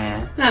sad,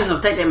 man. They're not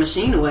going to take that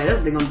machine away. That's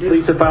what they're going to do.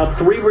 Police have filed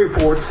 3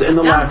 reports in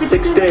the last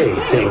 6 days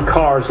saying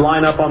cars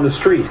line up on the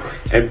street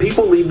and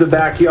people leave the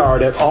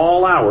backyard at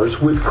all hours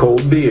with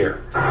cold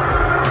beer.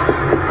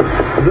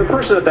 The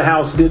person at the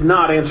house did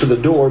not answer the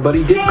door, but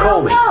he did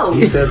call me.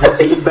 He says what's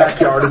in his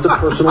backyard is a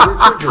personal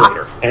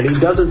refrigerator, and he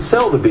doesn't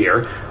sell the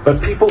beer, but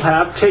people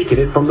have taken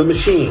it from the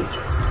machine.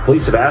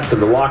 Police have asked him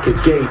to lock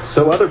his gates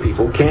so other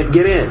people can't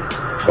get in.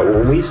 But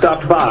when we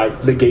stopped by,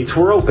 the gates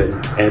were open,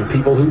 and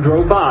people who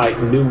drove by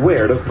knew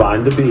where to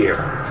find the beer.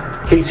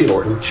 Casey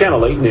Norton,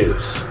 Channel 8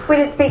 News. We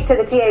did speak to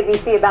the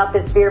TABC about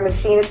this beer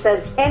machine. It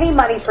says any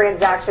money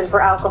transaction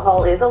for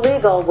alcohol is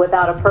illegal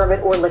without a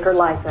permit or liquor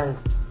license.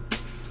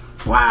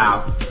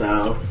 Wow.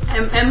 So.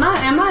 And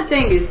my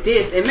thing is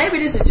this, and maybe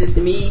this is just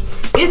me.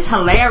 It's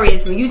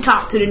hilarious when you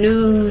talk to the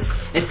news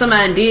and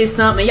somebody did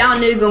something. Y'all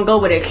niggas gonna go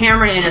with a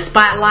camera and a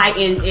spotlight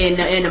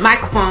and a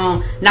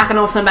microphone knocking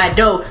on somebody's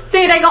door.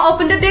 Think they gonna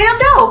open the damn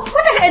door? What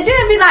the heck?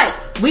 Then be like,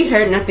 we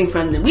heard nothing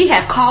from them. We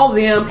have called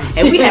them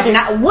and we have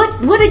not.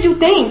 What did you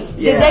think?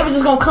 Yeah. That they were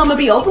just gonna come and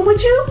be open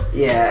with you?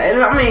 Yeah,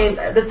 and I mean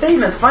the thing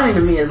that's funny to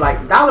me is like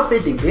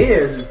 $1.50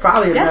 beers is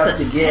probably enough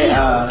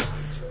to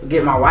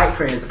get my white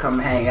friends to come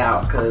and hang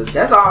out, because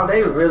that's all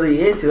they were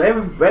really into.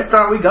 Every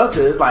restaurant we go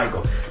to, it's like,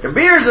 the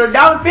beers are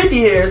 $1.50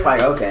 here. It's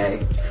like,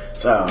 okay.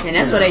 So, and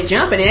that's where they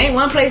jumping. It ain't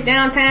one place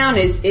downtown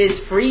is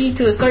free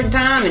to a certain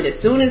time, and as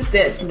soon as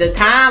the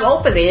time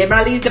opens,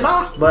 everybody leaves the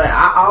bar. But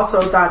I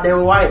also thought they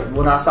were white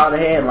when I saw the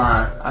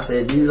headline. I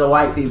said, these are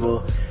white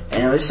people,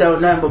 and it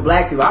showed nothing but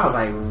black people. I was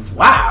like,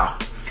 wow,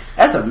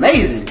 that's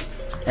amazing.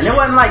 And it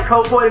wasn't like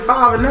Coke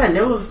 45 or nothing.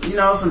 It was,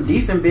 some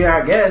decent beer,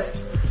 I guess.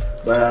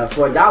 But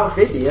for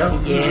 $1.50,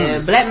 yeah,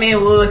 black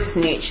man was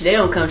snitch. They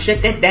don't come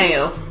shut that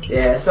down.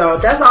 Yeah, so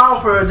that's all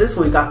for this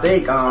week, I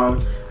think.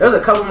 There's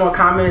a couple more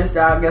comments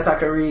that I guess I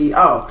could read.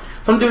 Oh,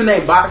 some dude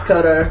named Box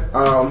Cutter,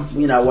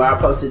 where I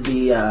posted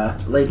the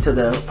link to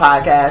the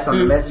podcast on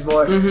the message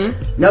board.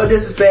 Mm-hmm. No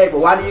disrespect,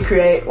 but why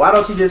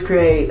don't you just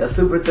create a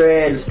super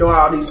thread and store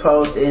all these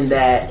posts in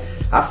that?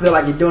 I feel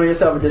like you're doing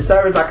yourself a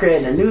disservice by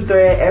creating a new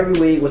thread every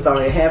week with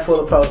only a handful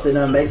of posts in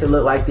them. Makes it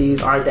look like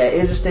these aren't that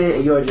interested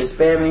and you're just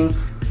spamming.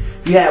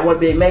 If you had one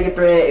big mega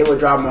thread, it would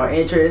draw more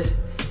interest.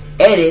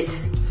 Edit.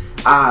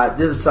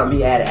 This is something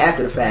he added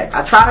after the fact.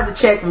 I tried to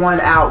check one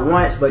out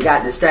once, but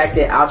got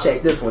distracted. I'll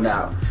check this one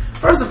out.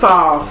 First of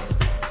all,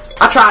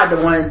 I tried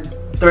the one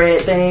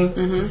thread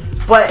thing,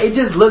 but it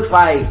just looks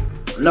like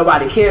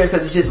nobody cares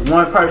because it's just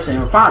one person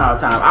replying all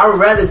the time. I would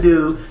rather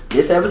do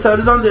this episode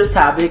is on this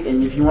topic,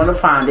 and if you want to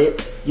find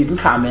it, you can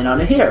comment on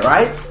it here,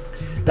 right?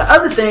 The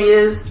other thing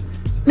is,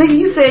 nigga,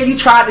 you said you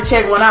tried to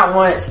check one out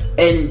once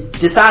and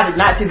decided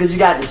not to because you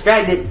got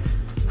distracted.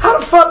 How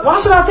the fuck? Why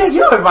should I take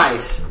your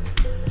advice?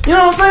 You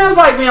know what I'm saying? It's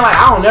like being like,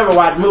 I don't never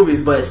watch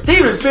movies, but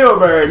Steven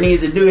Spielberg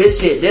needs to do his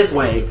shit this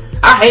way.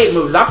 I hate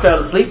movies. I fell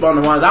asleep on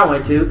the ones I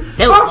went to.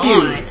 Fuck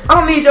you. I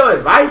don't need your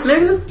advice,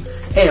 nigga.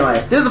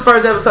 Anyway, this is the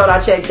first episode I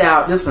checked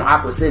out. This is from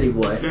Aqua City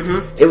Boy.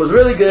 It was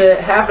really good.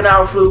 An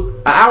hour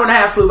and a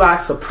half flew by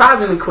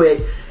surprisingly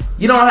quick.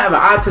 You don't have an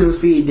iTunes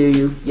feed, do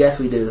you? Yes,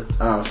 we do.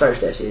 Search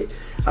that shit.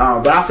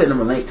 But I'll send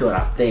them a link to it, I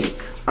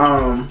think.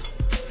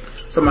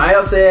 Somebody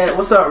else said,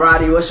 what's up,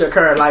 Roddy? What's your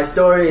current life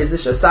story? Is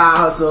this your side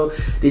hustle?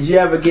 Did you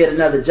ever get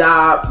another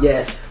job?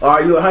 Yes. Or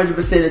are you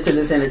 100% into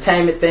this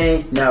entertainment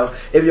thing? No.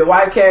 If your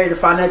wife carried the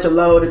financial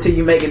load until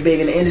you make it big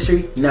in the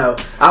industry? No.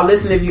 I'll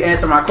listen if you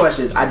answer my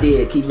questions. I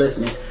did. Keep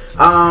listening.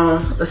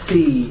 Let's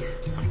see.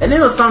 And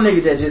there was some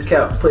nigga that just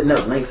kept putting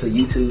up links to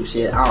YouTube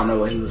shit. I don't know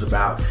what he was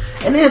about.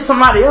 And then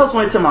somebody else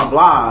went to my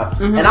blog,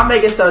 and I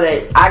make it so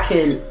that I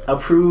can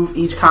approve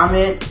each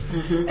comment.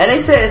 And they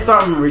said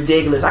something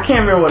ridiculous. I can't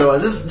remember what it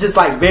was. This is just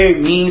like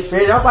very mean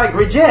spirited. I was like,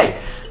 reject.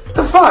 What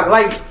the fuck?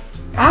 Like,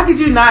 how could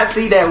you not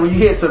see that when you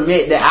hit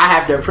submit that I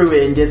have to approve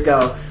it and just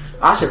go,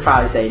 I should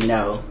probably say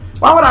no.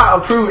 Why would I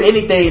approve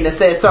anything that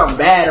says something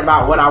bad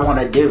about what I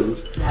want to do?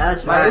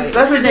 That's right.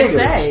 That's ridiculous.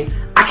 They say?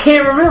 I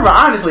can't remember,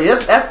 honestly.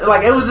 That's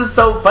like, it was just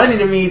so funny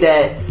to me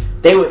that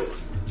they would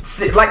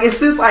like, it's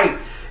just like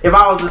if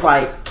I was just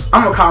like,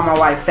 I'm gonna call my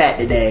wife fat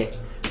today,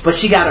 but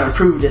she gotta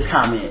approve this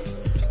comment.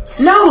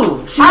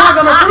 No, she's not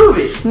gonna prove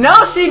it.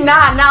 No, she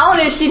not. Not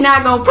only is she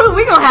not gonna prove it,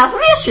 we gonna have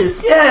some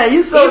issues. Yeah,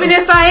 even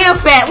if I am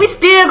fat, we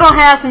still gonna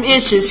have some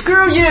issues.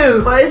 Screw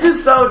you. But it's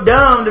just so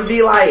dumb to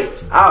be like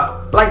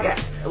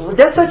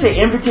that's such an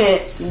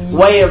impotent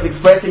way of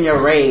expressing your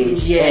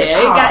rage.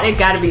 Yeah, it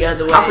got to be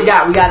other ways. I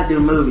forgot we got to do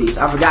movies.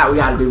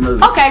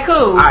 Okay,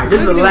 cool. Alright,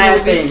 this is the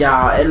last thing,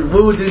 y'all. And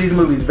we will do these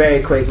movies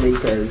very quickly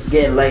because it's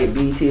getting late.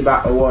 BET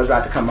Awards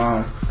about to come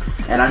on.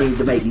 And I need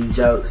to make these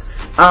jokes.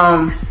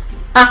 Alright,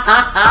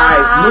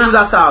 movies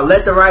I saw.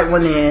 Let the Right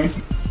One In.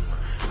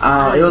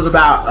 It was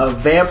about a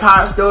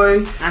vampire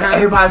story.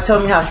 Everybody's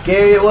telling me how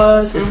scary it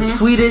was. It's a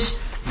Swedish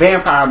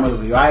vampire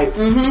movie, right?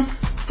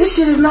 This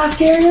shit is not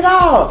scary at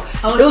all.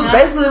 It was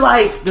basically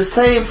like the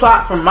same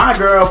plot from My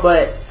Girl,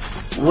 but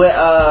with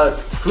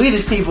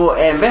Swedish people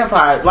and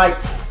vampires. Like,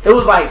 it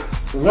was like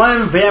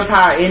one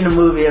vampire in the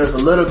movie. It was a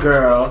little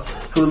girl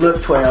who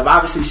looked 12.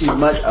 Obviously, she's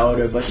much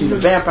older, but she's a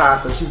vampire,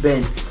 so she's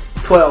been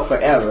 12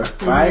 forever,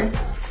 right?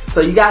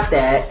 So you got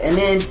that, and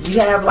then you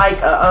have like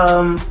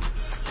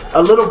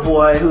a little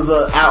boy who's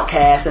an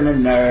outcast and a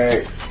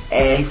nerd,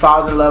 and he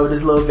falls in love with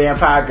this little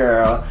vampire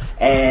girl,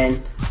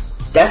 and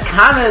that's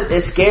kind of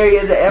as scary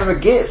as it ever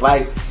gets.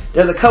 Like,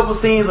 there's a couple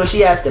scenes where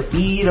she has to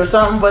feed or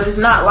something, but it's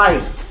not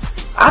like,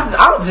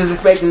 I was just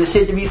expecting the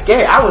shit to be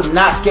scary. I was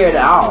not scared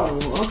at all.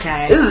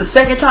 Okay. This is the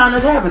second time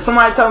this happened.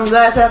 Somebody told me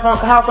Last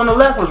House on the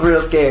Left was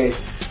real scary.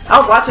 I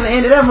was watching the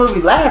end of that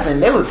movie laughing.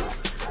 There was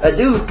a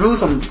dude threw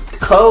some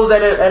clothes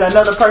at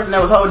another person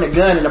that was holding a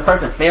gun, and the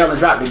person fell and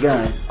dropped the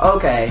gun.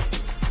 Okay.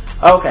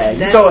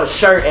 You throw a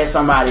shirt at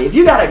somebody. If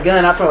you got a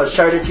gun, I throw a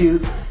shirt at you,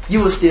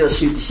 you would still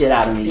shoot the shit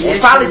out of me. Yeah, and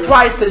probably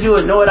twice because you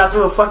would know it. I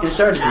threw a fucking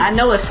shirt at you. I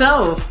know it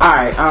so.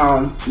 Alright,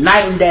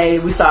 Night and Day,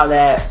 we saw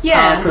that.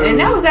 Yeah, and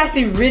that was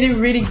actually really,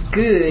 really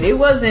good. It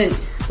wasn't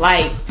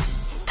like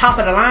top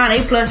of the line,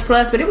 A++,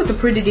 but it was a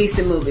pretty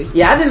decent movie.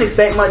 Yeah, I didn't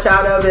expect much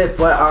out of it,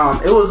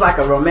 but it was like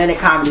a romantic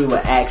comedy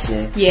with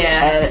action.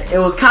 Yeah. And it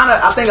was kind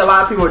of, I think a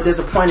lot of people were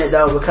disappointed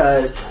though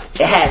because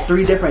it had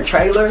 3 different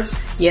trailers.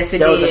 Yes, it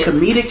did. There was a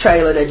comedic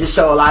trailer that just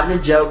showed a lot of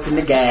the jokes and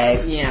the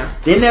gags. Yeah.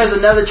 Then there's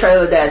another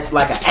trailer that's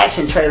like an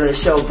action trailer that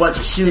showed a bunch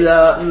of shoot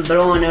up.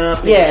 Blowing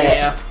up.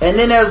 Yeah. And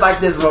then there's like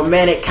this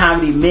romantic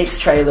comedy mix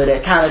trailer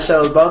that kind of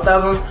shows both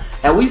of them.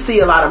 And we see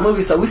a lot of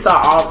movies, so we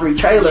saw all 3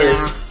 trailers.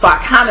 Yeah. So I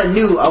kind of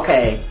knew,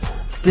 okay,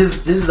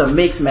 this is a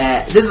mix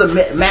match. This is a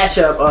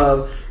mashup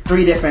of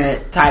 3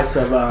 different types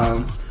of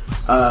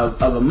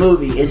a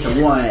movie into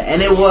one.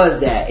 And it was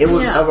that. It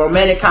was a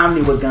romantic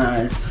comedy with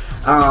guns.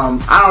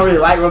 I don't really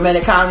like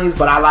romantic comedies,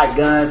 but I like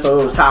guns, so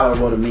it was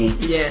tolerable to me.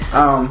 Yes.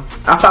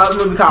 I saw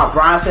this movie called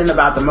Bronson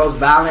about the most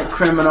violent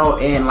criminal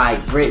in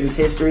like Britain's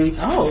history.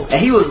 Oh. And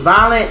he was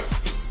violent,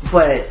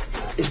 but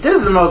if this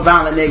is the most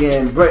violent nigga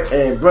in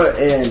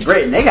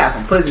Britain, they got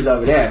some pussies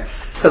over there.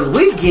 Cause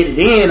we get it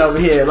in over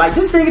here. Like,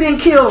 this nigga didn't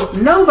kill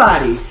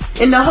nobody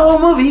in the whole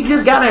movie. He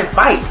just got in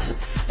fights.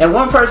 And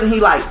one person he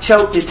like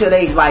choked until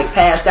they like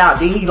passed out.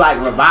 Then he like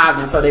revived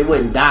them so they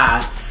wouldn't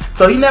die.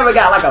 So he never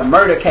got like a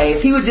murder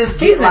case. He would just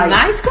get He's a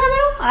nice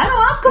criminal?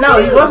 I'm confused.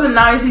 No, he wasn't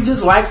nice. He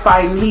just liked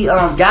fighting. He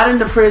got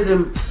into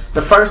prison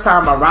the first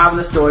time by robbing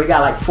the store. He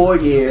got like 4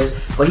 years.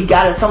 But he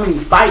got in so many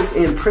fights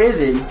in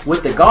prison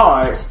with the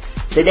guards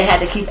that they had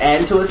to keep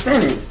adding to his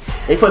sentence.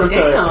 They put him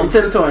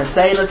sent him to an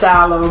insane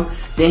asylum.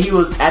 Then he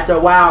was, after a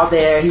while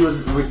there, he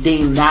was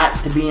deemed not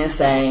to be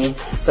insane.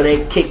 So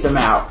they kicked him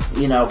out,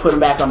 put him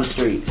back on the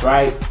streets,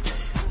 right?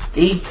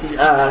 He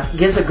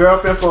gets a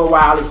girlfriend for a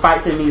while. He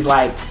fights in these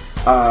like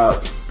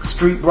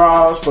street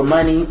brawls for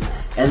money.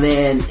 And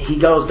then he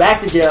goes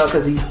back to jail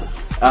because he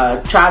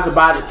tries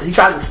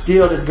to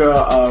steal this girl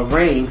a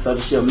ring so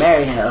that she'll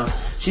marry him.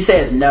 She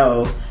says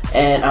no.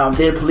 And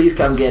then police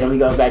come get him. He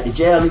goes back to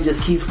jail and he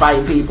just keeps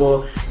fighting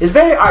people. It's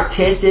very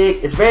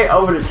artistic. It's very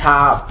over the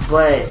top,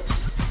 but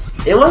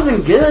it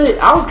wasn't good.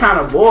 I was kind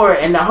of bored,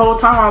 and the whole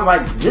time I was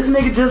like, this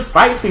nigga just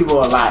fights people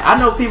a lot. I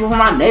know people from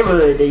my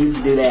neighborhood that used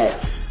to do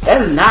that.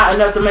 That is not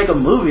enough to make a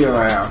movie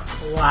around.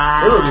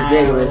 Wow. It was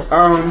ridiculous.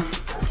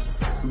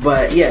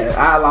 But yeah,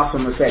 I lost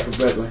some respect for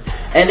Brooklyn.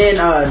 And then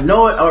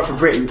for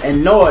Britain.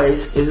 And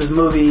Noise is this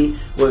movie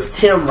with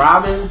Tim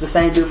Robbins, the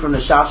same dude from the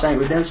Shawshank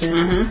Redemption.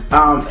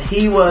 Mm-hmm.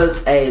 He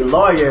was a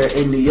lawyer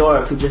in New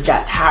York who just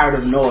got tired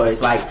of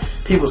noise, like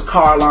people's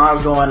car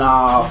alarms going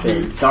off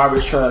and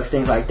garbage trucks,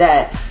 things like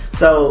that.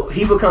 So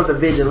he becomes a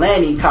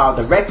vigilante called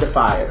the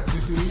Rectifier.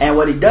 Mm-hmm. And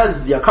what he does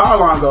is your car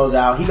alarm goes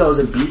out, he goes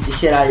and beats the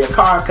shit out of your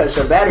car, cuts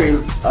your battery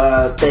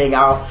thing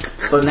out,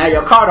 so now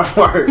your car don't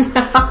work.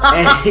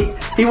 And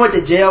he went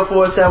to jail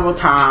for it several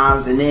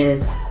times, and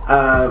then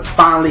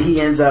finally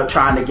he ends up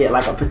trying to get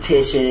like a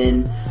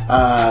petition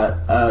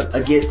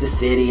against the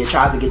city and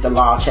tries to get the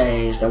law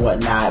changed and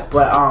whatnot.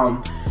 But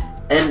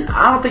and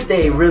I don't think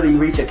they really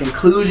reach a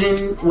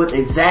conclusion with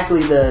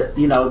exactly the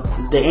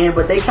end,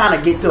 but they kind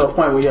of get to a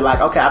point where you're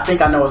like, okay, I think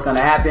I know what's going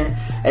to happen,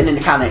 and then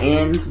it kind of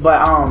ends. But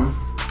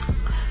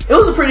it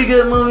was a pretty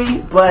good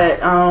movie, but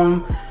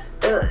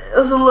it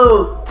was a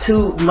little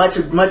too much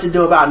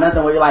ado about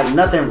nothing, where you're like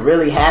nothing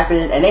really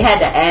happened, and they had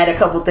to add a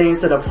couple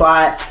things to the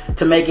plot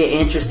to make it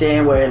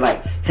interesting, where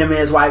like him and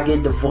his wife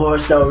get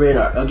divorced over it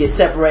or get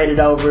separated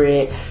over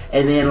it,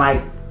 and then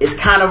like it's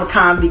kind of a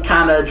comedy,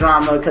 kind of a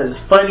drama, because it's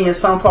funny in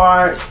some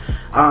parts,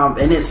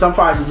 and then some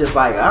parts you're just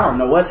like, I don't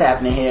know what's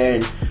happening here,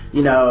 and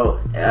you know,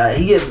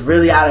 he gets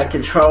really out of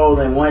control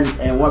in one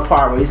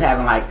part where he's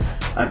having like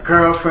a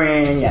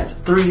girlfriend, he has a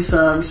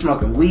threesome, he's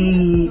smoking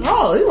weed.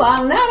 Oh, he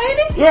wilding out,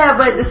 ain't he? Yeah,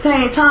 but at the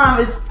same time,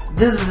 this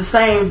is the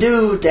same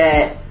dude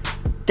that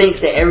thinks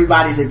that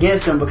everybody's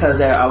against him because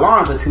their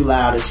alarms are too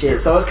loud and shit.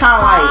 So it's kind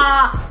of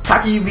like,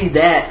 how can you be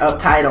that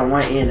uptight on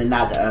one end and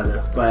not the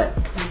other? But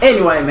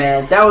anyway,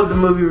 man, that was the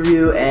movie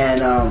review, and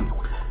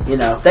you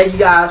know, thank you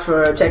guys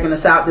for checking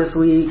us out this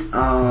week.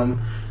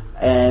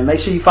 And make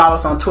sure you follow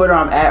us on Twitter.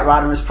 I'm at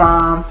Rodimus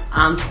Prime.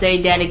 I'm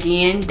Say That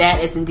Again.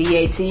 That is in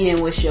DAT.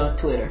 And what's your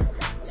Twitter?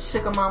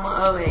 Sugar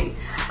Mama 08.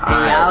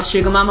 And y'all,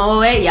 Sugar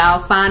Mama 08. Y'all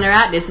find her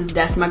out.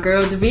 That's my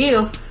girl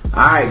DeVille.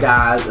 Alright,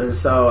 guys. And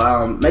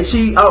so make sure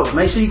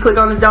you click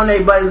on the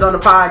donate buttons on the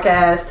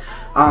podcast.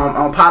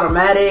 On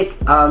Podomatic,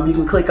 you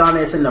can click on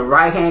this in the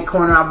right hand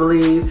corner, I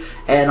believe,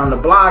 and on the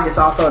blog it's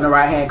also in the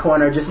right hand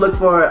corner. Just look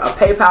for a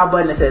PayPal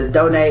button that says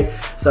donate.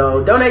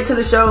 So donate to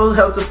the show,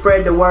 helps us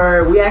spread the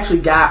word. We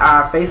actually got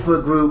our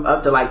Facebook group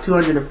up to like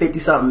 250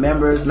 something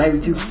members, maybe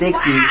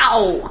 260.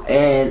 Wow!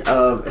 And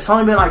it's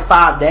only been like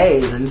 5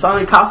 days, and it's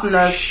only costing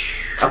us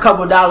a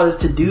couple dollars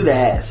to do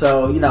that.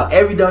 So, you know,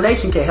 every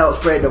donation can help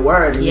spread the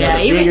word. And yeah,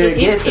 you know, the bigger it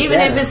gets, the even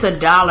better. if it's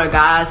 $1,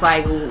 guys,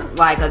 like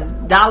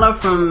 $1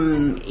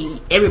 from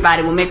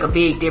everybody will make a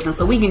big difference.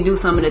 So we can do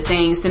some of the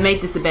things to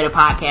make this a better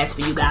podcast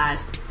for you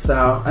guys.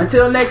 So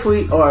until next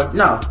week, or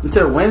no,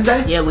 until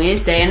Wednesday. Yeah,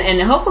 Wednesday,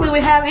 and hopefully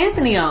we have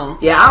Anthony on.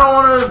 Yeah, I don't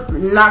want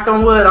to knock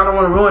on wood. I don't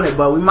want to ruin it,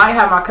 but we might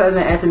have my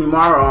cousin Anthony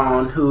Morrow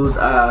on, who's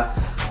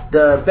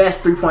the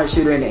best 3-point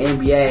shooter in the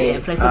NBA. Yeah,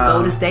 play for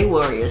Golden State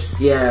Warriors.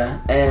 Yeah,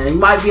 and he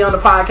might be on the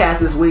podcast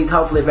this week,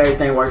 hopefully if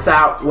everything works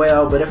out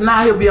well, but if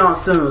not, he'll be on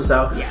soon.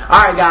 So, yeah.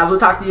 Alright guys, we'll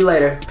talk to you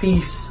later.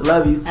 Peace.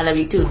 Love you. I love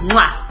you too.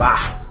 Mwah.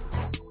 Bye.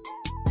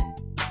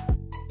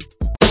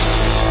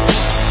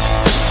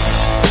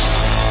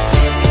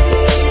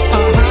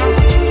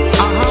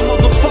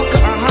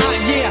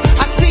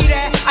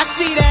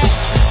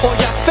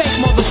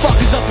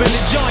 In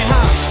the joint,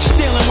 huh?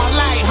 Stealing my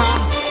light, huh?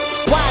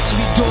 Watch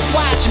me do it,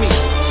 watch me.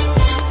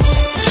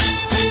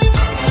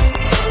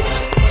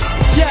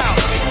 Yo,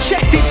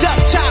 check these up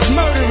top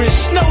murderers.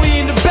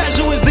 Snowy in the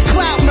bezel is the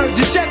cloud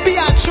mergers.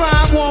 FBI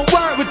trying won't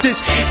word with this.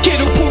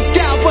 Kid who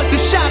pooped out, bust a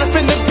shot up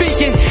in the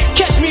beacon.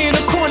 Catch me in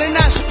the corner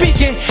not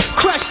speaking.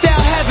 Crushed out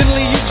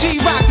heavenly. You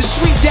G-Rock the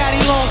sweet daddy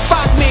long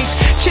fuck mates.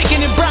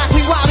 Chicken and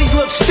broccoli while he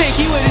looks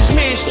stinky with his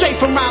man straight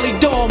from Raleigh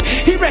Dorm.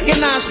 He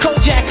recognized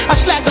Kojak. I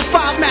slapped the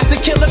 5 master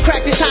killer,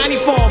 cracked his tiny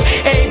form.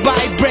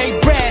 Everybody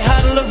break bread,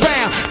 huddle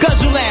around,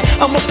 guzzle that.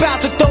 I'm about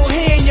to throw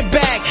hair in your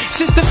bag.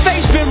 Since the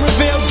face been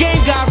revealed,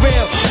 game got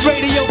real.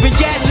 Radio been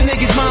gassing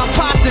niggas, my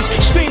imposters.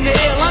 Scream the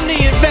ill, I'm the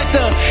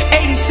inventor.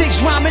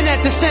 86 rhyming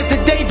at the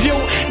center debut.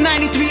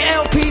 93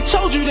 LP,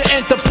 told you to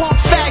enter. Punk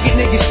faggot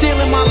niggas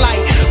stealing my light.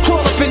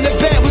 Crawl up in the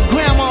bed with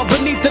grandma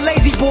beneath the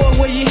lazy board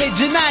where you hid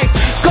your knife.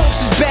 Ghost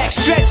is back,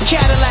 stretch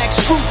Cadillacs,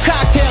 fruit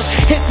cocktails.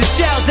 Hit the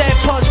shells that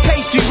punch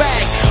pastry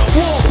rag.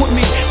 Walk with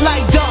me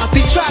like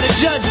Dorothy. Try to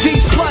judge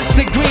these plus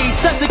degrees.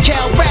 Such a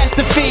Cal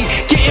Rastafy.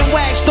 Getting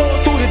waxed all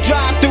through the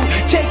drive-thru.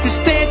 Take the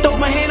stand, throw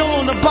my handle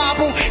on the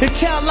Bible, and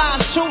tell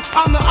lies true.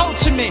 I'm the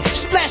ultimate.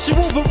 Splash a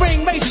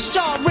Wolverine, razor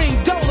sharp ring,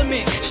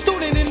 Dolomite.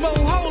 Student enroll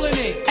hole in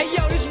it. Hey, yo.